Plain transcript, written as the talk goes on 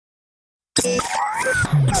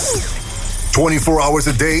24 hours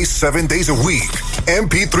a day, 7 days a week.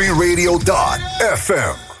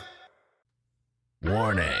 MP3Radio.fm.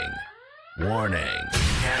 Warning. Warning.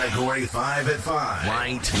 Category 5 at 5.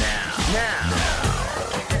 Right now.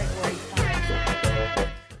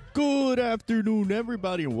 Good afternoon,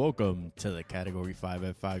 everybody, and welcome to the Category 5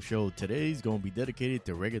 at 5 show. Today's going to be dedicated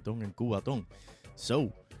to reggaeton and cubaton.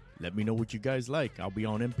 So, let me know what you guys like. I'll be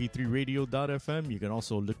on mp3radio.fm. You can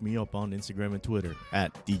also look me up on Instagram and Twitter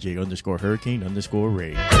at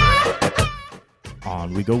DJ_Hurricane_Ray.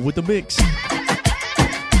 On we go with the mix.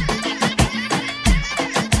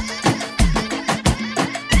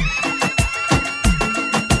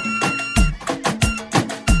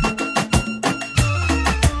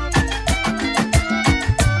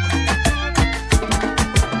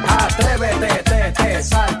 Atrévete,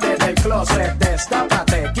 salte del closet,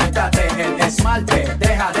 destápate, quítate el esmalte,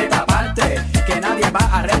 deja de taparte, que nadie va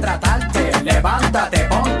a retratarte. Levántate,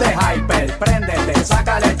 ponte hyper, préndete,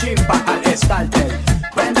 sácale chispa al starter.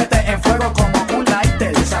 Préndete en fuego como un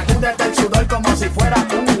lighter, sacúdete el sudor como si fuera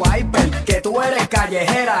un wiper. Que tú eres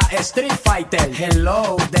callejera, street fighter.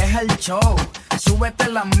 Hello, deja el show, súbete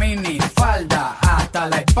la mini falda hasta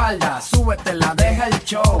la espalda, súbetela, deja el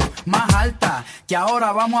show más alta, que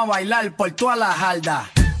ahora vamos a bailar por toda la jarda.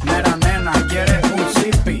 Mira nena, quieres un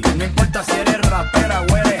zippy, no importa si eres rapera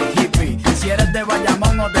o eres hippie, si eres de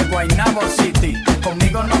Bayamón o de Guaynabo City,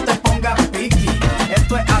 conmigo no te pongas piqui.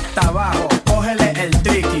 Esto es hasta abajo, cógele el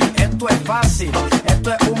tricky, esto es fácil,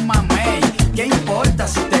 esto es un mamey. ¿Qué importa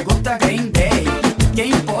si te gusta Green Day? ¿Qué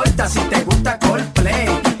importa si te gusta Coldplay?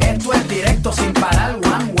 Esto es directo sin parar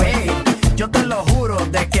one way. Yo te lo juro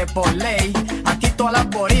de que por ley aquí todas las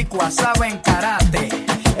boricuas saben karate.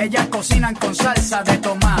 Ellas cocinan con salsa de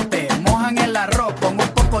tomate, mojan el arroz con un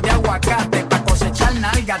poco de aguacate pa' cosechar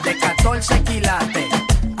nalgas de 14 quilates.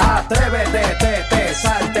 Atrévete,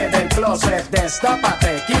 salte del closet,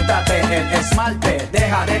 destápate, quítate el esmalte,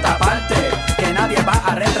 deja de taparte, que nadie va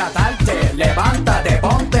a retratarte. Levántate,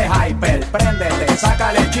 ponte hyper, préndete,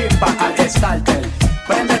 sácale chispa al starter.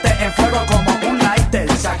 Préndete en fuego como un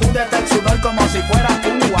lighter, sacúdete el sudor como si fuera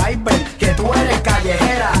un wiper. Que tú eres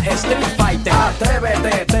callejera, street fighter.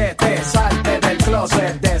 Atrévete, salte del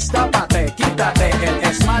closet, destápate, quítate el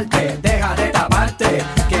esmalte, deja de taparte,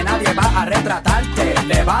 que nadie va a retratarte.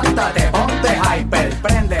 Levántate, ponte hyper,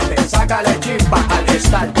 préndete, sácale chispa al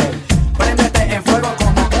starter. Préndete en fuego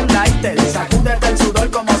como un lighter, sacúdete el sudor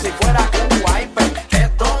como si fuera un wiper. Que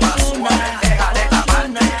toma suave, deja de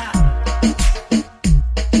taparte.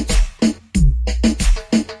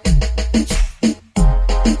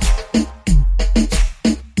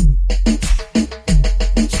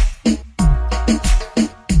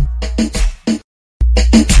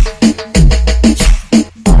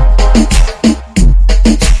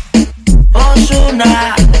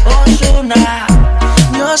 Ozuna,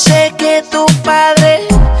 yo sé que tus padres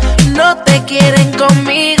no te quieren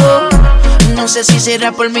conmigo. No sé si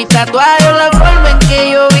será por mi tatuaje o la forma en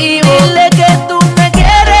que yo vivo. Dile que tú me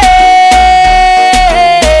quieres,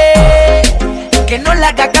 que no le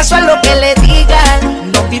haga caso a lo que le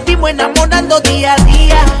digan. Nos vivimos enamorando día a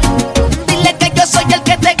día. Dile que yo soy el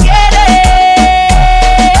que te quiere.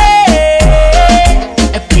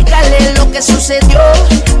 Explícale lo que sucedió.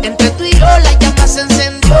 Entre tú y yo la llama se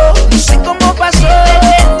encendió. No sé cómo pasó.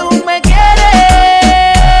 Dile que tú me quieres,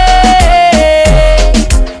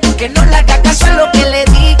 que no le haga caso a lo que le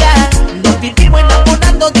diga. Nos vivimos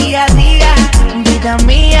enamorando día a día. Vida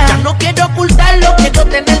mía, ya no quiero ocultarlo, quiero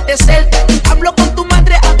tenerte cerca. Hablo con tu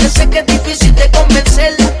madre, aunque sé que es difícil de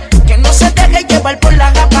convencerla. Que no se deje llevar por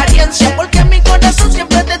las apariencias, porque mi corazón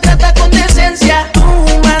siempre te trata con decencia. Tú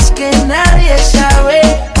más que nadie sabes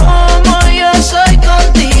cómo yo soy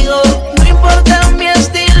contigo. No importa mi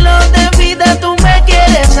estilo de vida, tú me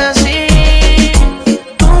quieres así.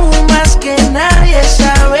 Tú más que nadie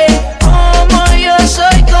sabes cómo yo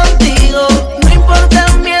soy contigo. No importa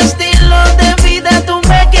mi estilo de vida, tú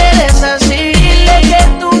me quieres así. Dile que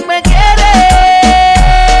tú me quieres,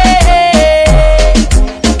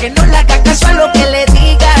 que no le haga caso a lo que le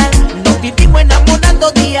digan. Nos vivimos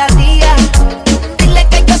enamorando día a día. Dile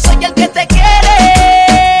que yo soy el que te quiere.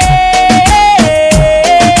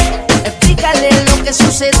 Explícale lo que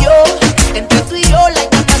sucedió. Entre tú y yo la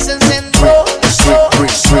llama se encendió.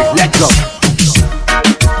 Let's go.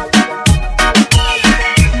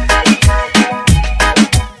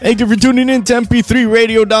 Thank you for tuning in to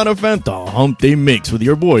MP3Radio.fm, the Hump Day Mix with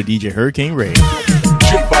your boy, DJ Hurricane Ray.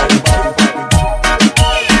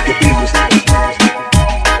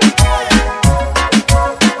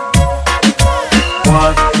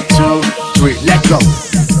 One, two, three, let's go.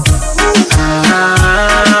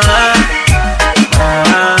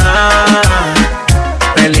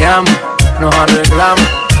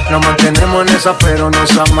 esa, pero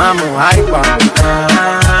nos amamos. Ay, vamos.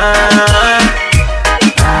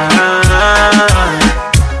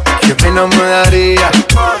 Qué pena me daría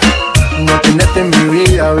no tenerte en mi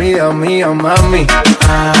vida, vida mía, mami.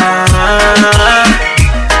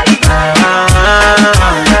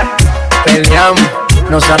 Peleamos,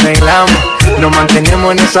 nos arreglamos, nos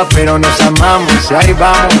mantenemos en esa, pero nos amamos. Ahí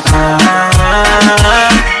vamos.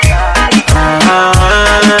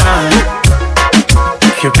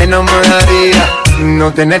 Qué pena me daría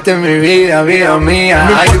no tenerte en mi vida, vida mía.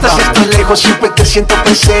 No importa si estás lejos, siempre te siento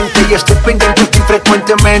presente y estoy pendiente de ti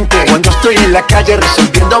frecuentemente. Cuando estoy en la calle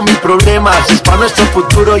resolviendo mis problemas, es para nuestro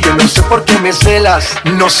futuro, yo no sé por qué me celas.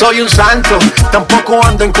 No soy un santo, tampoco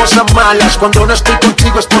ando en cosas malas. Cuando no estoy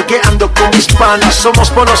contigo es porque ando con mis panas.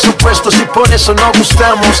 Somos polos opuestos y por eso nos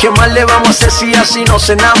gustamos. ¿Qué más le vamos a hacer si así nos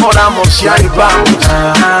enamoramos? Y ahí vamos.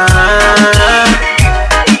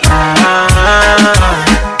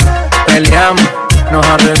 Peleamos, nos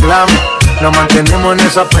arreglamos, nos mantenemos en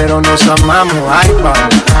esa, pero nos amamos. Ay, vamos.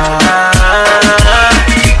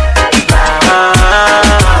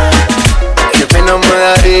 Qué pena me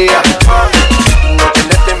daría no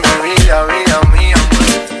tenerte en mi vida, vida mía.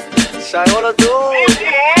 Ahora tú.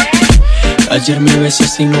 Ayer me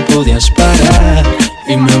besaste y no podías parar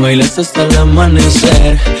y me bailaste hasta el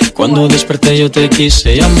amanecer. Cuando desperté yo te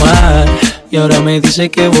quise llamar y ahora me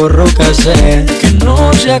dice que borró cassette, que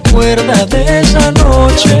no se acuerda de esa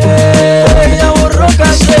noche. Ella borró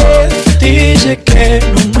cassette, dice que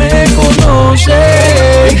no me conoce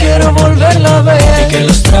y quiero volverla a ver. Y que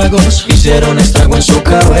los tragos hicieron estrago en su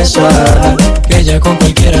cabeza, que ella con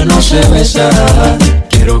cualquiera no se besa.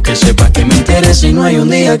 Quiero que sepa que me interesa y no hay un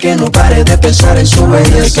día que no pare de pensar en su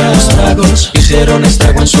belleza. Y que los tragos hicieron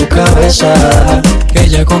estrago en su cabeza, que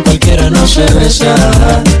ella con cualquiera no se besa.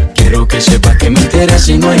 Quiero que sepa que me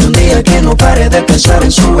interesa y no hay un día que no pare de pensar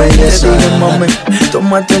en su belleza. Te dije, mami,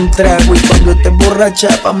 tómate un trago y cuando estés borracha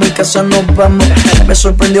pa' mi casa nos vamos. Me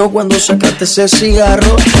sorprendió cuando sacaste ese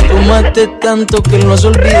cigarro. Tomaste tanto que lo has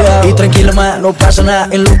olvidado. Y tranquila, ma, no pasa nada.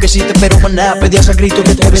 Enloqueciste pero maná. Pedías a grito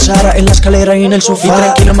que te besara en la escalera y en el sofá. Y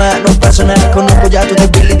tranquila, ma, no pasa nada. Conozco ya tu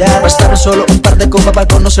debilidad. Bastaron solo un par de copas para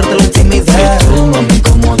conocerte la intimidad. Y tú, mami,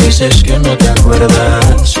 como dices que no te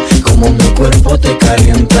acuerdas, como mi cuerpo te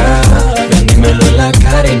calienta. Ven, dímelo en la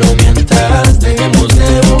cara y no mientas, dejemos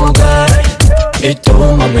de jugar. Y tú,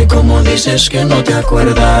 mami, como dices que no te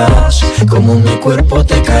acuerdas, como mi cuerpo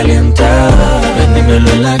te calienta. Ven,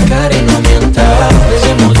 dímelo en la cara y no mientas,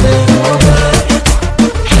 dejemos de jugar.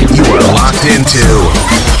 You are locked into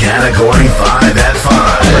Category 5 at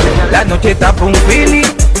 5. La noche está pa' un feeling.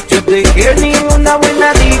 Yo te quiero ni una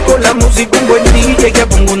buena disco, la música un buen DJ, que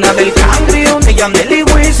pongo una del Cangri, una de Yandel y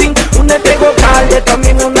Wisin, una de Gocalle,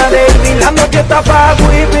 también una de Elvin. La noche está pa'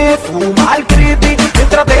 whippy, fumar creepy,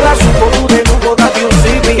 mientras te la subo tú de nuevo date un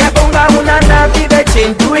zippy. Que ponga una Nati de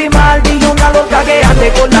Chentu y Maldi, y una loca que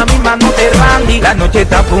ande con la misma no te Randy. La noche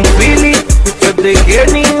está pa' un feeling. Yo te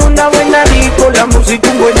quiero ni una buena disco, la música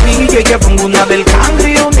un buen DJ, que pongo una del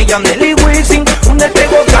Cangri, una de Yandel y Wisin, una de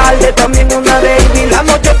Gocalle, también una de Elvin. La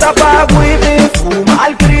noche está pa' whippy,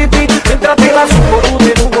 fumar creepy, mientras te la subo tú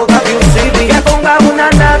de nuevo date un zippy. Que ponga una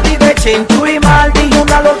Nati de Chentu y Maldi, y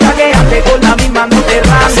una loca que ande con la misma no te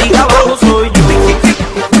Randy. Hacia abajo soy yo,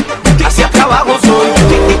 hacia acá abajo soy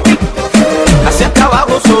yo, hacia acá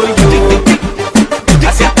abajo soy yo,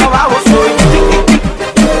 hacia acá abajo soy yo,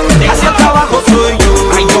 hacia acá abajo soy yo.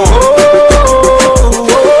 Ay, no.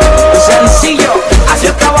 Sencillo, hacia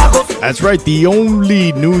acá abajo. That's right, the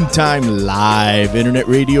only noontime live internet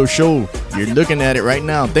radio show. You're looking at it right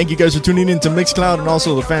now. Thank you guys for tuning in to Mixcloud and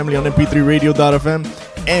also the family on mp3radio.fm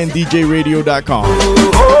and djradio.com.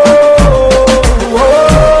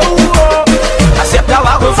 Hacia acá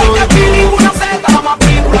abajo soy yo. Aquí ninguna seta, la más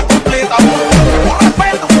película completa. Por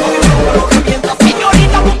respeto, lo revienta.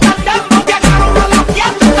 Señorita, buscando que agarraron a la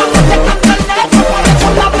fiesta. Estamos secando el neto, por eso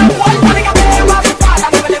la vuelta. Diga que se va a su pala,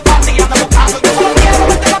 no me le pase y anda buscando. Yo solo quiero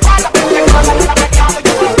verte la pala, pero te pasa que está peleando.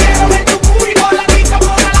 Yo solo quiero ver tu booty con la rica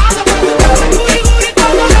por el lado. Booty, booty,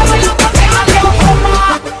 cuando le doy la bandeja, le otro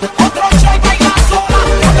más. Otro shake y la sola.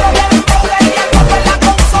 Otro dentro de ella, coge la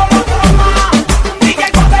consola, otro más. DJ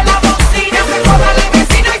coge la bocina, se coge la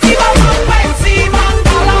vecina y si vamos pa' encima,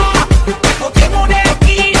 andala. Te cogemos una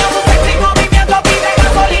esquina.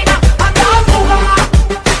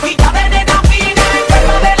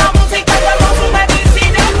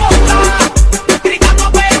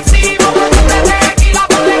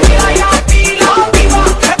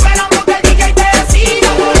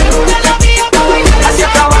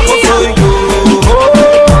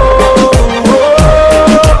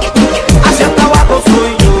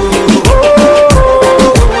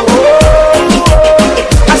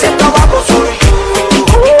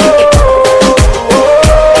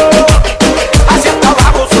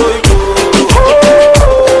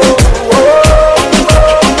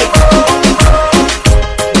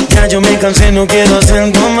 cansé, no quiero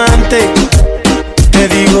ser tu amante. Te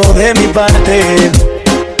digo de mi parte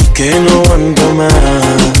que no aguanto más.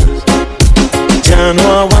 Ya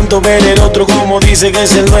no aguanto ver el otro como dice que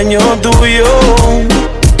es el dueño tuyo.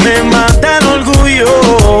 Me mata el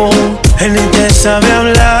orgullo, él ni te sabe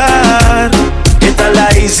hablar. Esta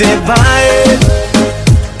la hice pa' él.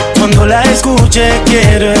 Cuando la escuche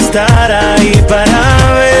quiero estar ahí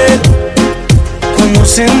para ver. Cuando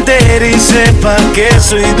se entere y sepa que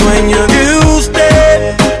soy dueño de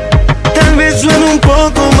usted. Tal vez suene un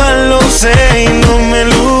poco mal, lo sé y no me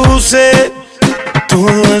luce.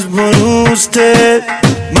 Todo es por usted.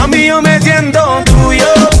 Mami, yo me siento tuyo.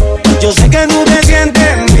 Yo sé que tú te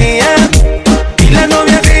sientes mía. Y la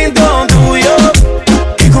novia siento tuyo.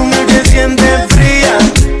 Que con él te sientes fría.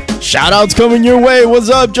 Shout outs coming your way. What's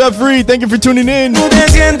up, Jeffrey? Thank you for tuning in. Tú te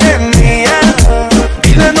sientes mía.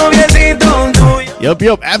 Y la novia siento tuyo.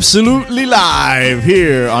 Yup, absolutely live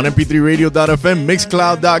here on mp3radio.fm,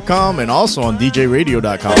 mixcloud.com, and also on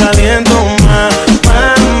djradio.com.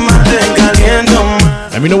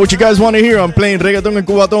 Let me know what you guys want to hear. I'm playing reggaeton and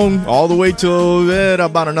cubatón all the way till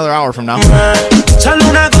about another hour from now. Solo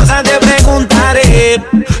una cosa te preguntaré: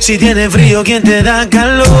 si tiene frío, ¿quién te da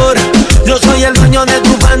calor? Yo soy el dueño de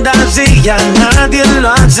tu fantasía, nadie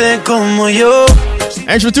lo hace como yo.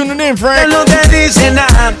 Thanks for tuning in, Frank. No te dice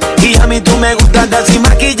nada y a mí tú me gustas andar sin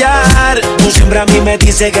maquillar. Tú siempre a mí me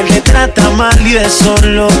dices que él te trata mal y eso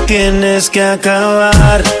lo tienes que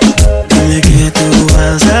acabar. Dime qué tú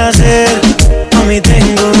vas a hacer. A mí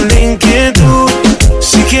tengo una inquietud.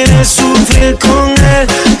 Si quieres sufrir con él,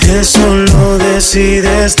 eso lo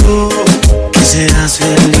decides tú. Que seas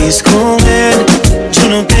feliz con él, yo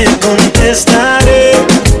no te contestaré.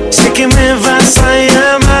 Sé que me vas a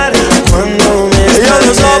llamar cuando me ella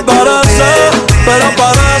desaparece, pero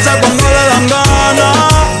aparece cuando le dan ganas.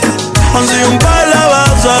 Han sido un par de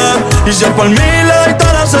veces y si es por mí le doy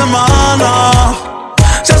toda la semana.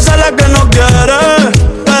 Se hace la que no quiere,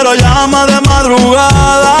 pero llama de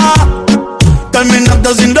madrugada.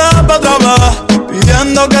 Terminaste sin rap otra vez,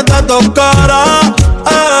 pidiendo que te tocara.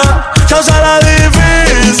 Se hace la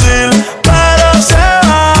difícil, pero se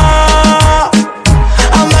va.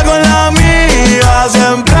 Anda con la amiga,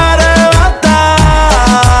 siempre arrebata,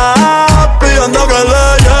 pidiendo que le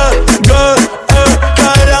llegue, que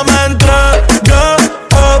ella me entregue,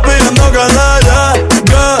 pidiendo que le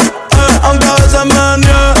llegue, aunque a veces me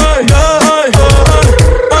niegue.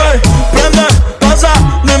 Prende, pasa,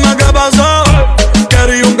 dime qué pasó.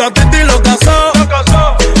 Quería un gatito y lo casó.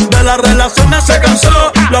 De las relaciones se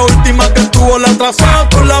cansó. La última que tuvo la atrasó.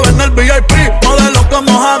 Tú la ves en el VIP, modelo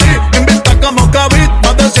como Javi, invita como Kavit.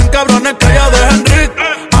 Más de 100 cabrones que ella de Henry.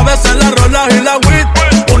 A veces la rola y la wit.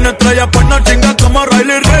 Una estrella pues no chinga como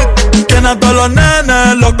Riley Reid. Tiene a todos los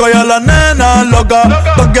nenes locos y a las nenas locas.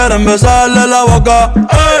 Todos quieren besarle la boca.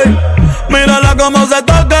 Ey, mírala como se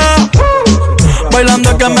toca.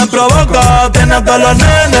 Bailando que me provoca. Tiene a todos los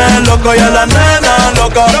nenes locos y a las nenas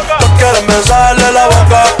locas. Todos quieren besarle la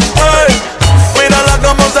boca. Ey, mírala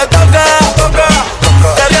como se toca.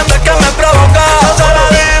 Queriendo que me provoca. Será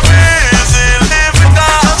difícil,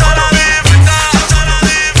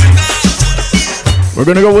 We're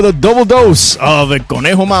gonna go with a double dose of El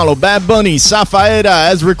Conejo Malo, Bad Bunny, Zafaera,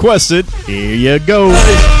 as requested. Here you go.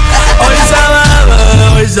 Hoy se bebe,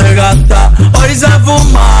 hoy se gasta, hoy se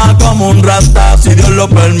fuma como un rata, si Dios lo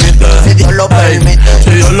permite. Si Dios lo permite. Si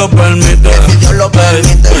Dios lo permite. Si Dios lo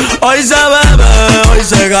permite. Hoy se bebe, hoy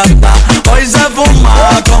se gasta, hoy se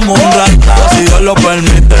fuma como un rata, si Dios lo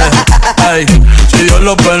permite. Ay, si Dios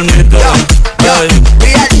lo permite.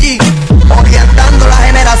 B.I.G. orientando las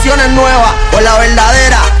generaciones nuevas por la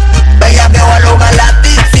verdadera. Bella que va a lograr la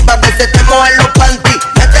tizi pa' que se te mojen los panties.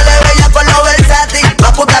 Métele bella con lo versátil,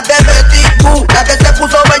 más puta que Betty Boo. La que se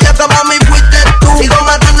puso bella que mami fuiste tú. Sigo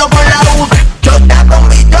matando con la U. Chota con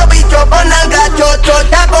bicho, bicho con nalga.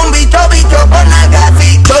 Chota con bicho, bicho con nalga.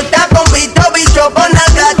 Sí, chota con bicho, bicho con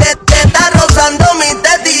nalga. Te está rozando mi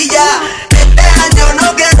tetilla. Este año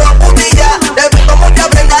no quiero putilla. Te ves como te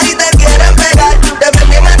aprendas y te quieren pegar. Te ves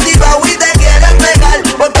bien activa y te quieren pegar.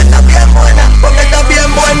 Porque estás bien buena, porque estás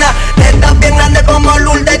bien buena. Estás bien grande como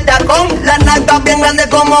Lourdes Chacón. La nalga bien grande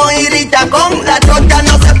como Iris Chacón. La chota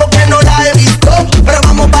no sé por qué no la he visto, pero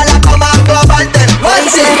vamos para la cama a clavarte. Hoy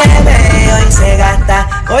se bebe, hoy se gasta,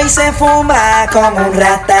 hoy se fuma como un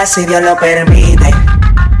rata, si Dios lo permite.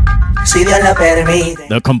 Si Dios lo permite.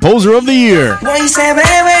 The composer of the year. Hoy se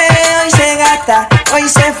bebe, hoy se gasta, hoy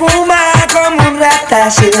se fuma como un rata,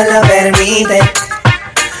 si Dios lo permite.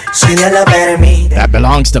 Si Dios lo permite. That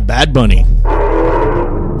belongs to Bad Bunny.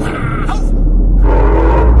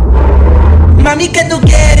 Mami, ¿qué tú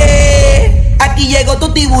quieres? Aquí llegó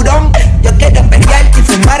tu tiburón.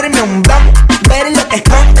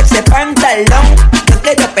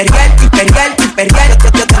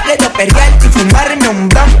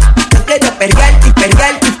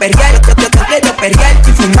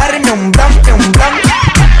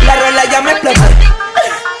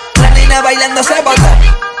 culo se botó.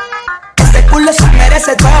 Este culo se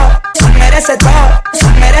merece todo, se merece todo, se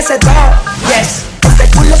merece todo. Yes, este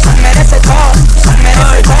culo se merece todo, se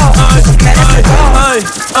merece todo, se merece todo.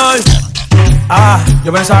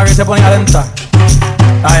 Yo pensaba que se ponía lenta.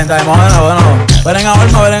 Está bien, bueno. Ven en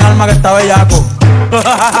alma que está bellaco.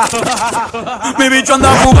 Mi bicho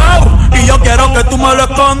anda jugado y yo quiero que tú me lo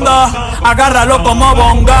escondas. Agárralo como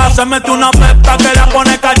bonga. Se mete una pesta que la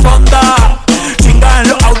pone cachonda. Chinga en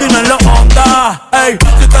los Audi, no en los Honda. Ey,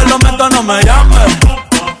 si te lo meto no me llames,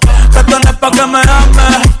 que esto no es pa' que me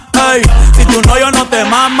ames. Ey, si tú no, yo no te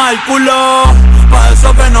mama el culo. Pa'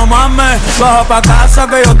 eso que no mames. Baja pa' casa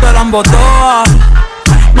que yo te la embotoa.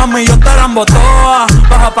 Mami, yo te rompo toa.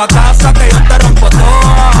 Baja pa' casa que yo te rompo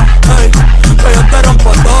toa. Hey, que yo te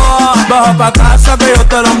rompo toa. Baja pa' casa que yo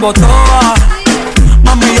te rompo toa.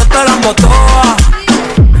 Mami, yo te rompo toa.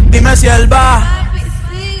 Dime si él va,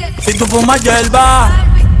 si tú fumas hierba.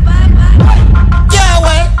 Yeah,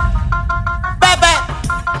 wey. Bebe.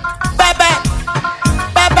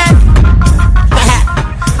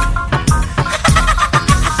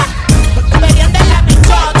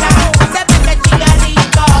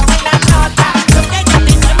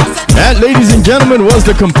 That, ladies and gentlemen, was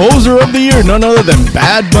the composer of the year, none other than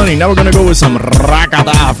Bad Bunny. Now we're gonna go with some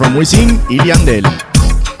Rakata from Wisin y Yandel.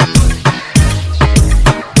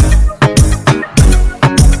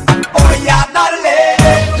 Voy a darle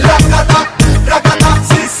Rakata, Rakata,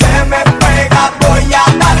 si se me pega voy a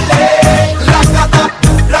darle Rakata,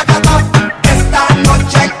 Rakata, esta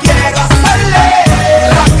noche quiero hacerle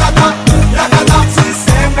Rakata, Rakata, si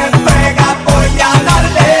se me pega voy a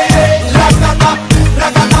darle Rakata,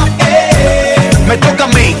 Rakata, me toca a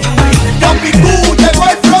mí. Campi tú, llegó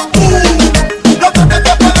el flow, lo que te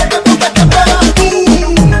pega, que tú te pegas tú.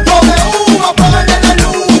 W, apagarle la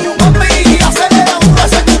luz, mami, acelera un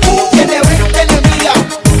resetú. Tiene 20 enemigos,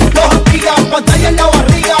 los amigas, pantalla en la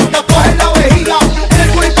barriga, tatuaje en la vejiga. En el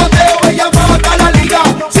cuipateo ella mata la liga.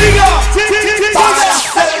 Siga, para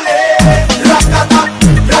hacerle Rakata,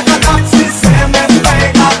 Rakata, si se me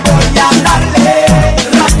pega voy a darle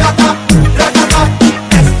Rakata, Rakata,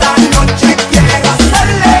 esta noche quiero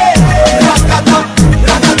hacerle Rakata,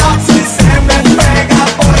 Rakata, si se me pega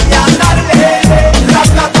voy a darle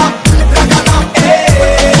Rakata, Rakata,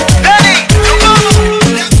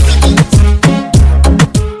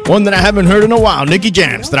 One that I haven't heard in a while, Nicky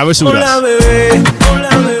Jams, Travesuras. Hola bebé, hola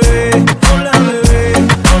bebé, hola bebé,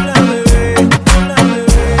 hola bebé, hola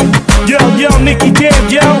bebé. Yo, Nicky Jam,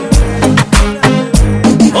 yo.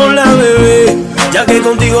 Hola bebé, ya que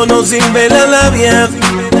contigo no sirve la labia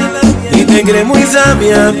y te crees muy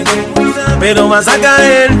sabia, pero vas a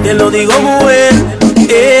caer, te lo digo mujer.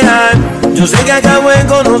 Yo sé que acabo de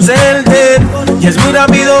conocerte y es muy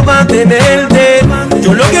rápido para tenerte.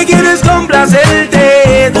 Yo lo que quiero es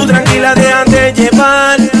complacerte, tú tranquila déjate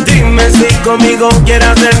llevar. Dime si conmigo quieres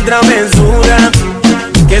hacer travesura,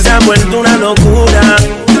 que se ha vuelto una locura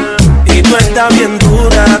y tú estás bien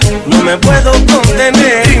dura, no me puedo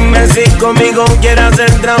contener. Dime si conmigo quieres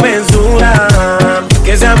hacer travesura,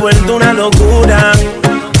 que se ha vuelto una locura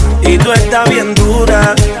y tú estás bien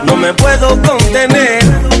dura, no me puedo contener,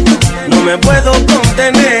 no me puedo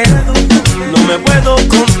contener, no me puedo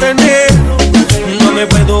contener, no me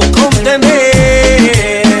puedo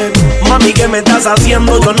contener. Mami, ¿qué me estás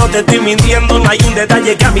haciendo? Yo no te estoy mintiendo. No hay un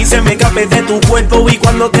detalle que a mí se me escape de tu cuerpo. Y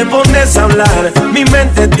cuando te pones a hablar, mi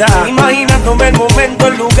mente está imaginándome el momento,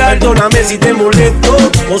 el lugar. Perdóname si te molesto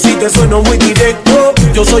o si te sueno muy directo.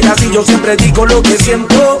 Yo soy así, yo siempre digo lo que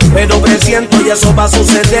siento, pero presiento y eso va a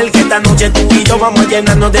suceder, que esta noche tú y yo vamos a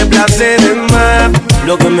llenarnos de placeres más.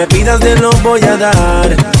 Lo que me pidas te lo voy a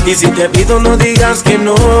dar, y si te pido no digas que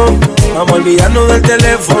no. Vamos a olvidarnos del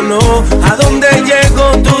teléfono. ¿A dónde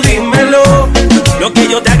llego? Tú dímelo. Lo que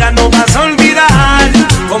yo te haga no vas a olvidar.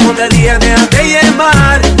 Como te dije, déjate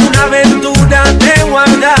llevar. Una aventura de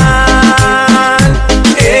guardar.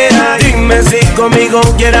 Dime si conmigo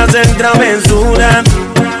quieres hacer travesura,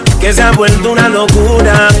 que se ha vuelto una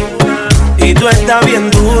locura y tú estás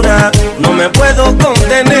bien dura, no me puedo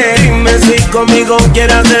contener. Dime si conmigo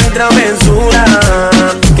quieres hacer travesura,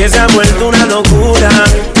 que se ha vuelto una locura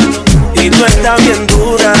y tú estás bien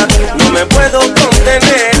dura, no me puedo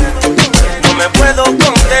contener, no me puedo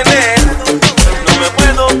contener, no me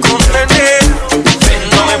puedo contener,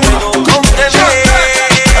 no me puedo contener.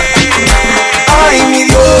 Ay, mi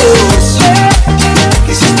Dios,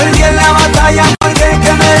 que si perdí en la batalla porque el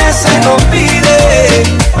que merece no pide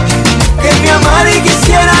que me amara y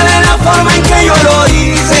quisiera de la forma en que yo lo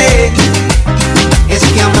hice. Es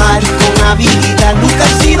que amar con habilidad nunca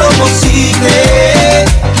ha sido posible.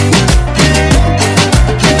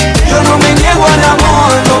 Yo no me niego al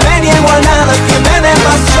amor, no me niego a nada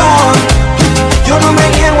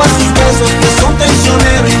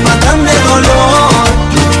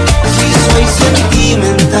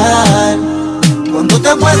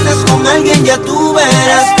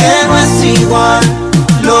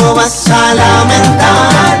vas a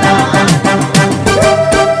lamentar.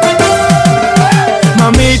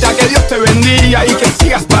 Mamita, que Dios te bendiga y que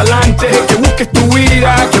sigas pa'lante, que busques tu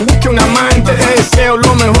vida, que busques un amante. Te deseo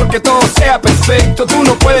lo mejor, que todo sea perfecto. Tú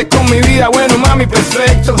no puedes con mi vida, bueno mami,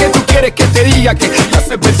 perfecto. ¿Qué tú quieres que te diga? Que yo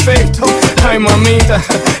soy perfecto. Ay mamita,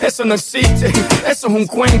 eso no existe, eso es un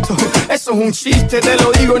cuento, eso es un chiste. Te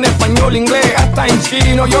lo digo en español, inglés, hasta en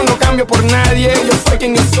chino. Yo no cambio por nadie, yo soy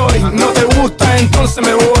quien yo soy. No te gusta, entonces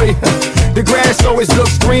me voy. The grass always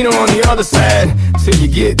looks greener on the other side, till you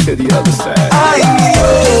get to the other side. Ay mi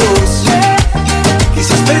Dios,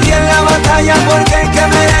 quizás perdí en la batalla porque el que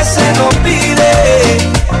merece no pide.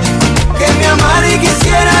 Que me amara y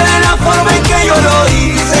quisiera de la forma en que yo lo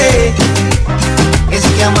hice. Es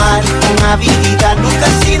que amar con habilidad nunca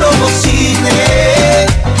ha sido posible.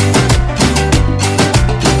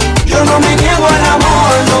 Yo no me niego al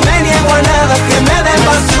amor, no me niego a nada que me dé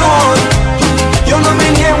pasión. Yo no me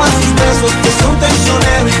niego a sus besos que son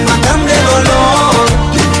traicioneros y matan de dolor.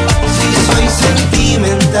 Si soy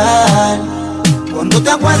sentimental, cuando te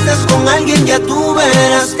acuestes con alguien ya tú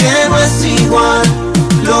verás que no es igual.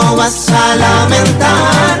 lo vas a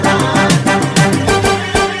lamentar.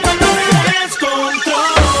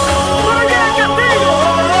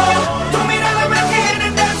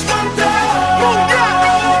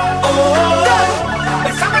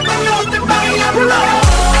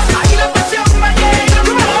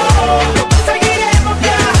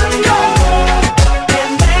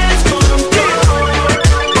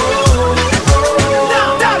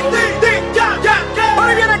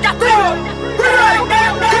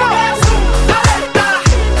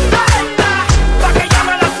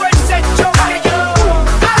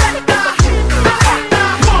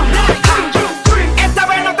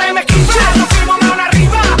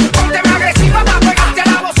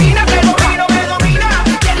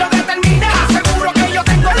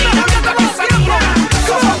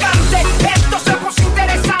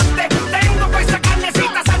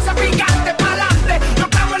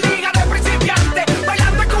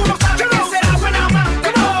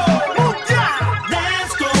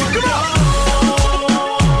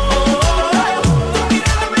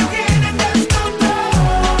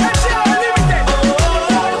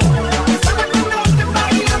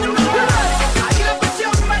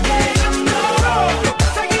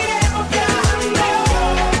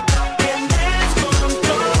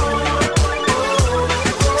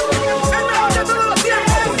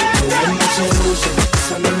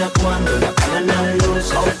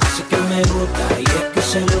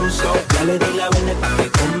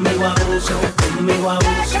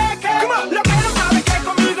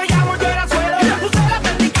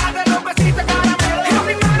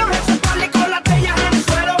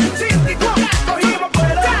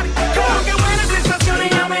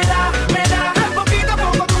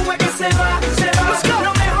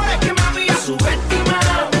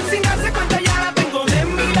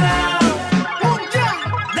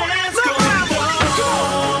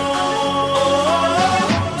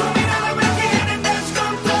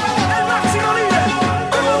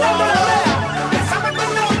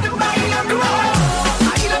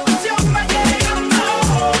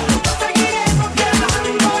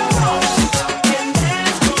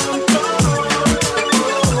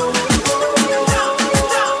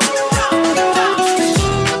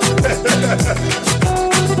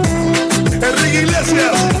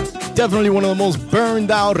 Definitely one of the most burned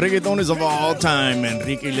out reggaetones of all time.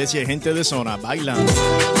 Enrique Iglesias, Gente de Zona, Bailan.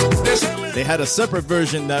 They had a separate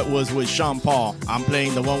version that was with Sean Paul. I'm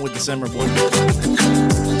playing the one with December Boy.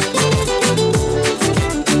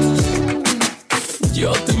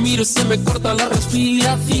 Yo te miro y se me corta la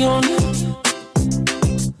respiración.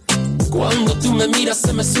 Cuando tú me miras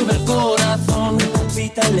se me sube el corazón.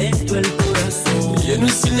 Palpita lento el corazón. Y en un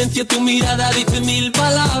silencio tu mirada dice 1000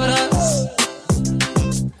 palabras.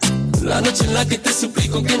 La noche en la que te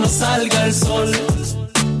suplico que no salga el sol.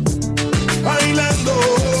 Bailando,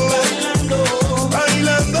 bailando,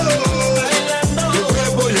 bailando, bailando. Tu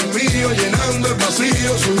cuerpo y el mío llenando el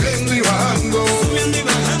vacío, subiendo y bajando, subiendo y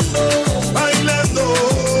bajando. Bailando,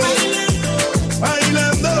 bailando,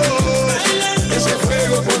 bailando, bailando. Ese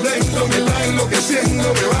fuego por dentro me está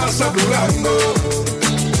enloqueciendo, me va saturando.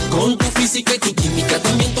 Con tu física y tu química,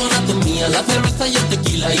 también tu anatomía, la cerveza y el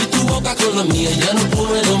tequila y tu boca con la mía. Ya no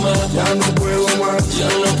puedo más, ya no puedo más, ya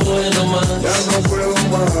no puedo más, ya no puedo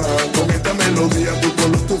más. Con esta melodía, tu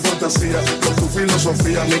color, tu fantasía, con tu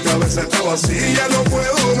filosofía, mi cabeza está vacía. Ya no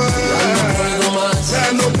puedo más, ya no puedo más,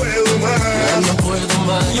 ya no puedo más, ya no puedo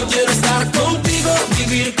más. Yo quiero estar contigo,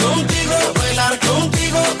 vivir contigo, bailar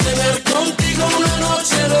contigo, tener contigo una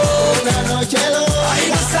noche loca, una noche loca.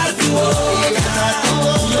 Ahí besar tu boca.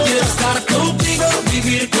 Yo quiero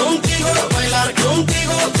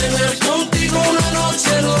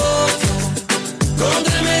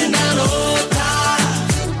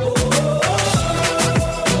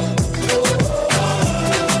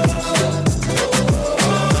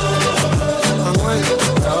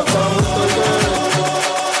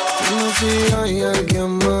si hay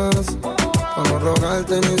alguien más, para no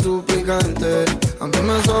rogarte ni suplicarte. A mí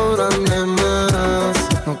me sobran de más.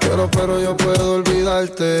 No quiero, pero yo puedo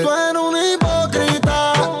olvidarte. Tú eres un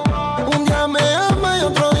hipócrita. Un día me ama y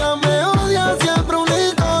otro día me odia. Siempre una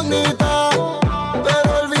incógnita. Pero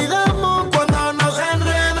olvidamos cuando nos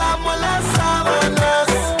enredamos en las sábanas.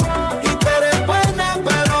 Y tú eres buena,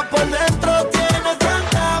 pero por dentro tienes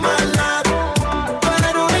tanta maldad. Tú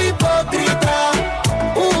eres un hipócrita.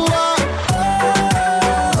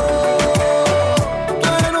 Tú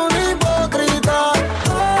eres un hipócrita.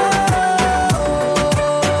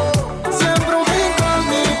 Siempre una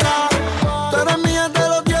incógnita. Tú eres mía de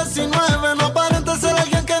los 19. No aparentes ser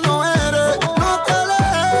alguien que no eres. No te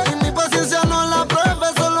alejes y mi paciencia no la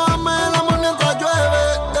pruebes. Solo ame el amor mientras llueve.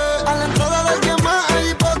 A la entrada de alguien más hay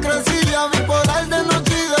hipocresía. Bipolar de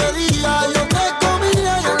noche y de día. Yo te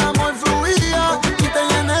comía y el amor fluía. Y te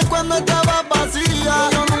llené cuando estaba vacía.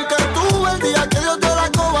 Yo nunca tuve el día que Dios dio la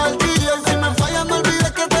cobardía. Y si me falla no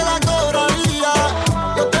olvides que te la cobraría.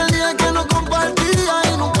 Yo te dije que no compartía.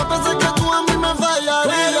 Y nunca pensé que tú a mí me fallarías. Tú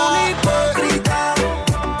eres una hipócrita.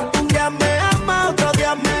 Un día me ama, otro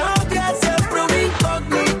día me odia. Siempre una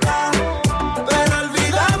incógnita. Pero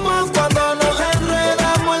olvidamos cuando nos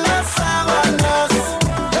enredamos en las sábanas.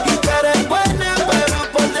 Y tú eres buena, pero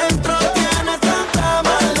por dentro tienes tanta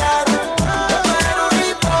maldad. Tú eres una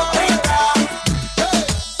hipócrita.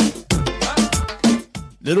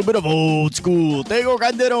 Little bit of old school. Tego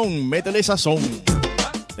Calderón, métele sazón.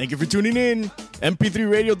 Thank you for tuning in.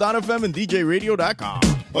 MP3Radio.fm and DJRadio.com.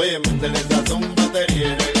 Oye, métele sazón, batería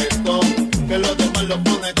y reggaetón, que los demás lo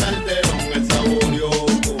pone Calderón. El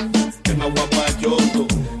saborioso, el más guapachoso,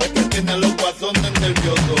 el que tiene los guasones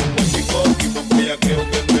nerviosos. Un chico y con bellaqueo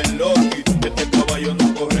que no es loqui. Este caballo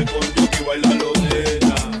no corre con yuki, baila lo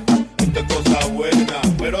nena. Esto es cosa buena,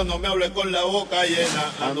 pero no me hable con la boca llena.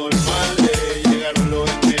 Anormales, llegaron los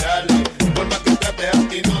generales. Por más que trates a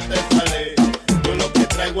ti no te sale. Yo lo que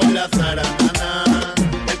traigo es la zaranana.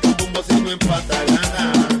 El tumbo si no empata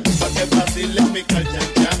gana. Pa' que vacile mi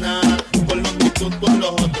calchanchana. Con los mitutos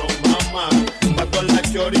los otros mamás. Pa' todas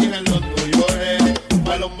las choris en los New York.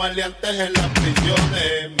 Pa' los maleantes en las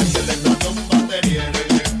prisiones. Métele sazón, batería y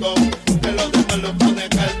reggaetón, que los demás lo pone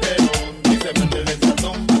Calderón. Dice métele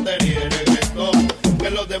sazón, batería y reggaetón, que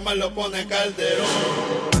los demás lo pone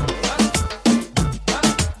Calderón.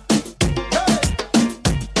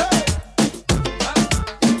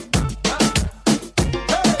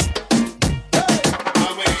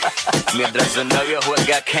 Mientras su novio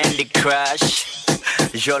juega Candy Crush,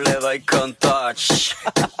 yo le doy con touch.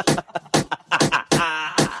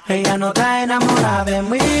 Ella no está enamorada de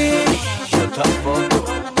mí, Yo tampoco.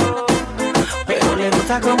 pero le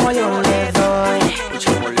gusta como yo le doy.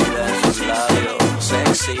 Mucha molida en sus labios,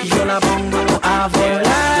 sexy. Yo la pongo a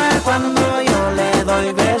volar cuando yo le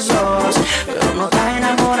doy besos, pero no está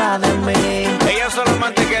enamorada de mí. Ella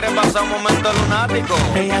solamente quiere pasar un momento lunático.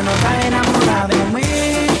 Ella no está enamorada de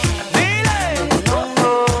mí,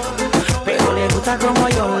 pero le gusta como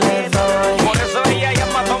yo le doy. Por eso ella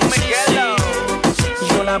llama a Don Miguel.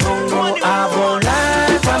 Yo la pongo a volar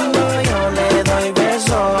cuando yo le doy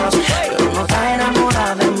besos, pero no está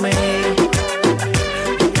enamorada de mí.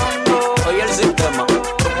 Oye el sistema,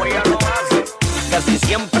 como ella lo hace. Casi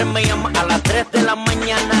siempre me llama a las 3 de la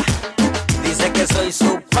mañana. Dice que soy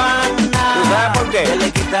su pana. ¿Tú sabes por qué? Que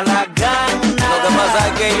le quita las ganas. Lo que pasa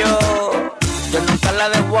es que yo nunca la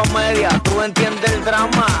dejo a media. Tú entiendes el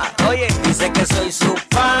drama. Oye, dice que soy su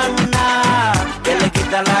pana, que le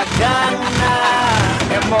quita las ganas.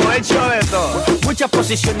 Hemos hecho de todo. Muchas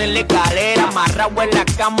posiciones en la escalera, amarrado en la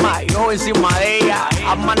cama, yo encima de ella.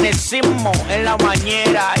 Amanecimos en la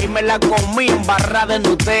bañera y me la comí en barra de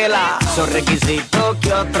Nutella. Son requisitos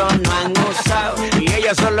que otros no han usado y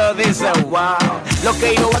ella solo dice wow. Lo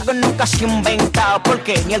que yo hago nunca se ha inventado,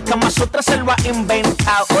 porque ni el Kama Sutra se lo ha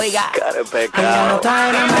inventado. Oiga, Ella no está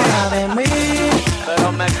enamorada de mí,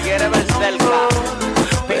 pero me quiere ver cerca.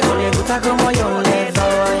 pero le gusta como yo le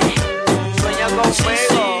doy. Sueña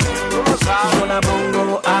conmigo, tú lo sabes. Yo la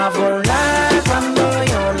pongo a volar cuando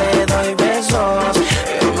yo le doy besos,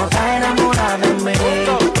 pero no está enamorada de mí.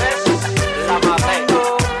 La maté.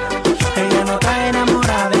 Ella no está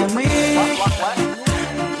enamorada de mí,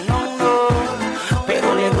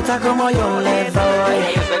 pero le gusta como yo le doy.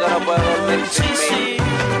 Yo sé que no puedo dormir sin mí.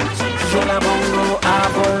 Yo la pongo a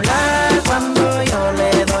volar cuando yo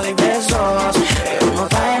le doy besos, pero no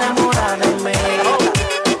está enamorada de mí.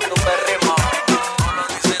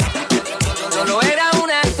 Solo era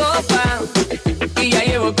una copa y ya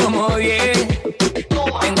llevo como 10.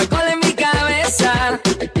 Tengo alcohol en mi cabeza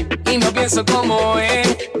y no pienso como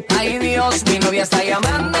es. Ay Dios, mi novia está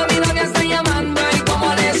llamando, mi novia está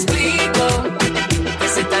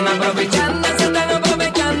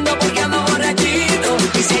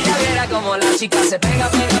chica se pega,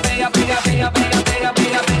 pega, pega, pega, pega, pega, pega,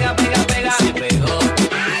 pega, pega, pega, pega. Se pegó.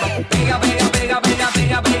 Pega, pega, pega, pega,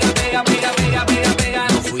 pega, pega, pega, pega, pega, pega, pega.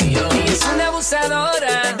 No fui yo. Ella es una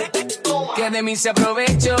abusadora que de mí se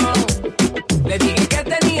aprovechó. Le dije que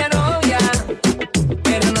tenía novia,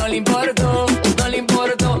 pero no le importó, no le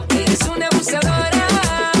importó. Ella es una abusadora,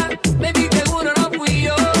 baby, seguro no fui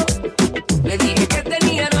yo. Le dije que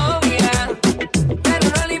tenía novia, pero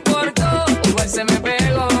no le importó. Igual se me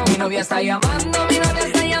pegó. Mi novia está llamando, mi novia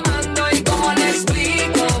está llamando. ¿Y cómo le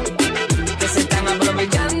explico? Que se están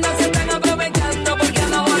aprovechando porque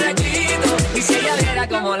ando borrachito. Y si ella viera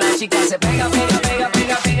como la chica se pega, pega, pega,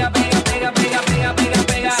 pega, pega, pega, pega, pega, pega, pega,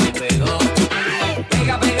 pega. Se pegó.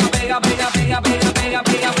 Pega, pega, pega, pega, pega, pega, pega,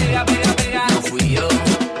 pega, pega, pega, pega. No fui yo.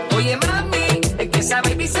 Oye, mami, es que esa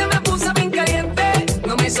baby se me puso bien caliente.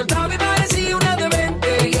 No me soltaba y parecía una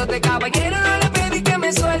demente. Y yo de caballero no le pedí que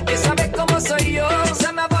me suelte. ¿Sabes cómo soy yo?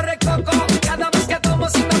 Se me aborre coco. Cada vez que tomo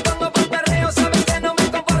si me pongo por perreo. Sabes que no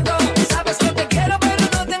me comporto. Sabes que te quiero pero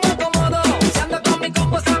no tengo acomodo. Si ando con mi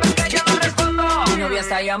combo sabes que yo no respondo. Mi novia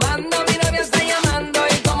está llamando, mi novia está llamando.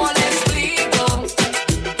 ¿Y cómo le explico?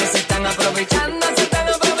 Que se están aprovechando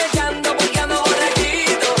porque ando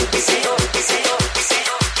borrachito.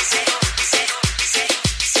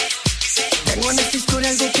 Tengo en esta historia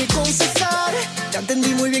algo que confesar. Ya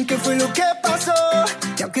entendí muy bien qué fue lo que pasó.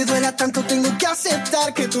 Y aunque duela tanto tengo que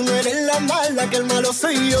aceptar que tú no eres la mala, que el malo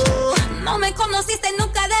soy yo. No me conociste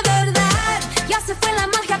nunca de verdad. Ya se fue la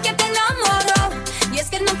magia que te enamoró. Y es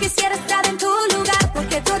que no quisiera estar en tu lugar,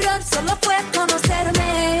 porque tu error solo fue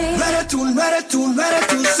conocerme. No eres tú, no eres tú, no eres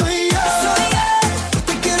tú, soy yo. No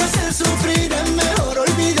te quiero hacer sufrir, es mejor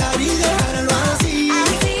olvidar y dejarlo así.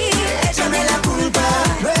 Échame la culpa.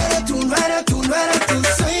 No eres tú, no eres tú, no eres tú,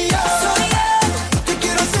 soy yo. No te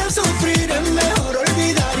quiero hacer sufrir, es mejor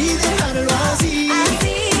olvidar y dejarlo así.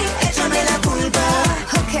 Échame la culpa.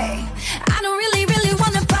 Okay, I don't really, really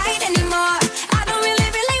wanna fight anymore. I don't really,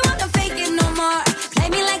 really wanna fake it no more. Play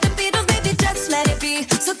me like the Beatles, baby, just let it be.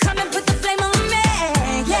 So come and put the flame on me,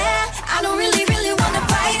 yeah. I don't really, really wanna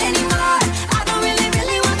fight anymore. I don't really,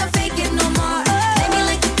 really wanna fake it no more. Play me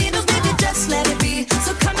like the Beatles, baby, just let it be.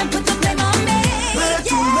 So come and put the flame on me, no eres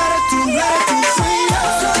tú, no eres tú, no eres tú, soy yo.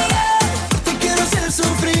 No te quiero hacer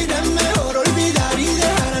sufrir, es mejor olvidar y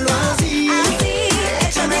dejarlo así.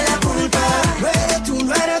 Échame la culpa. No eres tú,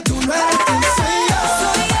 no eres tú, no eres tú, soy yo.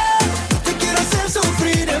 No te quiero hacer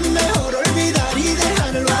sufrir, es mejor olvidar y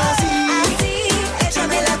dejarlo así.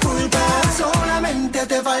 Échame la culpa. Solamente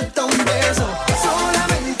te falta un beso.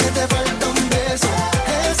 Solamente te falta un beso.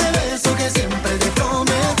 Ese beso que siempre te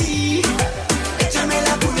prometí. Échame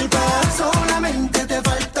la culpa. Solamente te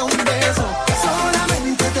falta un beso.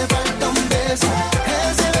 Solamente te falta un beso.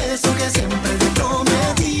 Ese beso que siempre te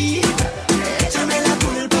prometí. Échame la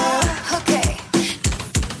culpa. Okay.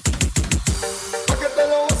 Pa' que te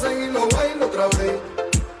lo gocen y lo bailo otra vez,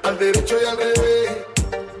 al derecho y al revés.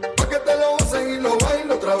 Pa' que te lo gocen y lo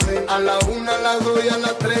bailo otra vez, a la 1, a la 2 y a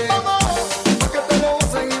la 3. Pa' que te lo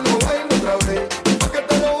gocen y lo bailo otra vez. Pa' que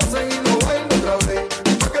te lo gocen y lo bailo otra vez.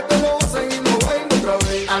 Pa' que te lo gocen y lo bailo otra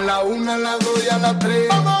vez, a la 1, a la 2 y a la 3.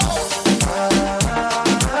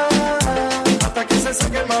 Hasta que se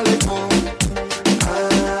seque el malecón.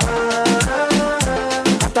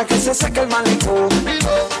 Hasta que se seque el malecón.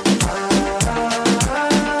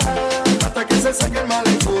 Hasta que se seque el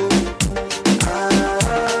malecón.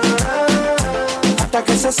 Hasta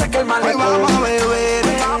que se seque el malecón. Hoy vamos a beber,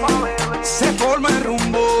 se forma el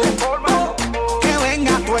rumbo. Que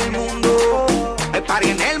venga todo el mundo. El party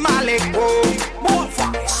en el malecón.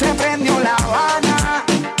 Se prendió La Habana.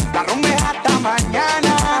 La rumba es hasta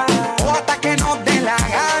mañana. O hasta que nos dé la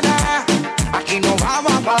gana. Aquí no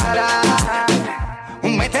vamos a parar.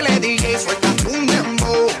 Métele DJ, suelta un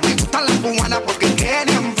dembow. Me gustan las cubanas porque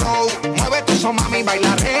tienen flow. Mueve tu so mami,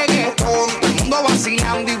 baila reggaetón. Todo el mundo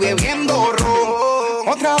vacilando y bebiendo ron.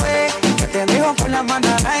 Otra vez, que te dejo con la mano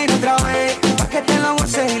al aire otra vez. Pa' que te lo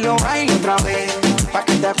goces y lo baile otra vez. Pa'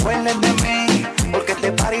 que te acuerdes de mí, porque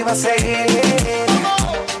este party va a seguir.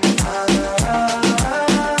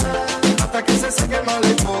 Hasta que se seque el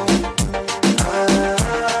malecón.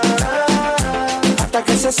 Hasta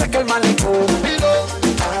que se seque el malecón.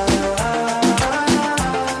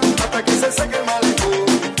 Hasta que se seque el malecón.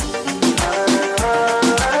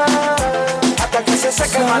 Hasta que se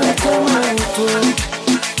seque el malecón.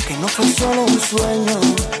 Que no fue solo un sueño,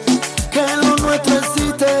 que lo nuestro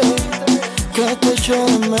existe, que te echo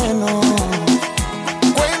de menos.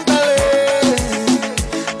 Cuéntale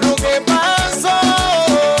lo que pasó.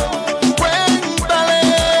 Cuéntale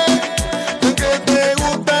que te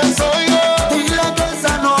gusta soy yo. Dile que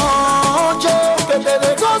esa noche que te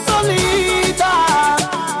dejó solita.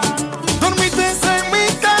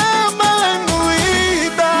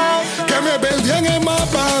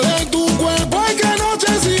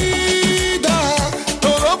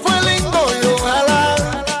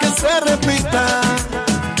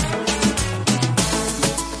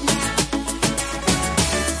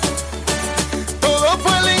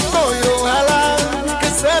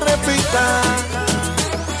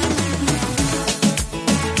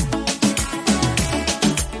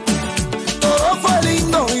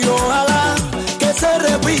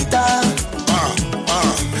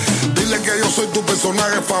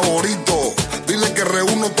 personaje favorito. Dile que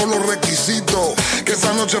reúno todos los requisitos. Que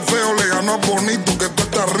esa noche feo le ganó a bonito. Que tú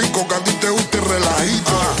estás rico, que a ti te guste el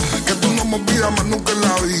relajito. Que tú no me olvidas más nunca en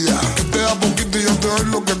la vida. Que te da poquito y yo te doy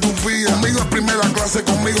lo que tú pidas. Conmigo es primera clase,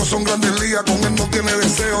 conmigo son grandes ligas. Con él no tiene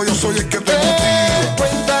deseo, yo soy el que te motiva.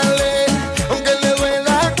 Cuéntale, aunque le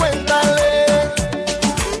duela, cuéntale.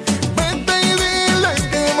 Vente y dile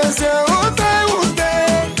que demasiado te gusté.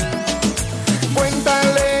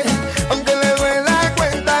 Cuéntale, aunque le duela,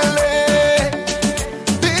 cuéntale.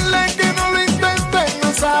 Dile que no lo intentes,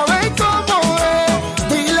 no sabes cómo es.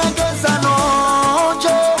 Dile que esa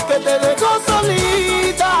noche que te dejó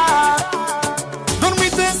solita,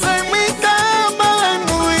 dormiste en mi cama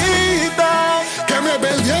desnudita. Que me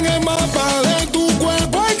perdí en el mapa de tu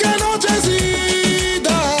cuerpo y que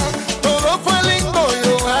nochecita. Todo fue lindo y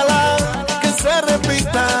ojalá que se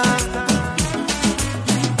repita.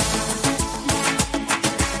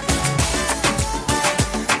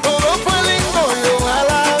 Todo fue lindo y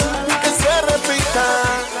ojalá que se repita.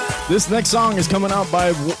 This next song is coming out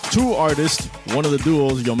by two artists, one of the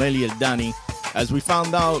duos, Yomel and Dani. As we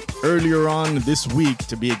found out earlier on this week,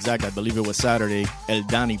 to be exact, I believe it was Saturday, El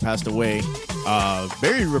Dani passed away.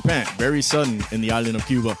 Very sudden in the island of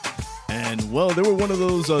Cuba. And, well, they were one of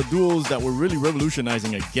those duos that were really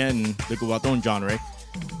revolutionizing, again, the Cubaton genre.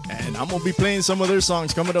 And I'm going to be playing some of their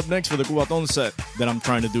songs coming up next for the Cubaton set that I'm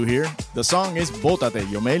trying to do here. The song is Bótate,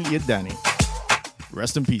 Yomel y Dani.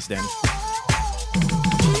 Rest in peace, Dani.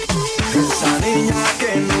 Esa niña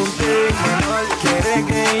que no te menor quiere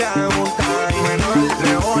que le haga un time menor.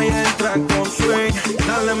 Le voy a entrar con swing,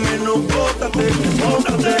 dale menos, bótate,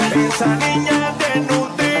 bótate. Esa niña que no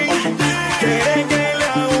te quiere que le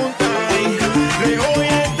haga un time. Le voy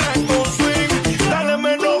a entrar con swing, dale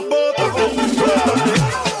menos, bótate, bótate.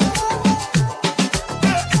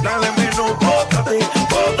 Dale menos, bótate,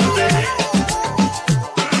 bótate.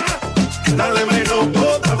 Dale menos,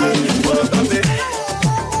 bótate, bótate.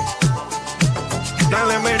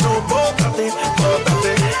 Dale menos, bótate,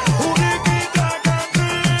 bótate.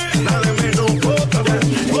 Dale menos, bótate.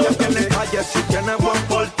 Ella tiene calle, si tiene buen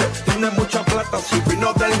porte. Tiene mucha plata, si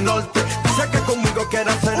vino del norte. Dice que conmigo quiere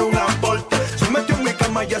hacer un aporte. Se metió en mi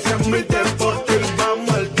cama y hace mil deportes.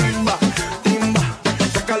 Vamos al timba, timba.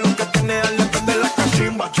 Saca lo que tiene al de la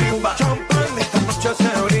cachimba, chimba. Champán, esta noche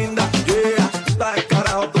se brinda. Yeah, está de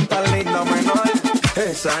carajo, tú estás linda, menor.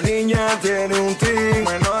 Esa niña tiene un tic,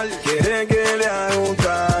 menor. Quiere que le haga un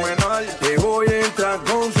time, menor. Te voy a entrar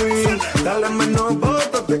con swing. Dale menos,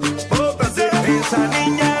 bótate, bótate. Esa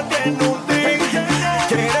niña tiene un tic.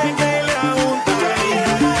 Quiere que le haga un time.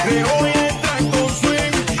 Te voy a entrar con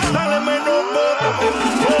swing. Dale menos, bótate,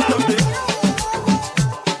 bótate.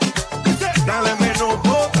 Dale menos,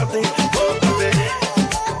 bótate, bótate.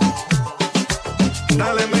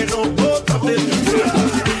 Dale menos, bótate.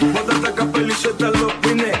 Bótate capel y se te lo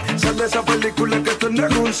vine. Sal de esa película que tú no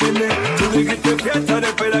es un cine. Tú dijiste fiesta,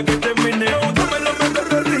 espera que termine. Dame la mente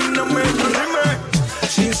de rina, me rime.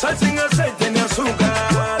 Sin sal, sin aceite ni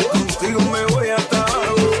azúcar. Contigo me voy a atar.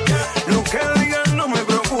 Lo que digan no me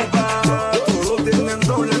preocupa. Todos tienen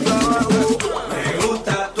doble trabajo. Me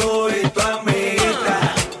gusta tú y tu amiguita.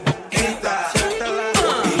 Y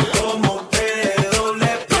como ustedes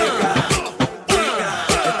doble pica.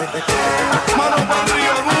 Mano para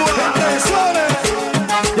arriba, gente de Sole.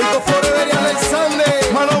 Diego Forever y Alexander.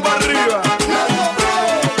 Mano para arriba.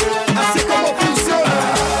 Así como funciona.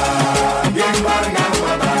 Bien Vargas,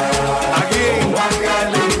 aquí en Vargas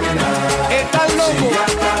eliminar. Estás loco.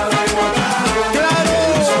 Claro.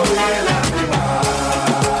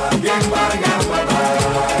 Bien Vargas,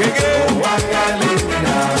 ¿qué? Vargas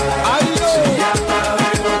eliminar. Ay, no.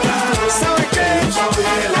 ¿Sabe qué? Soy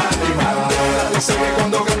el animal. Dice que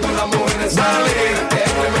cuando cantan las mujeres salen.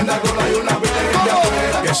 Es tremenda cola y una pelea de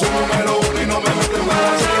afuera. Que soy número uno y no me meten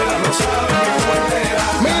balacera. No saben mi cuartera.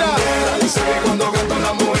 Mira. Dice que cuando cantan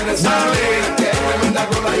las mujeres salen. Es tremenda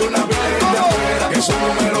cola y una pelea de afuera. Que soy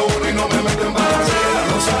número uno y no me meten balacera.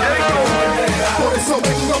 No saben mi cuartera. Por eso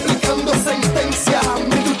vengo aplicando sentencia.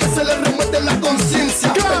 Mientras que se le remuerde la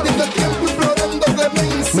conciencia. Perdiendo el tiempo implorando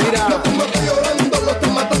clemencia. Mira. Lo tengo aquí llorando, lo estoy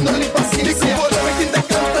matando en la impaciencia. Digo, por ver quién te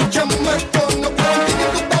canta el chamaco. No creo que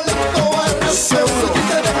tiene tu talento arranco. Si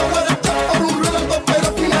te dejo guardar por un relato, pero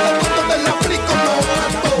al final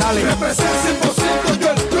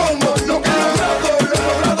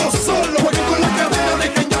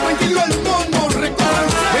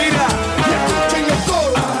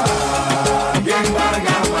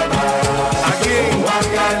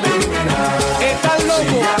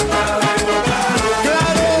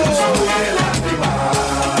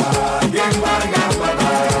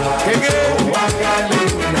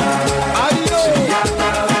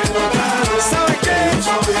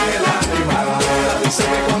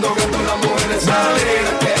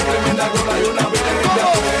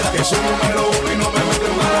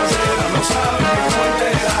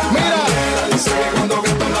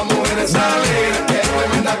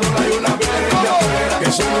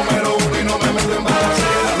que soy número uno y no me meto en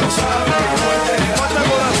balacera. Lo sabes, te falta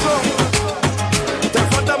corazón, te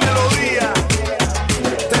falta melodía,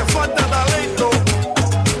 te falta talento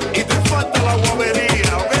y te falta la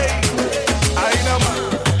guapería, ¿ok? Ahí nada más.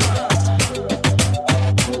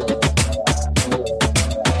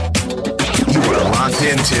 You are locked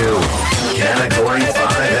into Category 5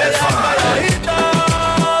 at 5.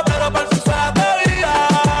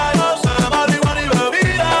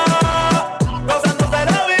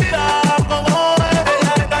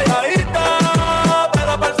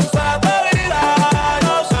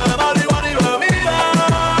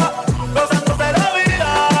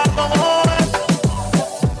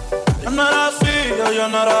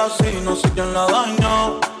 No sé quién la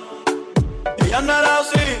dañó. Ella no era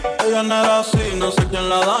así, no sé quién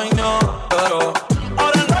la dañó. Pero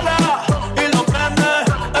ahora enrola y lo prende.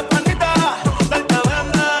 Es panita del que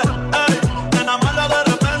vende. Ey, nena mala de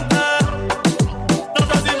repente. No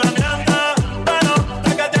sé si me miente, pero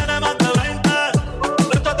es que tiene más de 20.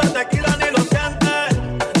 Restos de tequila ni lo siente.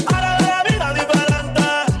 Ahora de la vida diferente.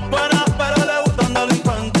 Buena, pero le gustan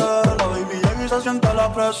delincuentes. La baby llega y se siente la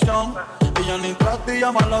presión. Ella ni trata y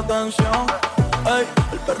llama la atención. Ey,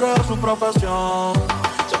 el perreo es su profesión.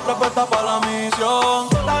 Siempre apuesta para la misión.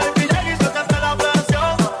 La baby llega y se siente la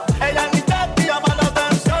presión. Ella ni trata y llama la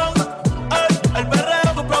atención. Ey, el perreo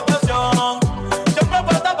es su profesión. Siempre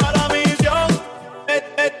apuesta para la misión.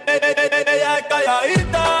 Ella es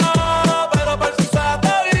calladita, pero persiste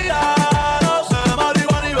de vida. No se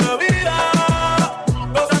marihuana ni bebida.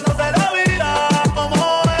 Gozándose la vida como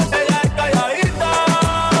es. Ella es calladita.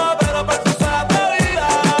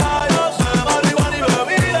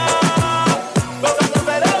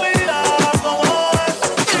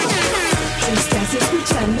 Estás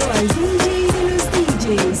escuchando al DJ de los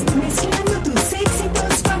DJs, mezclando tus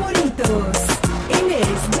éxitos favoritos. Él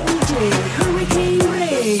es DJ Hurricane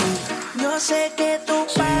Ray. Yo sé que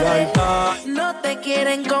tus padres no te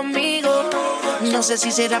quieren conmigo. No sé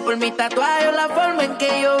si será por mi tatuaje o la forma en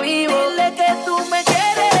que yo vivo. Dile que tú me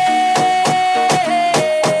quieres,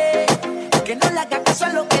 que no le hagas caso a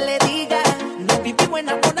lo que le diga. Nos vivimos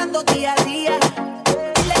enamorando día a día.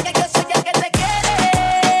 Dile que yo soy el que te quiere.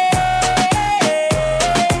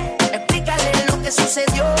 Explícale lo que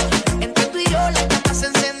sucedió. Entre tú y yo la cama se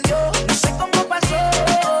encendió. No sé cómo pasó.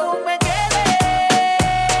 Tú me quieres,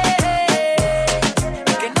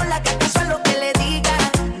 que no le hagas caso a lo que le diga.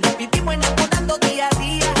 Nos vivimos enamorando día a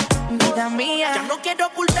día. Vida mía, ya no quiero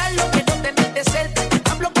ocultarlo, quiero tenerte cerca.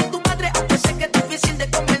 Hablo con tu madre, aunque sé que es difícil de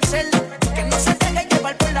convencerla. Que no se deje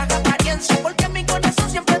llevar por las apariencias, porque mi corazón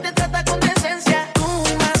siempre te trata con decencia. Tú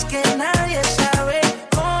más que nadie sabes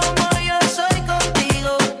cómo yo soy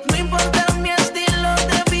contigo. No importa mi estilo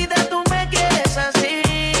de vida, tú me quieres así.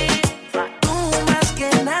 Tú más que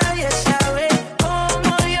nadie sabes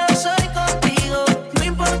cómo yo soy contigo. No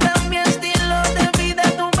importa mi estilo de vida,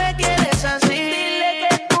 tú me quieres así. Dile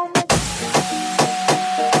que tú me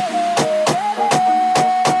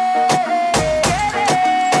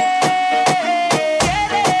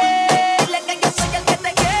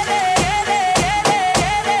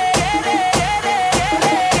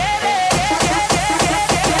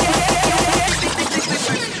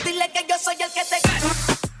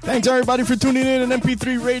Thanks everybody for tuning in at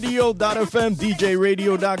mp3radio.fm,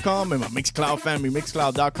 djradio.com, and my Mixcloud family,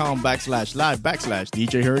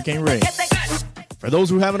 mixcloud.com/live/DJ Hurricane Ray. For those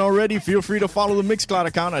who haven't already, feel free to follow the Mixcloud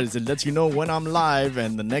account as it lets you know when I'm live,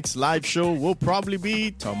 and the next live show will probably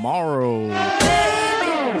be tomorrow.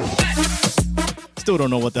 Still don't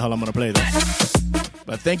know what the hell I'm going to play though.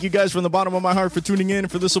 But thank you guys from the bottom of my heart for tuning in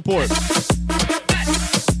and for the support.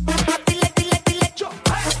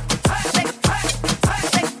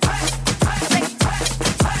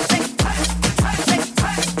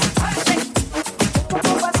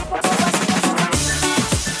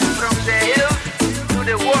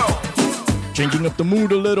 Changing up the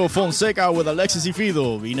mood a little, Fonseca with Alexis y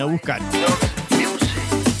Fido, vine a buscar.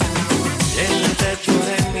 En el techo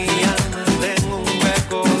de mi alma tengo un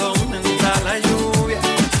hueco donde entra la lluvia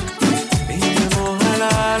y me moja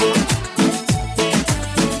la luz.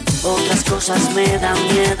 Otras cosas me dan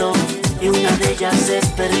miedo y una de ellas es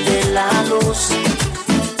perder la luz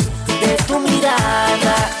de tu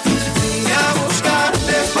mirada. Vine a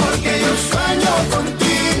buscarte porque yo sueño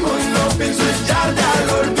contigo y no pienso echarte al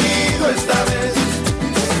olvido esta vez.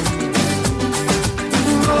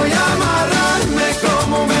 Voy a amarrarme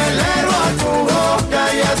como un velero a tu boca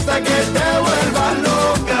y hasta que te vuelvas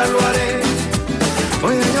loca lo haré.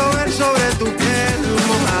 Voy a llover sobre tu piel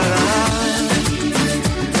mojada.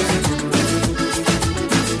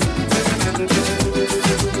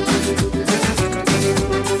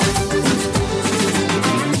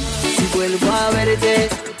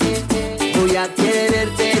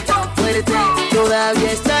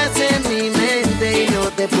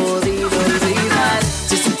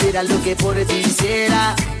 haga lo que por ti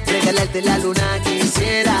hiciera. Regalarte la luna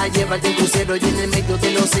quisiera, llevarte un crucero y en el medio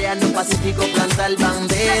del océano Pacífico plantar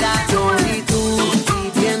bandera. Yo y tú,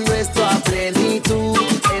 viviendo esto a plenitud,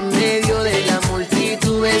 en medio de la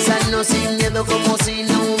multitud, besarnos sin miedo como si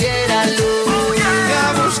no hubiera luz. Voy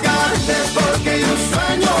a buscarte porque yo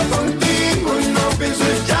sueño contigo y no pienso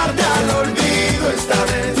echarte al olvido esta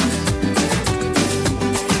vez.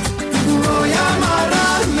 Voy a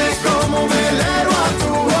amarrarme como velero a tu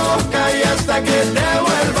boca y hasta que te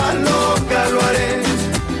vuelvas loca lo haré.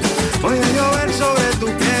 Voy a llover sobre tu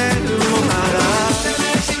piel mojada.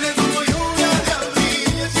 Sensible como lluvia de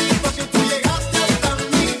abril, ese espacio tú llegaste hasta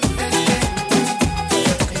mí.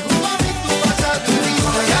 Y junto a mí tú vas a vivir.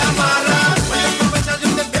 Voy a amarrarme, aprovechar yo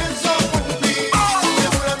te pienso cumplir. Me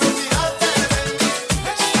juro no olvidarte de mí.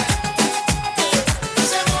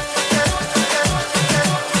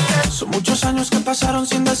 Son muchos años que pasaron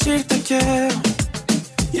sin decirte quiero,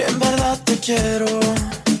 y en verdad te quiero,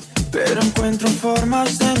 pero encuentro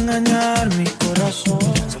formas de engañar mi corazón.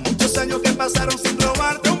 Son muchos años que pasaron sin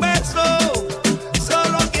robarte un beso.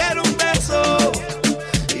 Solo quiero un beso.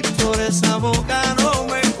 Y por esa boca no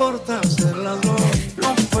me importa hacer las dos.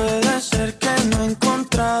 No puede ser que no he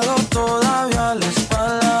encontrado todavía las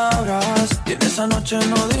palabras, y en esa noche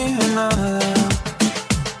no dije nada.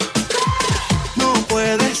 No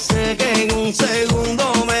puede ser que en un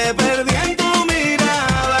segundo me perdí en tu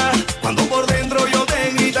mirada, cuando por dentro yo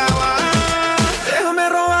te gritaba. Déjame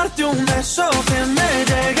robarte un beso que me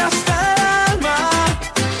llegue hasta el alma,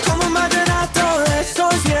 como un vallenato de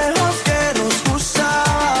esos viejos que nos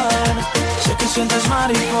gustaban. Sé que sientes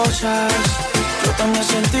mariposas, yo también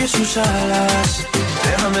sentí sus alas.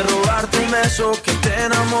 Déjame robarte un beso que te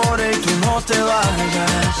enamore y tú no te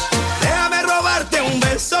vayas. Déjame robarte un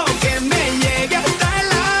beso que me llegue hasta el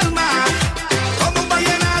alma, como un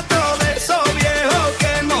vallenato de esos viejos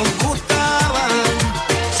que nos gustaban.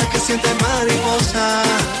 Sé que sientes mariposa,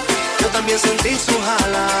 yo también sentí sus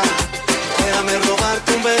alas. Déjame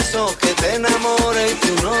robarte un beso que te enamore y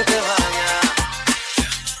tú no te vayas.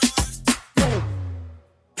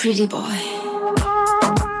 Pretty boy.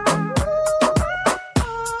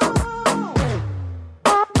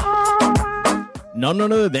 None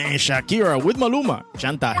other than Shakira with Maluma,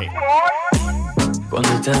 Chantaje. Cuando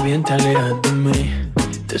estás bien te alejas de mí,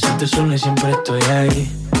 te sientes sola y siempre estoy ahí.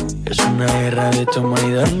 Es una guerra de toma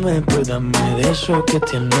y dame, pues dame de eso que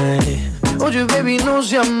tienes. Oye baby, no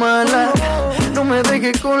seas mala, no me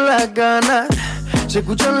dejes con las ganas. Se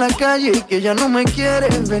escucha en la calle y que ya no me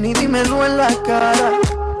quieres, ven y dímelo en la cara.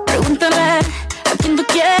 Pregúntale a quien tú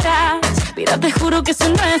quieras, mira te juro que eso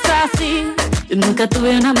no es así. Yo nunca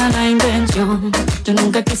tuve una mala intención, yo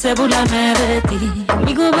nunca quise burlarme de ti.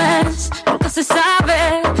 Amigo ves, nunca se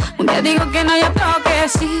sabe, un día digo que no y otro que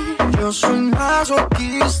sí. Yo soy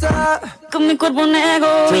masoquista, con mi cuerpo un tú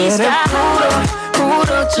eres egoísta.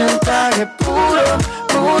 puro chantaje,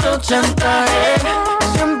 puro chantaje.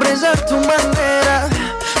 Siempre es a tu manera,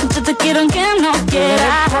 yo te quiero aunque no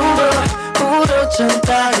quieras. Puro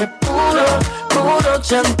chantaje, puro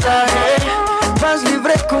chantaje. Vas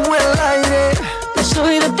libre como el aire, no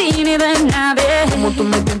soy de ti ni de nadie. Como tú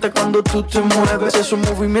me tientas cuando tú te mueves, esos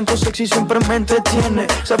movimientos sexy siempre me entretiene.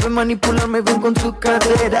 Sabes manipularme bien con tu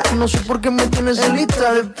cadera, no sé por qué me tienes en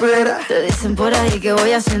lista de espera. Te dicen por ahí que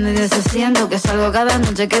voy haciendo y deshaciendo, que salgo cada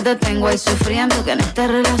noche que te tengo ahí sufriendo, que en esta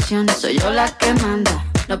relación soy yo la que manda.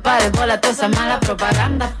 No pares por toda esa mala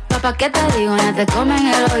propaganda. Papá, ¿qué te digo? No te comen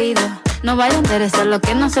el oído, no vaya a interesar lo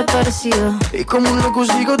que no se ha torcido. Y como un loco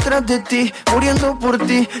sigo tras de ti, muriendo por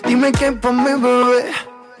ti. Dime qué pa' mi bebé.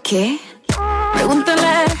 ¿Qué? Pregúntale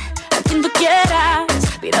a quien tú quieras,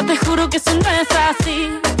 mira te juro que eso no es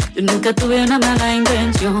así. Yo nunca tuve una mala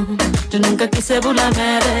intención, yo nunca quise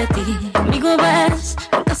burlarme de ti. Amigo ves,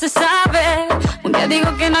 nunca se sabe, un día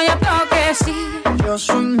digo que no y otro que sí. Yo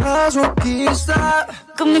soy masoquista,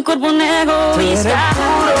 con mi cuerpo un egoísta.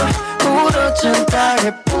 Puro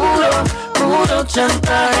chantaje, puro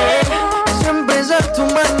chantaje. Siempre es a tu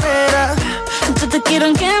manera, yo te quiero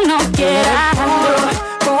aunque no quieras.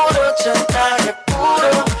 Puro chantaje,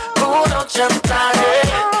 puro chantaje.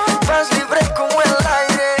 Vas libre como el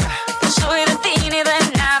aire, no soy de ti ni de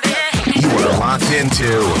nadie. You are locked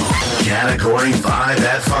into Category 5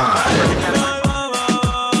 at 5.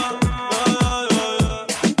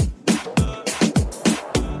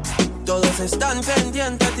 Todos están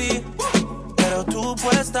pendientes a ti, pero tú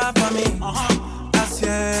puesta pa' mí,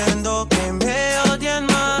 haciendo que me odien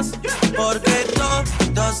más, porque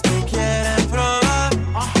todos te quieren probar.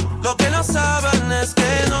 Lo que no saben es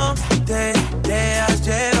que no te dejas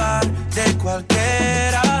llevar de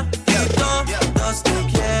cualquiera, y todos te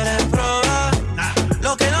quieren probar.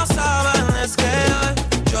 Lo que no saben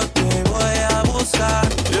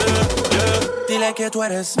Dile que tú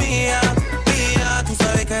eres mía, mía, tú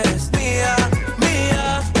sabes que eres mía,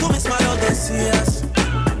 mía. Tú misma lo decías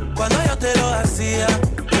cuando yo te lo hacía.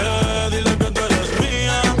 Yeah, dile que tú eres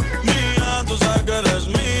mía, mía, tú sabes que eres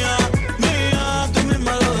mía, mía. Tú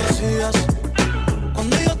misma lo decías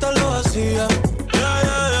cuando yo te lo hacía.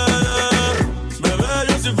 Bebé,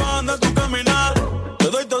 yo soy fan de tu caminar. Te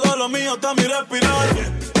doy todo lo mío hasta mi respirar.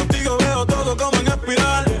 Contigo veo todo como en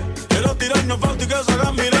espiral. Quiero tirarnos fotos y que se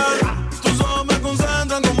hagan mirar. Tus ojos me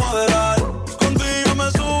concentran como adelar. Contigo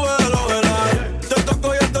me sube el overall. Te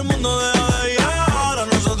toco y hasta el mundo deja de llegar. A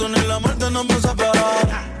nosotros ni la muerte nos va a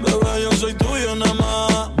separar. Bebé, yo soy tuyo nada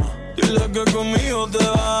más. Dile que conmigo te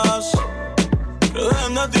vas. Que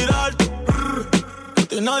dejen de tirarte.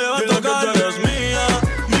 Que nadie va a tocar. Dile que tú eres mía,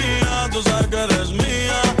 mía. Tú sabes que eres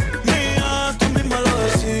mía, mía. Tú misma lo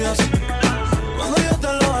decías cuando yo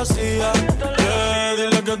te lo hacía. Yeah,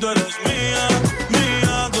 dile que tú eres mía,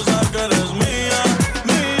 mía. Tú sabes que eres mía,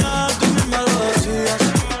 mía. Tú misma lo decías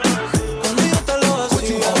cuando yo te lo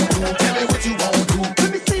hacía. Tell me what you wanna do.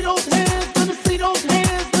 Let me see those hands, let me see those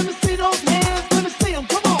hands, let me see those hands, let me see them,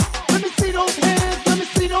 come on. Let me see those hands, let me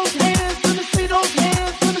see those hands, let me see those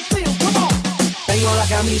hands, let me see them, come on. Tengo la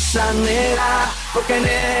camisa negra, porque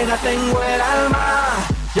negra tengo el alma.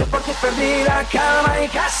 Yo por ti perdí la calma y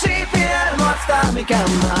casi pierdo hasta mi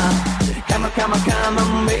cama. Cama, cama, cama,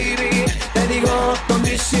 baby. Te digo con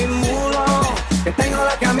disimulo que tengo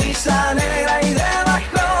la camisa negra y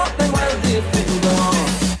debajo tengo el difunto.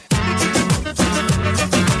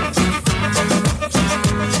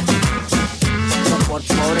 Por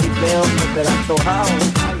favor, y veo que te la antojado.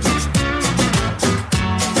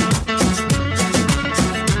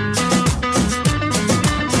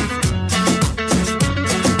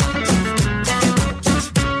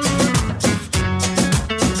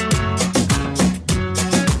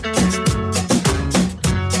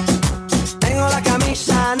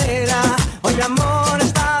 Hoy mi amor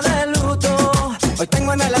está de luto. Hoy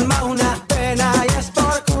tengo en el alma una pena y es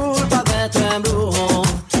por culpa de tu embrujo.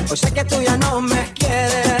 Hoy sé que tú ya no me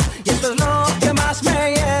quieres y esto es lo que más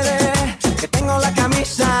me hiere. Que tengo la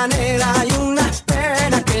camisa negra y una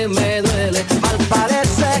pena que me duele. Mal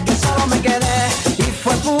parece que solo me quedé y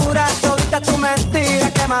fue pura todita tu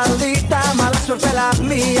mentira. Que maldita mala suerte la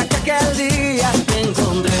mía que aquel día te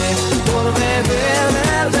encontré. Por beber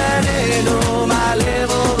del veneno me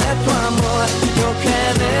alevo de tu amor. Yo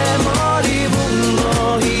quedé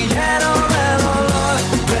moribundo y lleno de dolor.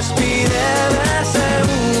 Respiré de ese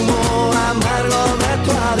humo amargo de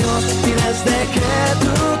tu adiós. Y desde que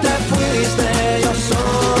tú te fuiste yo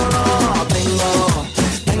solo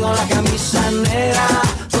tengo la camisa negra.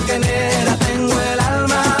 Porque negra tengo el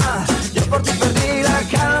alma. Yo por ti perdí la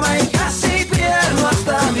calma y casi pierdo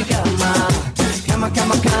hasta mi cama. Cama,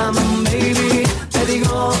 cama, cama, baby. Te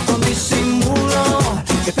digo con disimulo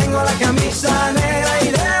que tengo la camisa negra y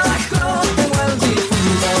debajo tengo el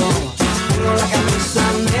difunto. Tengo la camisa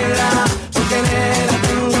negra porque negra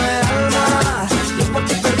tengo el alma. Yo por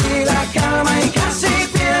ti perdí la calma y casi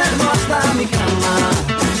pierdo hasta mi cama.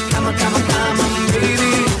 Cama, cama, cama,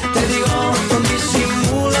 baby. Te digo con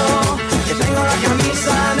disimulo que tengo la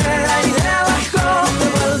camisa negra y debajo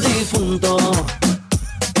tengo el difunto.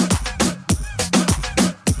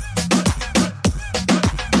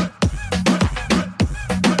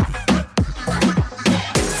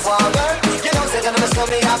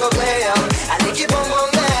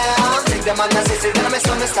 man that says that I'm a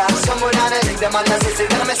summer someone on it. The man that says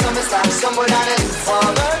that I'm a summer someone on it.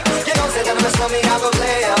 Father, you know say that I'm a slummy, I go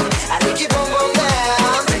play him. I think keep on going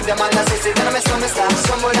down. The man that says that I'm a summer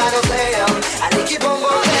someone on it. Play him. I think keep on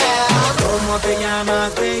going down. ¿Cómo te llamas,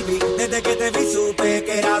 baby? Desde que te vi supe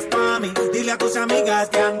que eras mami. Dile a tus amigas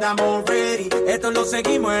que andamos ready. Esto lo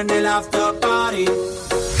seguimos en el after party.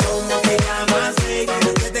 ¿Cómo te llamas, baby?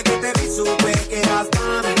 Desde que te vi supe que eras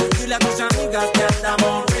mami. Dile a tus amigas que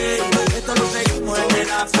andamos ready. Esto lo seguimos en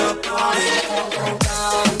el after party. Con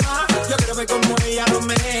calma, yo quiero ver cómo ella lo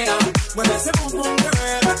menea. Mueve ese boom boom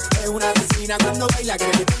girl. Es una vecina cuando baila que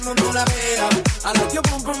todo el mundo la vea. I like your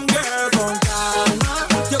boom boom girl. Con calma,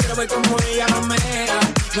 yo quiero ver cómo ella lo menea.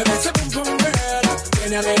 Mueve ese boom boom girl.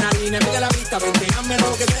 Tiene adrenalina, mira la vista, ventéame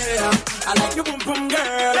lo que sea. I like your boom boom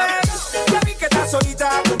girl. Ya vi que estás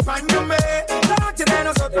solita, acompáñame. La noche de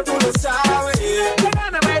nosotros tú lo sabes. Que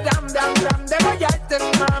gáname dam dam dam de guayarte,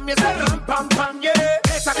 mami. Ese ram pam pam, yeah.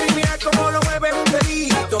 Esa criminal como lo mueve un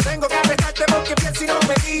delito. Tengo que arrestarte porque pienso y no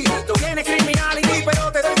me quito. Tienes criminality,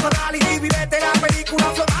 pero te doy morality. Vivete la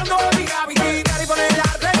película flotando en mi gravity. Dale y poner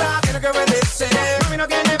la regla, tienes que obedecer. Mami no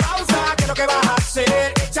tiene pausa, ¿qué es lo que vas a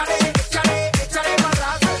hacer? Échale, échale, échale para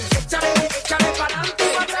atrás. Échale, échale para adelante,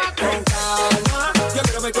 para atrás. Con calma, yo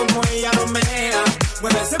quiero ver cómo ella lo menea.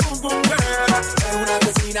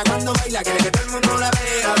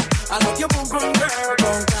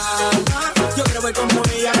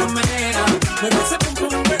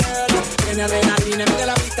 adrenalina, adrenalina, mete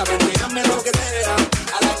la pista, prendígame lo que sea.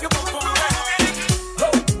 I like you,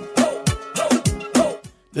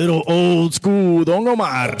 Little old school, Don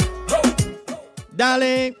Omar.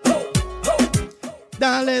 Dale.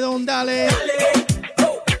 Dale, don, dale.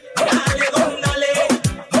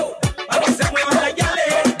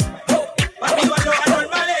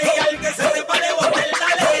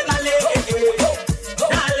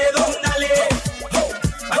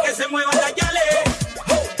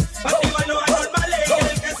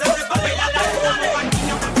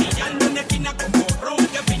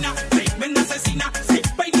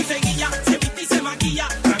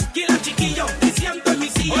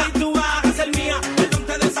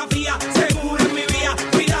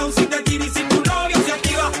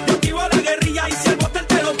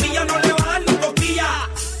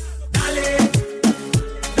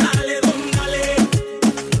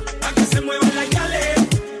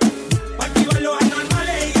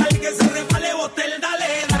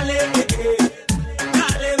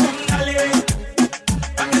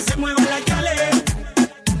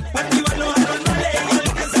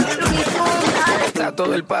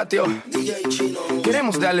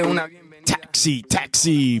 Queremos darle una bienvenida.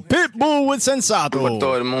 Taxi, Pitbull with Sensato. Por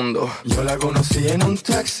todo el mundo. Yo la conocí en un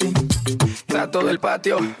taxi. Trato del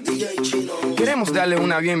patio. Queremos darle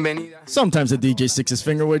una bienvenida. Sometimes the DJ sticks his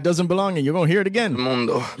finger where it doesn't belong, and you're gonna hear it again.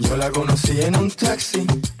 Mundo. Yo la conocí en un taxi.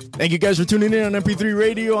 Thank you guys for tuning in on MP3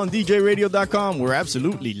 Radio on DJRadio.com. We're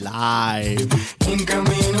absolutely live. En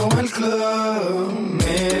camino al club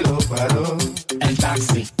me lo paró el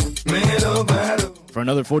taxi. Me lo paró. For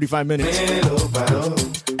another 45 minutes. Me lo paró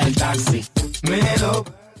el taxi. Me lo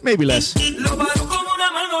Maybe less. Lo paró como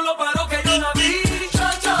una mano, lo paró que yo la vi.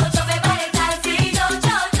 Yo me paré el taxi.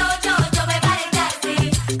 Yo me paré el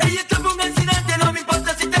taxi. Ella está con un accidente, no me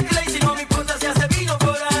importa si te crazy, no me importa si hace vino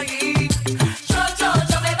por ahí.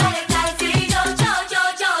 Yo me paré el taxi. Yo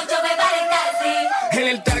me paré el taxi. En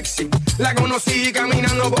el taxi la conocí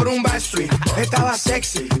caminando por un backstreet. Estaba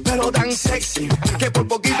sexy, pero tan sexy que por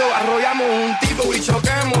poquito arrollamos un tipo y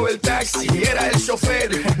chocamos el taxi. Era el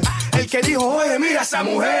chofer el que dijo, oye, mira esa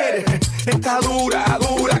mujer. Está dura,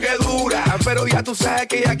 que dura. Pero ya tú sabes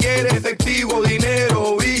que ella quiere efectivo,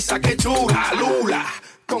 dinero, visa, que chula, lula.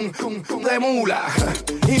 Con de mula.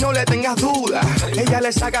 Y no le tengas duda, ella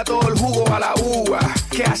le saca todo el jugo a la uva.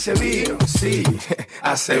 Que hace vino, sí,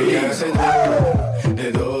 hace vino.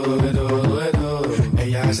 De todo, de todo, de todo.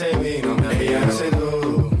 Ella hace vino, ella hace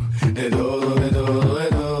todo. De todo, de todo, de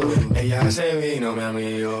todo. Ella hace vino, mi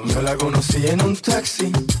amigo. Yo la conocí en un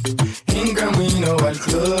taxi, en camino al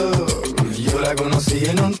club. Yo la conocí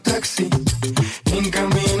en un taxi, en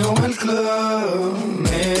camino al club.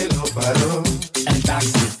 Me lo paró el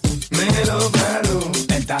taxi. Me lo paró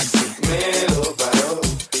el taxi. Me lo paró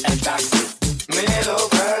el taxi. Me lo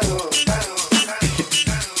paró.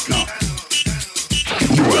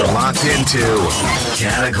 You are locked into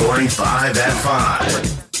Category 5 at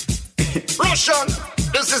 5. Russian,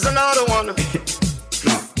 this is another one.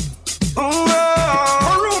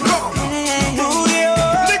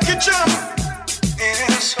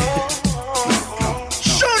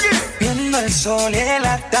 Viendo el sol y el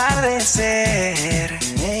atardecer,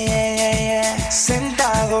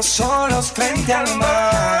 sentados solos frente al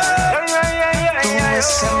mar, tú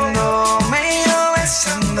besándome y yo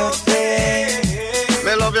besándote.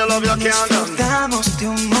 Me love you, can't. Disfrutamos de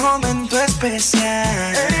un momento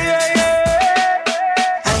especial.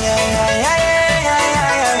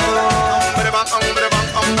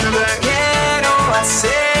 Quiero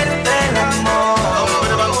hacerte el amor.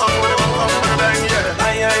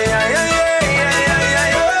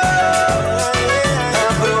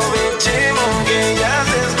 Aprovechemos que ya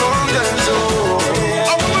se esconde el sol.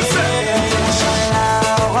 Al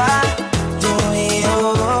agua, tú y yo,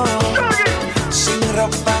 sin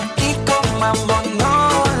ropa y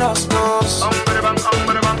comámonos los dos.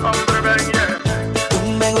 Tú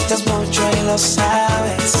me gustas mucho y lo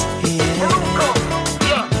sabes.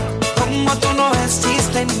 Como tú no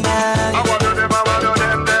existe nadie.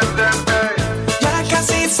 Ya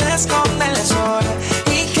casi se esconde el sol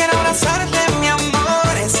y quiero abrazarte, mi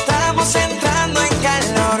amor. Estamos entrando en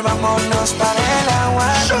calor, vámonos para el agua.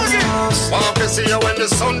 Want to see you when the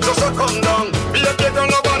sun just a come down. Be a big girl,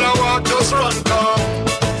 nobody walk, just run come.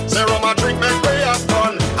 Say rum and drink, make we have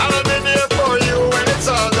fun. I'll be there for you when it's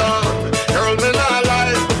all done. Girl, me not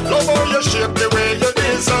lie, love how you shape the way you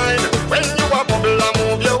design. When you a bubble and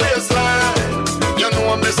move your waistline. You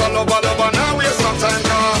know me so love, now waste no time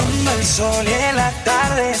now. Viendo el sol y el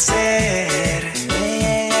atardecer,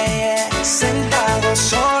 sentados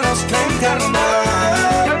solos frente al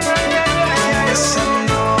mar,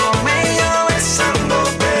 besándome y yo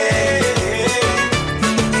besándote.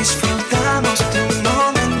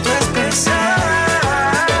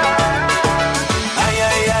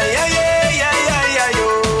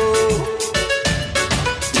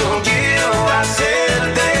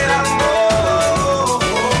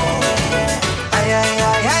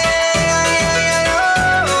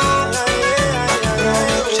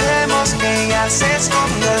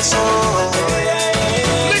 beso.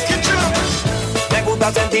 Me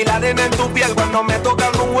gusta sentir la arena en tu piel cuando me tocan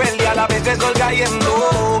un huele y a la vez el sol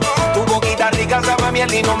cayendo. Tu boquita rica sabe a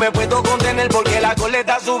miel y no me puedo contener porque la cola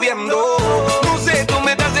está subiendo. No sé, tú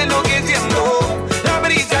me estás enloqueciendo. La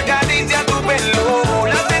brisa acaricia tu pelo.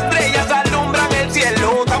 Las estrellas alumbran el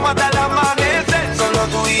cielo. Estamos hasta el amanecer, solo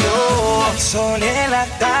tú y yo. El sol y el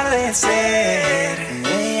atardecer.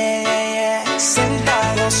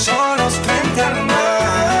 Sentados solos frente al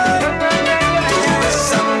mar. Tú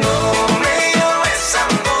besándome, yo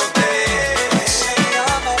besándote.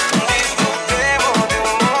 Disfrutemos de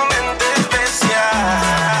un momento especial.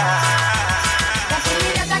 Tu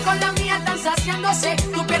mirada con la mía están saciándose.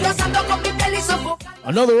 Tu piel rozando con mi piel y sofocando.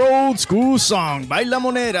 Another old school song, Baila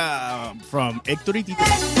Monera, from Héctor y Tito.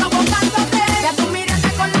 Provocándote. Ya tu mirada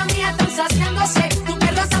con la mía están saciándose. Tu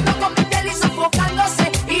piel rozando con mi piel y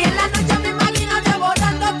sofocándose. Y en la noche me imagino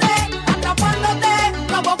devorándote, atrapándote,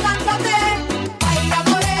 provocándote. Baila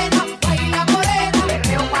morena,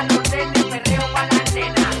 perreo pa' los nenes, perreo pa' las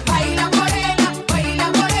nenas. Baila morena,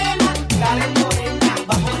 dale morena,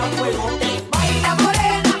 vamos a fuegote. Baila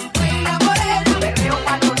morena, perreo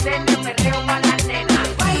pa' los nenes, perreo pa' las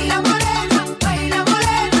nenas. Baila morena,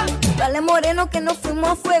 Dale moreno que nos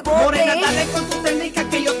fuimos a fuego. Morena, dale con tu técnica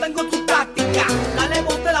que yo tengo tu táctica. Dale,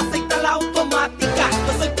 bote la aceita la automática.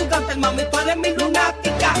 Yo soy tu cáncer, mami, tú eres mi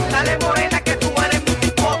lunática. Dale morena que tú eres mi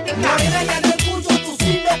psicótica. Morena, ya no escucho tus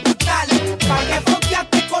signos brutales. Pa' que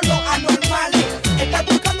fronteaste con los anormales. Estás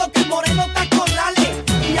buscando que el moreno te acorrale.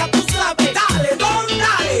 Y ya tú sabes, dale,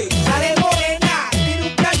 dale. Dale morena, tira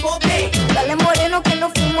un calbote. Dale moreno que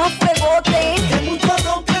nos fuimos a fuegote. Que muchos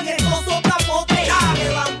roncan, estos soplapote. Dale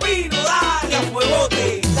vampiro, dale a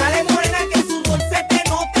fuegote. Dale morena que su sudor se te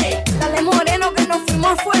note. Dale moreno que nos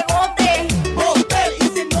fuimos a fuegote. Hotel y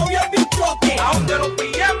sin novia bichote. A donde los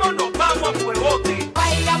pillemos nos vamos a fuegote.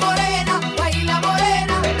 baila morena,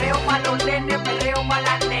 perreo pa' los nenes, perreo pa'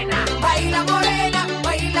 las nenas. Baila morena,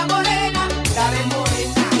 dale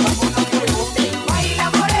morena, vamos a fuegote. Baila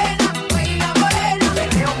morena,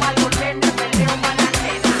 perreo pa' los nenes, perreo pa' las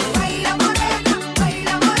nenas. Baila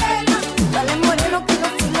morena, Dale moreno que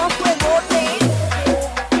nos fuimos a fuegote.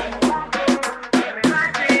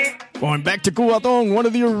 Going back to Cubatón, one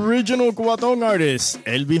of the original Cubatón artists,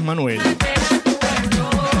 Elvis Manuel.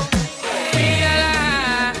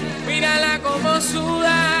 Mírala como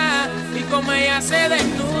suda y como ella se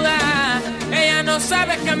desnuda. Ella no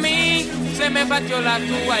sabe que a mí se me partió la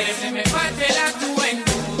tuba y se me parte la tuba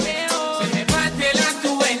entero. Se me parte la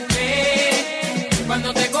tuba entera.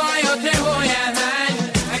 Cuando te coja yo te voy a dar.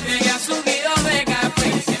 Ahí te ya subido de café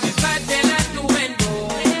y se me parte la tuba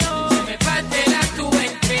entero. Se me parte la tuba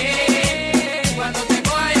entera. Cuando te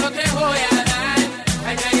coja yo te voy a dar.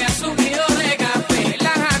 Ahí te ya subido de café.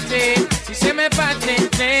 Relájate, si se me parte en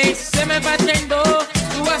tres, si se me parte en dos,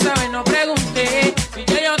 tú vas a ver, no pregunté. Si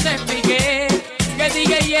yo te expliqué que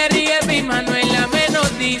DJ Jerry Elvis Manuel la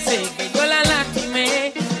menos dice que yo la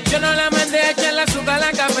lastimé. Yo no la mandé a echar la azúcar a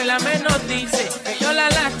la café, la menos dice que yo la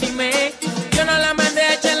lastimé. Yo no la mandé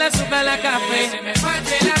a echar la azúcar a la café. Se me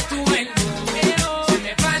parte la tuba entera, se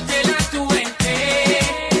me parte la tuba entera.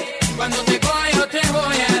 Cuando te coja yo te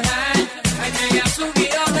voy a dar. Ahí te ya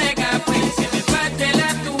subido de café. Se me parte la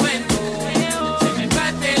tuba entera, se me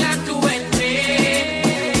parte la tuba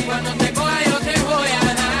entera. Cuando te coja yo te voy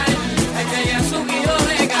a dar. Ahí te ya subido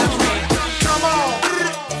de café.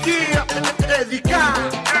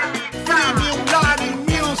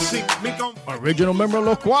 Original member of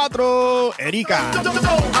Los Cuatro, Erika.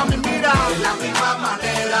 A mí mira, de la misma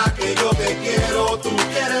manera que yo te quiero, tú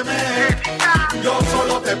quieres. Yo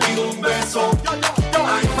solo te pido un beso.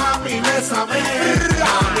 Ay, mami, bésame.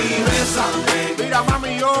 Mami, bésame. Mira,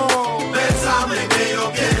 mami, yo. Bésame que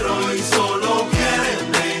yo quiero y solo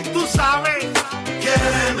quiéreme. Tú sabes.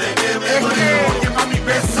 Quiéreme que me muero. Oye, mami,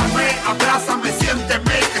 bésame, abrázame,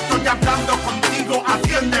 siénteme. Que estoy hablando contigo,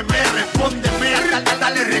 atiéndeme, respóndeme.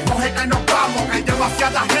 Dale, recoge que nos vamos. Que hay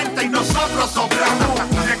demasiada gente y nosotros sobramos.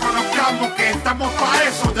 Reconozcamos que estamos pa'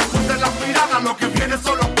 eso. Después de las miradas, lo que viene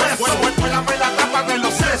son los besos. Vuélame la tapa de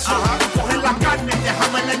los sesos. Coge la carne y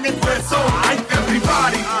déjamela en el hueso. Ay,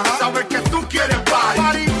 everybody, sabes que tú quieres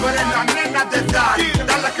party. Tú eres la nena de Daddy.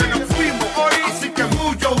 Dale que nos fuimos hoy, así que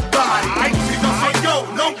move your body. Ay, si no soy yo,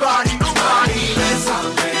 nobody. Mami,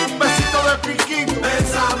 bésame. Un besito de piquín.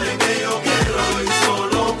 Bésame que yo quiero y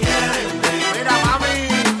solo quiéreme. Mira, mami,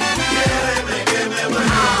 quiéreme que me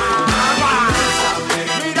muero. Bésame.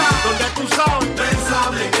 Mira, donde tú sabes.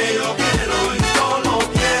 Bésame que yo quiero y solo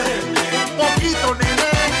quiéreme. Un poquito, nene.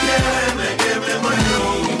 Quiéreme que me muero.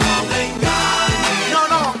 No te engañes.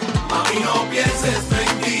 No. Mami, no pienses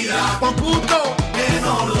mentira. Poquito. Que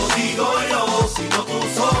no lo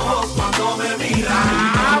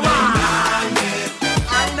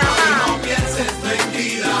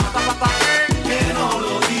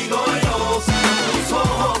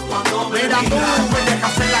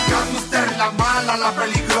hace la gangster, la mala, la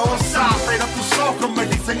peligrosa. Pero tus ojos me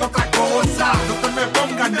dicen otra cosa. No te me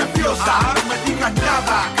pongas nerviosa, no me digas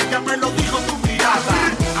nada, que ya me lo dijo tu mirada.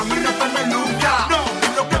 A mí no te me nunca, no,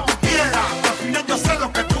 es lo que tú quieras. Al final yo sé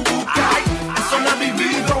lo que tú buscas. Eso lo he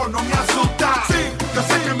vivido, no me asusta. Sí, yo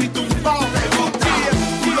sé que mi tumbao te gusta.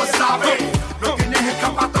 Tú lo sabes, no tienes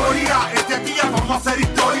escapatoria. Este día vamos a hacer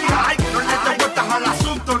historia. No le des vueltas al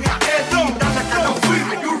asunto ni a esto. Dale que no fui,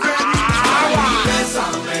 are you ready?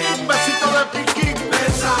 Bésame, un besito de piquín.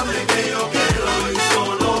 Bésame que yo quiero y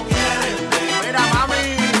solo quiéreme. Mira mami,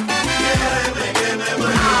 quiéreme que me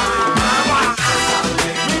muero. Bésame,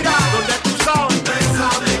 mira donde tú sabes.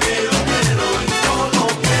 Bésame que yo quiero y solo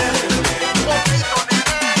quiéreme. Un poquito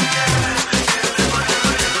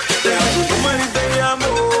Tú me diste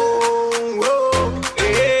amor,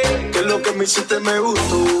 que lo que me hiciste me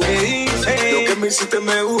gustó. Lo que me hiciste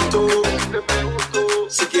me gustó.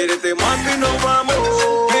 Si quieres te mando y nos vamos.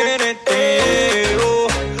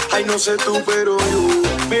 Ay, no sé tú, pero yo.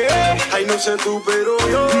 Ay, no sé tú, pero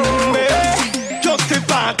yo. Yo te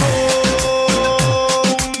pago,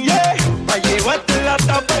 yeah. Pa' llevarte la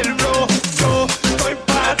tapa el bro. Yo estoy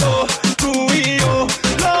pago, tú y yo.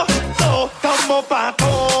 Los dos estamos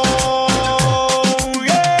pagos.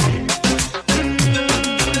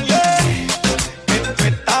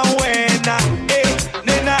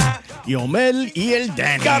 Yomel y el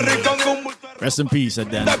Danny. Rest in peace, el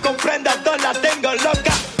Danny. No comprendas, no la tengo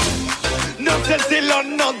loca. No sé si lo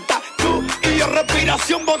notas. Tú y yo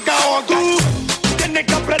respiración boca a boca. Tienes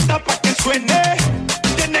que apretar para que suene.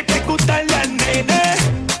 Tienes que gustarle al nene.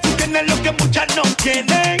 Tú tienes lo que muchas no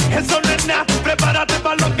tienen. Eso no es nada, prepárate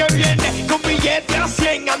para lo que viene. Con billete a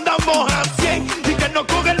 100, andamos a 100. Y que no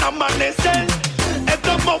coge el amanecer.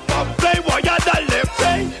 Estamos pa' play, voy a darle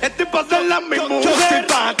play. Estoy pa' hacerla a mi mujer. Yo te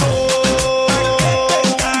pago,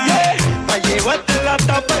 yeah. Pa' llevarte la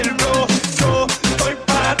tapa el bro. Yo estoy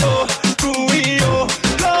pago, tú y yo.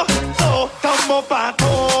 Los dos estamos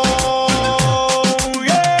pagos,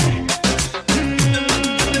 yeah.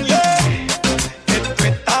 Yeah. Esto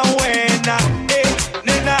está buena,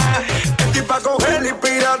 nena. Estoy pa' coger y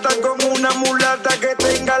pirata como una mulata que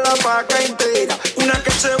tenga la vaca entera. Una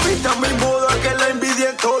que se vista a mi moda, que la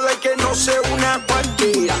envidien toda y que no sea una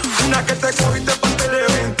cualquiera. Una que te cogiste para el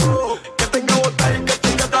evento, que tenga bota y que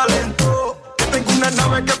tenga talento. Que tenga una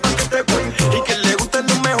nave que pa' que te cuento y que le gusten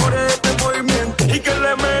los mejores de este movimiento. Y que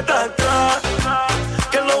le meta atrás,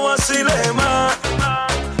 que lo vacile más,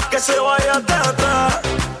 que se vaya hasta atrás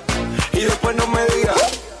y después no me diga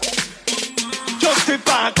yo estoy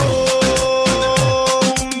pago,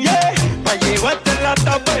 yeah. Pa' llevarte la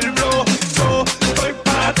tapa el bro. Yo estoy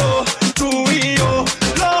pago, tú y yo.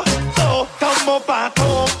 Los dos estamos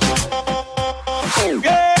pagos,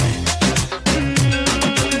 yeah.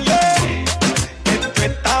 Yeah. Esto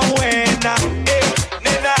está buena,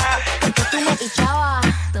 nena. Tú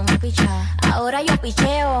me pichabas, ahora yo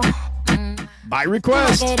picheo. By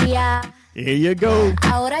request. Quería, Here you go.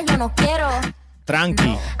 ahora yo no quiero.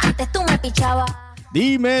 Tranqui. Antes tú me pichabas,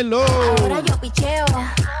 Dímelo. ahora yo picheo.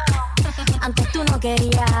 Antes tú no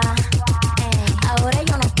querías, ahora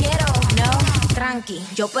yo no quiero. No, tranqui,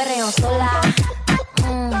 yo perreo sola.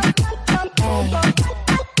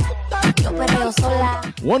 Yo perreo sola.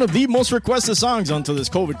 One of the most requested songs until this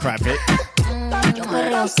COVID crap hit. Yo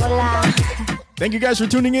perreo sola. Thank you guys for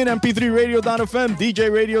tuning in. MP3Radio.fm,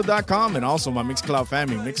 DJRadio.com, and also my Mixcloud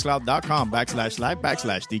family,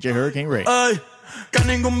 Mixcloud.com/live/DJ Hurricane Ray. Ey, que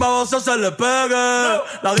ningún baboso se le pegue.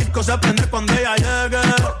 La disco se prende cuando ella llegue.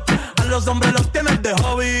 A los hombres los tienes de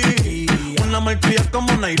hobby. Una malcria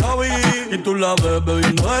como Nairobi. Y tú la ves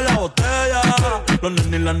bebiendo de la botella. Los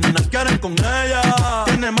nenes y las nenas quieren con ella.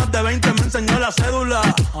 Tiene más de 20, me enseñó la cédula.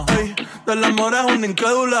 Ey, del amor es una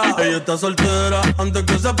incrédula. Ella está soltera antes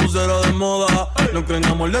que se pusiera de moda. No creen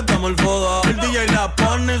amor, le damos el foda. El DJ la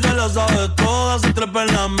pone y se la sabe toda. Se trepa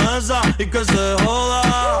en la mesa y que se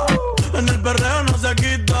joda. En el perreo no se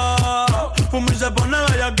quita. Fuma y se pone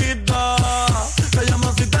bellaquita. Se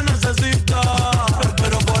llama si te necesita.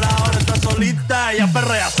 Pero por ahora está solita. Ella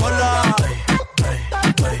perrea sola.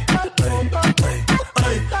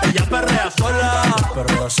 Ella perrea sola.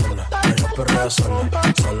 Perrea sola. Ella perrea sola.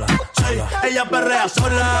 Sola. Ella perrea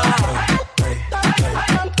sola.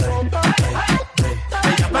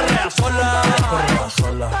 Ella perrea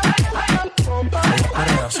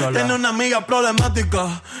sola. Tiene una amiga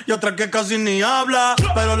problemática y otra que casi ni habla,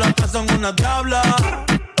 pero las tres son una diabla.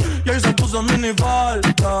 Y ahí se puso mini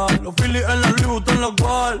falta, los Phillies en la Louis Vuitton los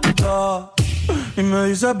guarda. Y me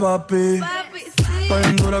dice papi, estoy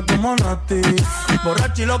en dura como Nati.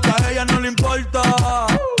 Borracha y loca, a ella no le importa.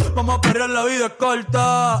 Vamos a perrear, la vida es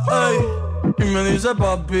corta. Ey. Y me dice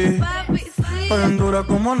papi, en dura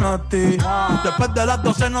como Nati. Después de las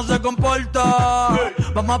 12 no se comporta.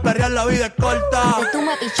 Vamos a perrear, la vida es corta. Antes tú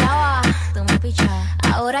me pichabas,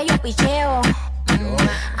 ahora yo picheo.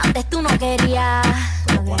 Antes tú no querías,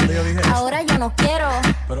 ahora yo no quiero.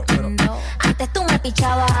 No. Antes tú me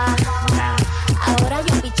pichabas, ahora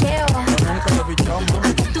yo picheo.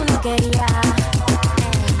 Antes tú no querías,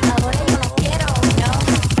 ahora yo no quiero. No,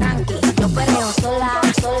 tranqui, yo perreo sola,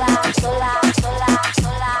 sola, sola, sola,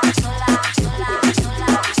 sola, sola,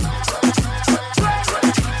 sola, sola,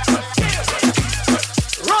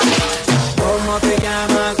 ¿Cómo te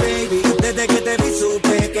llamas, baby? Desde que te vi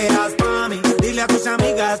supe que eras pa' mí. Dile a tus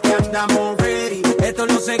amigas que andamos ready. Esto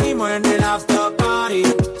lo seguimos en el after party.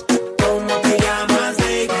 ¿Cómo te llamas,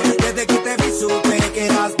 baby? Desde que te vi supe que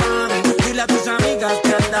eras pa' mí. Dile a tus amigas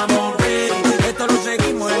que andamos ready. Esto lo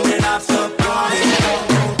seguimos en el after party.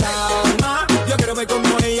 Calma, yo quiero ver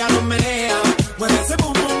cómo ella nos menea. Mueve ese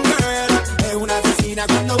boom boom girl. Es una asesina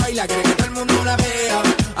cuando baila, quiere que todo el mundo la vea.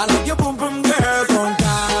 I like your boom boom girl. Con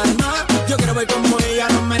calma, yo quiero ver cómo ella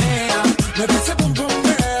nos menea. Mueve ese boom boom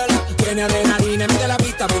girl. Tiene adrenalina, mide la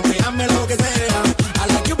vista, hazme lo que sea. I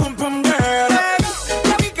like your boom boom girl.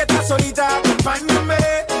 Ya vi que estás solita, acompáñame.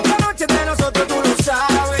 La noche de nosotros tú lo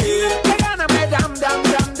sabes. Que gana me dam dam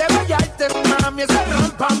dam de bailarte, mami. Ese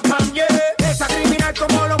ram pam pam, yeah. Esa criminal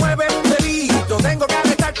como lo mueve un delito. Tengo que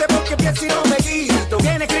arrestarte porque pienso y no me quito.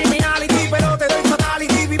 Tienes criminality, pero te doy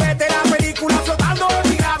fatality. Vivete la película flotando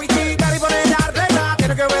en gravity. Cari por la regla,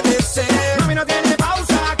 tienes que obedecer. Mami, no tiene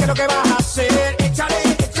pausa, ¿qué es lo que vas a hacer?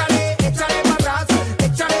 Échale, échale, échale para atrás.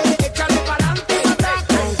 Échale, échale para adelante, para atrás.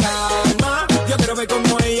 Con calma, yo quiero ver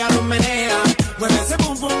cómo ella nos menea. Mueve ese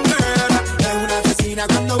boom boom girl. Es una asesina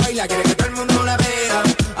cuando baila, quiere que todo el mundo la vea.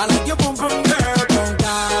 I like your boom boom girl. Con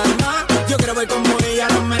calma, yo quiero ver cómo ella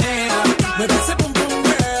nos menea. Mueve ese boom boom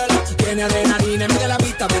girl. Tiene adrenalina, mide la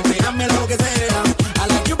vista, hazme lo que sea. I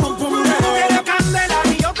like your boom boom girl. Tú tienes candela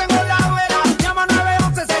y yo tengo la vela. Llama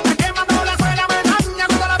 911, se está quemando la suela. Me daña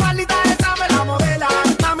cuando la maldita esa me la modela.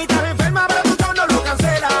 Mami, estás enferma, pero tu show no lo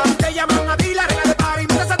cancela. Te llaman a ti, la regla de party.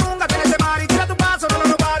 Mira esa tunga, tienes ese party. Tira tu paso,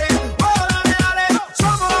 no pares. Oh, dale, dale.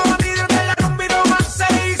 Somos los bandidos de la rumba y romance.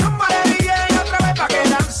 Y zúmbale DJ otra vez pa' que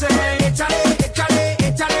dance. Échale, échale,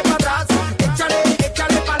 échale pa' atrás. Échale,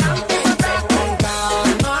 échale pa' adelante, pa' atrás. Con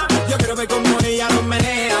calma, yo quiero ver cómo ella nos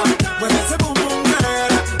menea. Mueve ese boom boom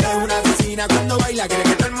girl. Es una asesina cuando baila, quiere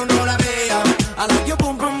que todo el mundo la vea. I like your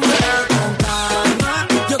boom boom girl. Con calma,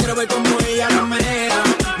 yo quiero ver cómo ella nos menea.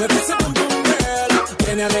 Mueve ese boom boom girl.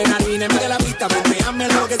 Tiene adrenalina, mide la vista, hazme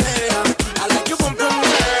lo que sea. I like your boom boom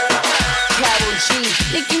girl. Karol G,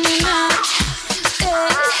 Nicki Minaj,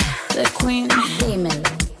 The Queen. Dímelo.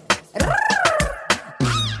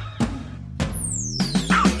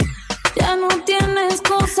 Ya no tiene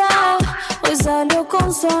excusa. Hoy salió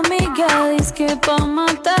con su amiga. Dice que pa'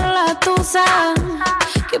 matar la tusa.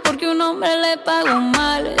 Que porque un hombre le pagó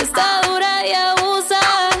mal. Está dura y abusa.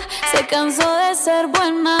 Se cansó de ser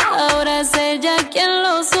buena. Ahora es ella quien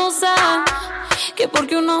los usa. Que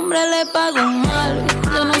porque un hombre le pagó mal.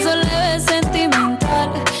 Ya no se le ve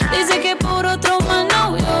sentimental. Dice que por otro más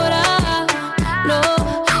no llora. No,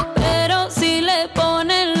 pero si le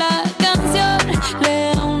ponen la canción,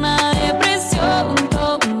 le da una depresión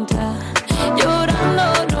tonta.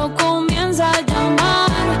 Llorando no comienza a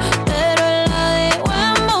llamar, pero él la dejó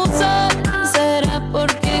en buzón. Será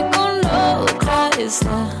porque con otra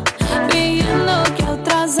está fingiendo que a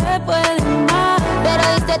otra se puede amar. Pero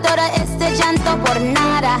hice todo este llanto por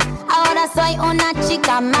nada. Ahora soy una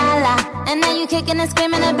chica mala. And now you kicking and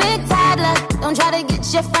screaming a big toddler. Don't try to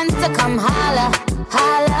get your friends to come holla,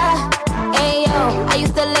 holla. Ayo, I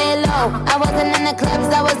used to lay low. I wasn't in the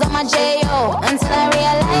clubs, I was on my J.O. Until I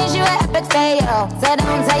realized you were epic fail. So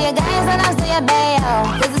don't tell your guys when I say a bail.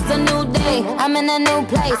 Cause it's a new day, I'm in a new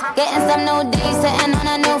place. Getting some new days, sitting on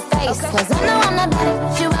a new face. Cause I know I'm the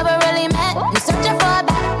best you ever really met. You searching for a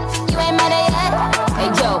better, you ain't met it yet. Hey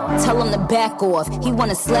yo, tell him to back off. He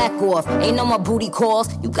wanna slack off. Ain't no more booty calls.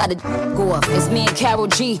 You gotta go off. It's me and Karol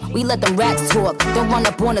G. We let them racks talk. Don't run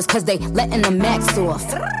up on us cause they letting the max off.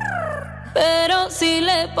 Pero si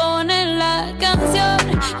le ponen la canción,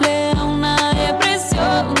 le da una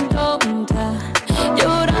depresión tonta.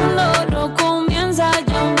 Llorando no comienza a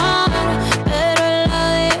llamar, pero él la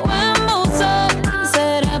dejó en buzón.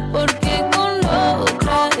 Será porque con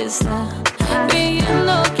otra está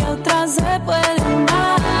fingiendo que a otra se puede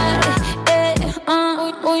amar.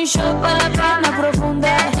 Un shot para la pena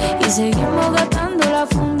profunda y seguimos gastando la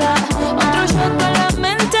funda. Otro shot para la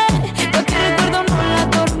mente, pa' que el recuerdo no la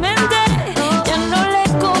atormente. Ya no le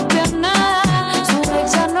copia nada, su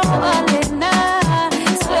ex ya no vale nada.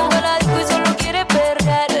 Sale para la disco y solo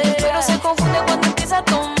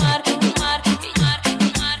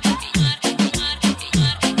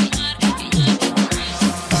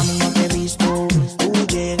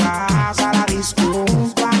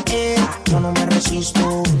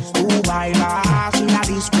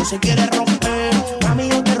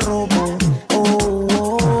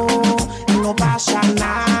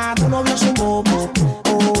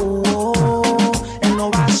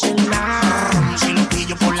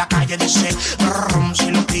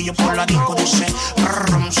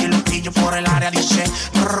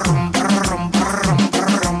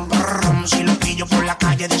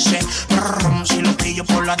C. Prrrrum, si lo pillo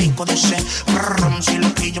por la disco de C. Prrrrum, si lo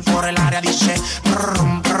pillo por el área dice.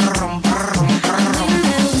 Prrrrum, prrrrum, prrrrum, prrrrum.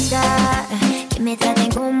 Me gusta que me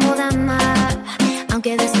traten como dama,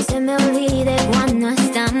 aunque a veces se me olvide cuando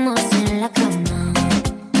estamos en la cama.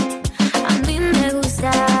 A mí me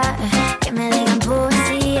gusta que me digan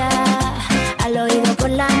poesía al oído por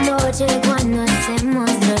la noche cuando hacemos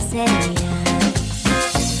grosería.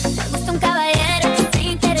 Me gusta un caballero que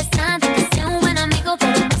sea interesante, que sea un buen amigo,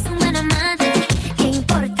 pero no es un buen amante. Que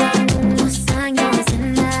importan unos años de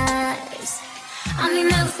más. A mí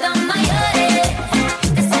me gustan mayores,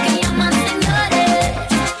 de esos que llaman señores,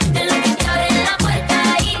 de los que te abren la puerta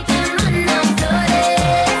y te mandan flores.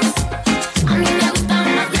 A mí me gustan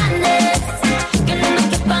más grandes, que no me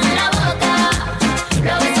quepan la boca.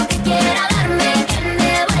 Los besos que quiera darme, que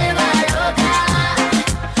me vuelva loca,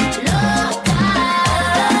 loca.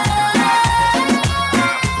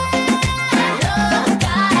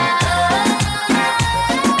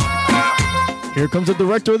 Here comes the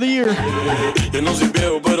director of the year. Yo no soy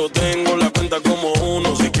viejo, pero tengo la cuenta como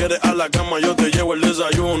uno. Si quieres a la cama, yo te llevo el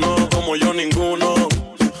desayuno. Como yo ninguno,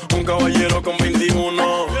 un caballero con 21.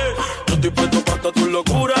 Yo estoy puesto para toda tu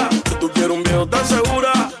locura. Si tú quieres un viejo, ¿estás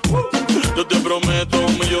segura? Yo te prometo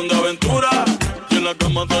 1.000.000 de aventuras. Y en la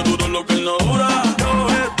cama te duro lo que él no dura. Yo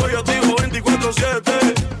estoy activo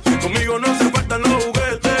 24/7. Conmigo no se faltan los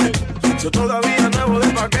juguetes. Yo todavía nuevo de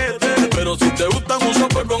paquete. Pero si te gustan un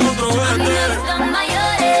sope con otro A mí vete. me gustan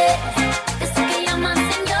mayores, de esos que llaman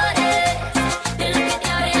señores, de los que te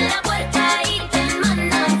abren la puerta y te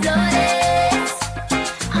mandan flores.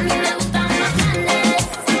 A mí me gustan más grandes,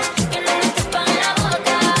 que no me quepan la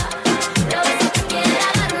boca. Los besos que quiera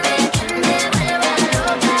darme, que me vuelva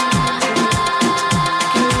loca.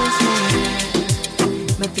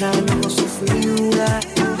 Me trae loco su figura,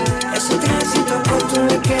 ese tránsito corto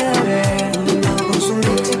le queda bien. Combinado con su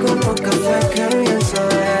leche como café que bien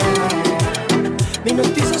sabe. Me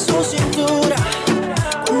hipnotiza su cintura,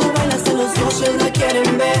 cuando bailas de los dos se la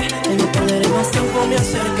quieren ver. Y no perderé más tiempo, me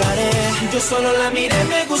acercaré. Yo solo la miré,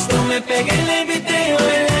 me gustó, me pegué, la invité y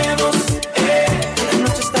bailemos. La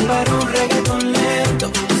noche está para un reggaetón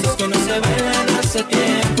lento, esos que no se bailan hace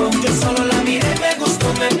tiempo. Yo solo la miré, me gustó,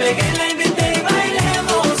 me pegué, la invité y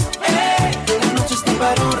bailemos. La noche está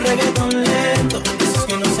para un reggaetón lento, esos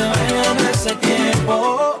que no se bailan hace tiempo.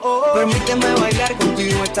 Permíteme bailar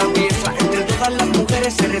contigo esta pieza. Entre todas las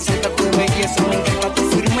mujeres se resalta tu belleza. Me encanta tu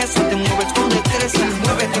firmeza, te mueves con destreza.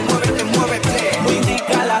 Muévete, muévete, muévete.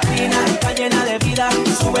 Indica latina, está llena de vida.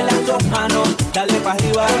 Sube las dos manos, dale pa'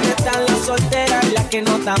 arriba. ¿Dónde están las solteras y las que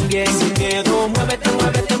no también? Sin miedo, muévete,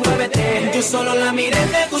 muévete, muévete. Yo solo la miré,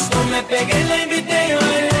 me gustó, me pegué, la invité y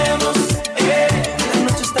bailemos. La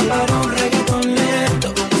noche está para un reggaetón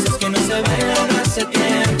lento, esos que no se bailan hace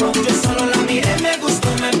tiempo. Yo solo la miré, me gustó,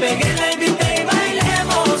 me pegué, la invité y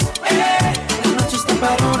bailemos. La noche está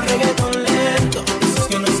para un reggaetón lento, esos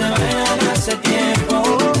que no se bailan hace tiempo.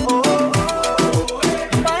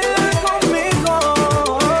 Baila conmigo.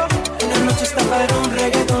 La noche está para un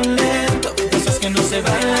reggaetón lento, esos que no se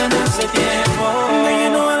bailan hace tiempo. Now you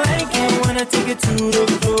know I like it, wanna take it to the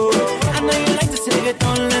floor. I know you like this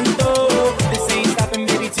reggaetón lento. This ain't stopping,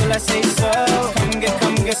 baby, till I say so.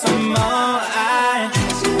 Come get some more.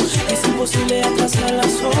 Es imposible atrasar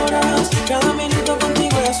las horas. Cada minuto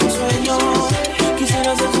contigo es un sueño.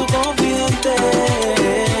 Quisiera ser su confidente.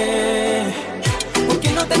 ¿Por qué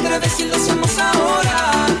no te atreves si lo hacemos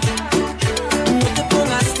ahora? No te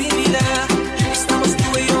pongas tímida, estamos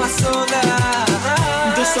tú y yo a solas.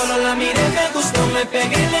 Yo solo la miré, me gustó, me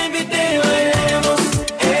pegué, la invité y bailemos.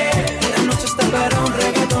 La noche está para un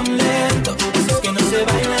reggaetón lento, esos que no se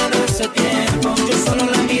bailan hace tiempo. Yo solo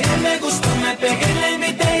la miré, me gustó, me pegué, la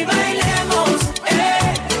invité y bailemos.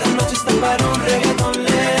 La noche está para un reggaetón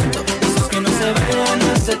lento, esos que no se bailan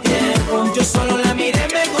hace tiempo. Yo solo la miré,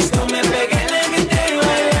 me gustó, me pegué, la invité y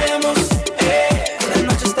bailemos. La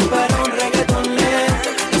noche está para un reggaetón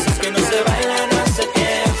lento, esos que no se bailan hace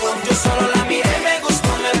tiempo. Yo solo la miré, me gustó,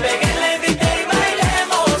 me pegué, la invité y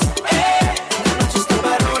bailemos. La noche está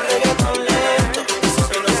para un reggaetón lento, esos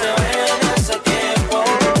que no se bailan hace tiempo.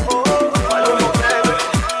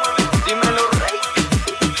 Dímelo, rey.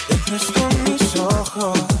 Te presto mis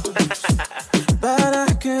ojos para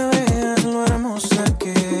que veas lo hermosa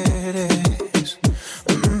que eres.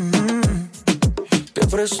 Te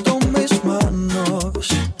presto mis manos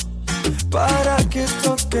para que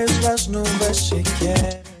toques las nubes si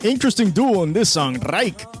quieres. Interesting duo in this song,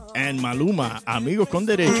 Raik and Maluma, Amigos con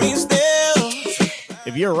Derecho.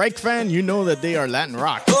 If you're a Raik fan, you know that they are Latin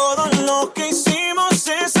rock. Todo lo que hicimos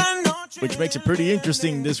esa noche. which makes it pretty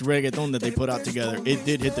interesting, this reggaeton that they put out together. It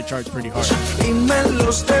did hit the charts pretty hard. Y me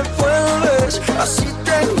los devuelves, así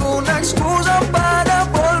tengo una excusa para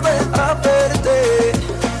volver a verte.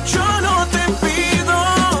 Yo no te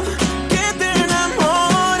pido que te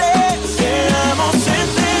enamores, seamos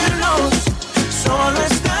eternos, solo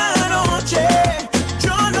esta noche.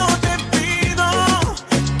 Yo no te pido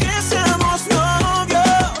que seamos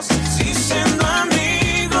novios, si siendo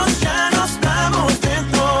amigos ya nos damos de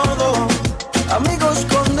todo. Amigos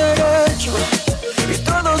con derecho y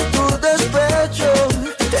todos tus despechos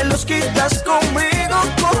te los quitas conmigo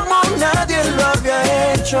como nadie lo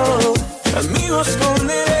había hecho. Amigos con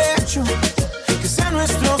derecho, que sea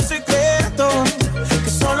nuestro secreto, que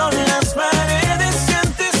solo las paredes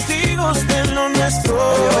sean testigos de lo nuestro.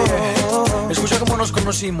 Oye, escucha cómo nos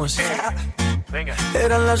conocimos. Venga.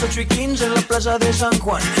 Eran las 8:15 en la plaza de San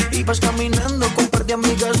Juan. Ibas caminando con un par de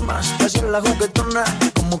amigas más. Hacia la juguetona,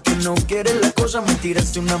 como que no quieres la cosa. Me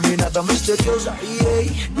tiraste una mirada misteriosa.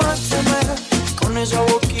 Y mátame, con esa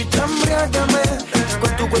boquita embriágame.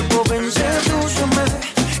 Con tu cuerpo ven, sedúceme.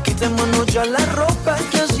 Quitémonos ya la ropa,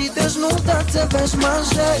 que así desnuda te ves más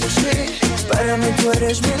sexy. Para mí tú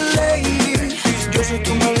eres mi lady, yo soy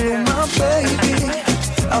tu Maluma, baby.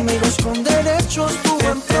 Amigos con derechos, tu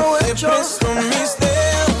buen provecho. Te presto mis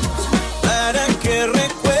dedos para que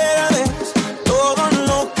recuerdes todo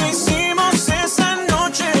lo que hicimos esa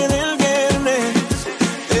noche del viernes.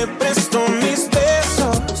 Te presto mis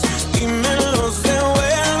besos y me los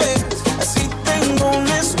devuelves, así tengo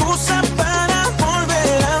una excusa para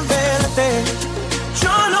volver a verte.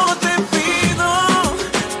 Yo no te pido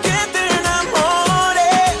que te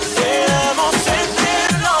enamores, seamos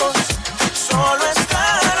eternos, solo esta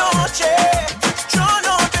noche. Yo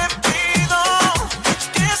no te pido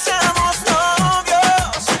que seamos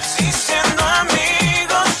novios, si siendo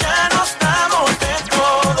amigos ya nos damos de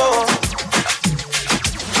todo.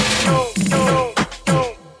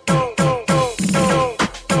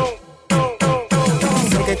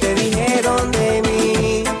 Sé que te dijeron de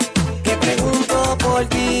mí, que pregunto por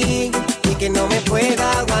ti y que no me puedo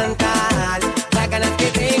aguantar las ganas que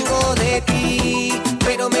tengo de ti,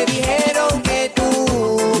 pero me dijeron que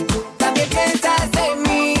tú también piensas en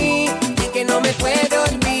mí y que no me puedo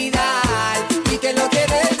olvidar y que lo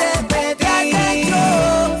quieres repetir.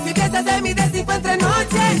 Si piensas en mí de 5 entre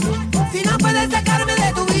noches, si no puedes sacarme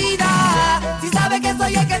de tu vida, si sabes que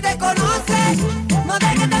soy el que te conoce, no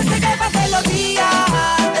dejes de que pasen los días.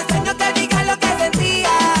 Extraño que digas lo que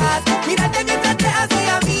sentías, mírate mientras te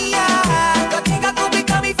hacía mía, contigo cumplí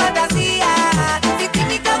mi fantasía, sin ti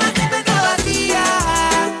mi cama siempre está vacía.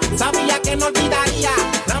 Sabía que no olvidaría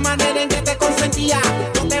la manera en que te consentía,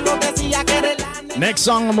 yo te lo decía que eres la Next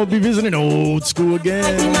song, I'm gonna be visiting old school mi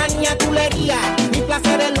again. manía chulería, mi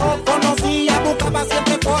placer lo conocía, buscaba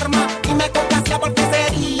siempre forma y me complacía porque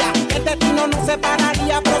sería el destino nos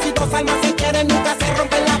separaría, pero si dos almas se quieren nunca se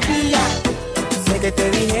rompen las vías. Sé que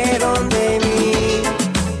te dijeron de mí,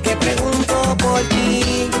 que pregunto por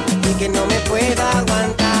ti y que no me puedo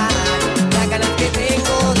aguantar las ganas que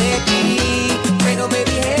tengo de ti, pero me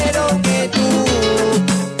dijeron que tú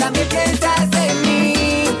también piensas en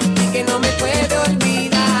mí y que no me puedo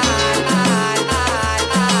olvidar.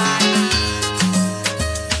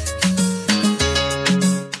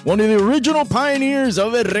 One of the original pioneers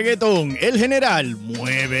of el reggaeton, El General,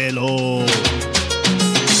 muévelo.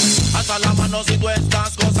 Alza la mano si tú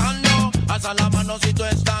estás gozando, alza la mano si tú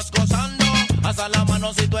estás gozando, alza la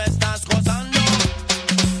mano si tú estás gozando.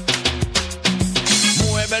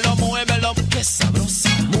 Muévelo, muévelo, qué sabrosa.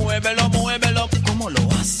 Muévelo, muévelo, ¿cómo lo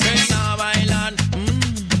haces? Ven a bailar,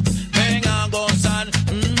 ven a gozar.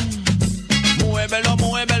 Muévelo,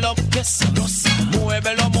 muévelo, qué sabrosa.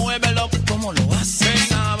 Muévelo, muévelo, ¿cómo lo haces?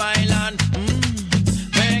 Ven a bailar,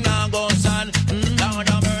 ven a gozar. Lord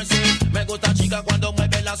have mercy, me gusta chica cuando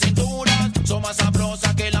mueve la cintura. Son más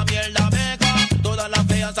sabrosas que la miel de abeja. Todas las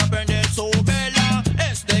feas a perder su vela.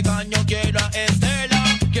 Este caño quiero a Estela,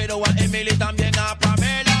 quiero a Emily, también a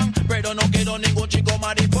Pamela, pero no quiero ningún chico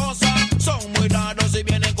mariposa. Son muy raros y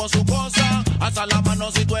vienen con su cosa. Alza la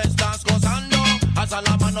mano si tú estás gozando, alza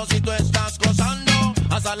la mano si tú estás gozando,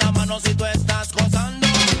 alza la mano si tú estás gozando.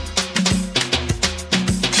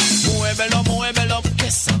 Muévelo, muévelo,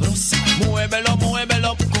 qué sabrosa. Muévelo,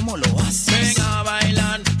 muévelo, ¿cómo lo haces? Ven a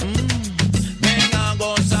bailar, ven a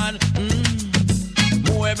gozar.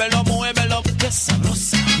 Muévelo, muévelo, qué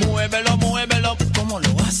sabrosa. Muévelo, muévelo, ¿cómo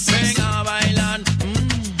lo haces? Ven a bailar,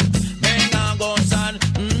 ven a gozar.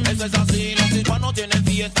 Eso es así, los hispanos tienen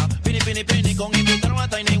fiesta. Pini, pini, pini, con invitaron a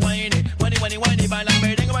Tiny Whiny. Whiny, whiny, whiny, bailan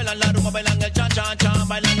merengue, bailan la rumba, bailan el cha-cha-cha.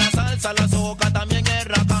 Bailan la salsa, la soca, también el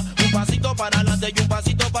raca. Un pasito para adelante y un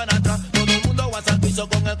pasito para atrás. pasó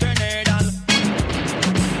con el general?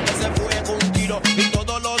 Se fue con un tiro y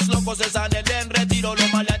todos los locos se salen en retiro.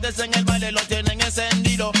 Los maleantes en el baile lo tienen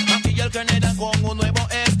encendido. Aquí el general con un nuevo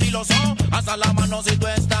estilo. So, alza la mano si tú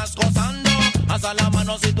estás gozando. Alza la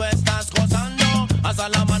mano si tú estás gozando. Alza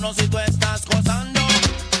la mano si tú estás gozando.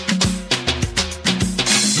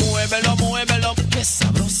 Muévelo, muévelo, qué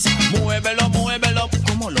sabrosa. Muévelo, muévelo,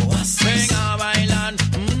 ¿cómo lo haces? Ven a bailar,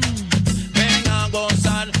 ven a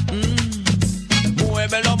gozar.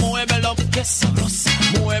 Muévelo, muévelo, qué sabrosa.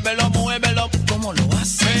 Muévelo, muévelo, ¿cómo lo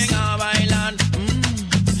haces? Ven a bailar,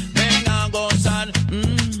 ven a gozar.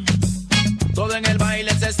 Todo en el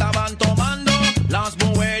baile se estaban tomando. Las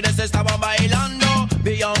mujeres estaban bailando.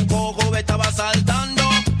 Vi a un cojo, me estaba saltando.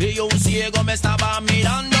 Y un ciego me estaba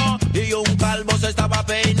mirando. Y un calvo se estaba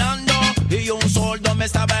peinando. Y un sordo me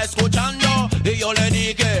estaba escuchando. Y yo le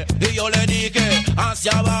dije,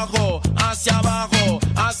 hacia abajo, hacia abajo,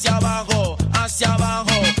 hacia abajo, hacia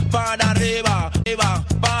abajo, para arriba, arriba,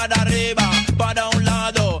 para arriba, para un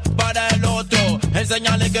lado, para el otro.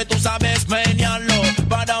 Enséñale que tú sabes menearlo.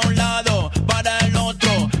 Para un lado, para el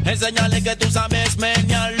otro. Enséñale que tú sabes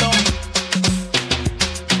menearlo.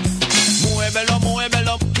 Muévelo,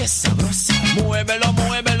 muévelo, qué sabrosa. Muévelo,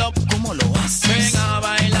 muévelo, ¿cómo lo haces? Ven a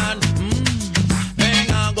bailar,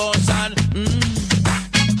 ven a gozar.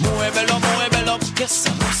 Muévelo, muévelo, qué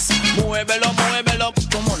sabrosa. Muévelo, muévelo,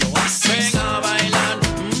 ¿cómo lo haces? Ven a bailar,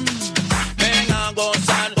 ven a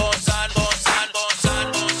gozar, gozar, gozar,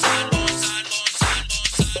 gozar, gozar, gozar.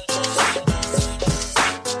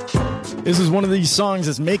 This is one of these songs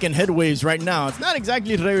that's making headwaves right now. It's not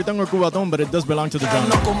exactly reggaeton or cubatón, but it does belong to the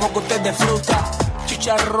genre. Como gotes de fruta,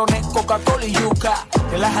 chicharrones, Coca-Cola y yuca.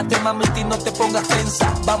 Relájate, mamita, y no te pongas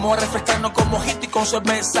tensa. Vamos a refrescarnos con mojito y con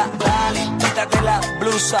cerveza. Dale, quítate la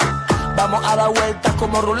blusa. Vamos a dar vueltas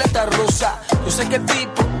como ruleta rusa. Yo sé que el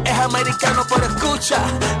tipo es americano, pero escucha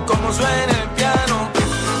cómo suena el piano.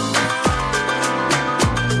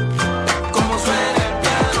 Cómo suena el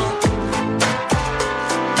piano.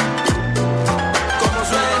 Cómo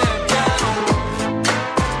suena el piano.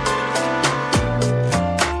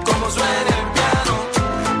 Cómo suena el piano.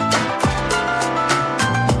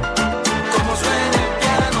 Cómo suena el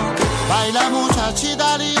piano. Baila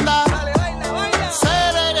muchachita linda.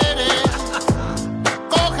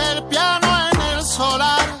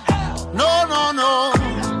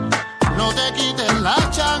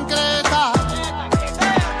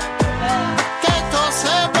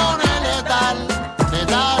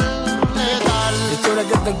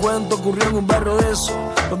 Ocurrió en un barrio de eso,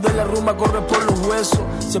 donde la rumba corre por los huesos.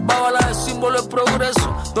 Se va a bailar el símbolo de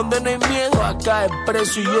progreso, donde no hay miedo, acá es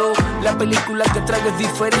preso. Y yo, la película que traigo es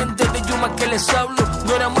diferente. De Yuma que les hablo,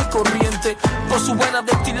 no era muy corriente. Por su buena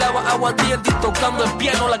destilaba agua diente y tocando el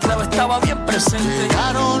piano, la clave estaba bien presente.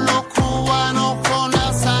 Llegaron los cubanos con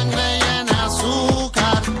la sangre llena de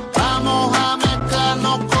azúcar. Vamos a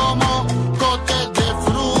mezclarnos como gotes de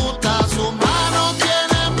fruta. Sus manos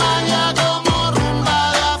tienen magia como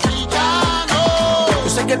rumba de africano. Yo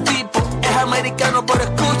sé que el tipo es americano, pero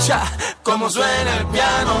escucha cómo suena el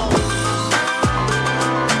piano.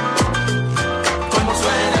 Cómo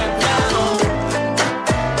suena el piano.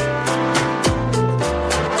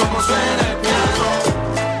 Cómo suena el piano.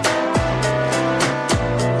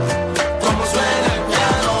 Cómo suena el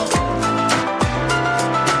piano.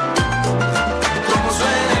 Cómo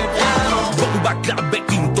suena el piano. Bomba clave,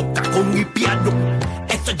 quinto cajón y piano.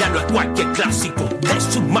 Esto ya no es cualquier clásico de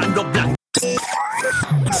su mano blanca.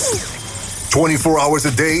 24 hours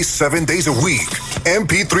a day, 7 days a week.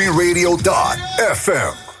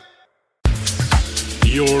 MP3Radio.fm.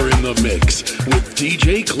 You're in the mix with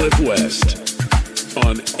DJ Cliff West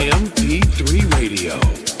on MP3 Radio.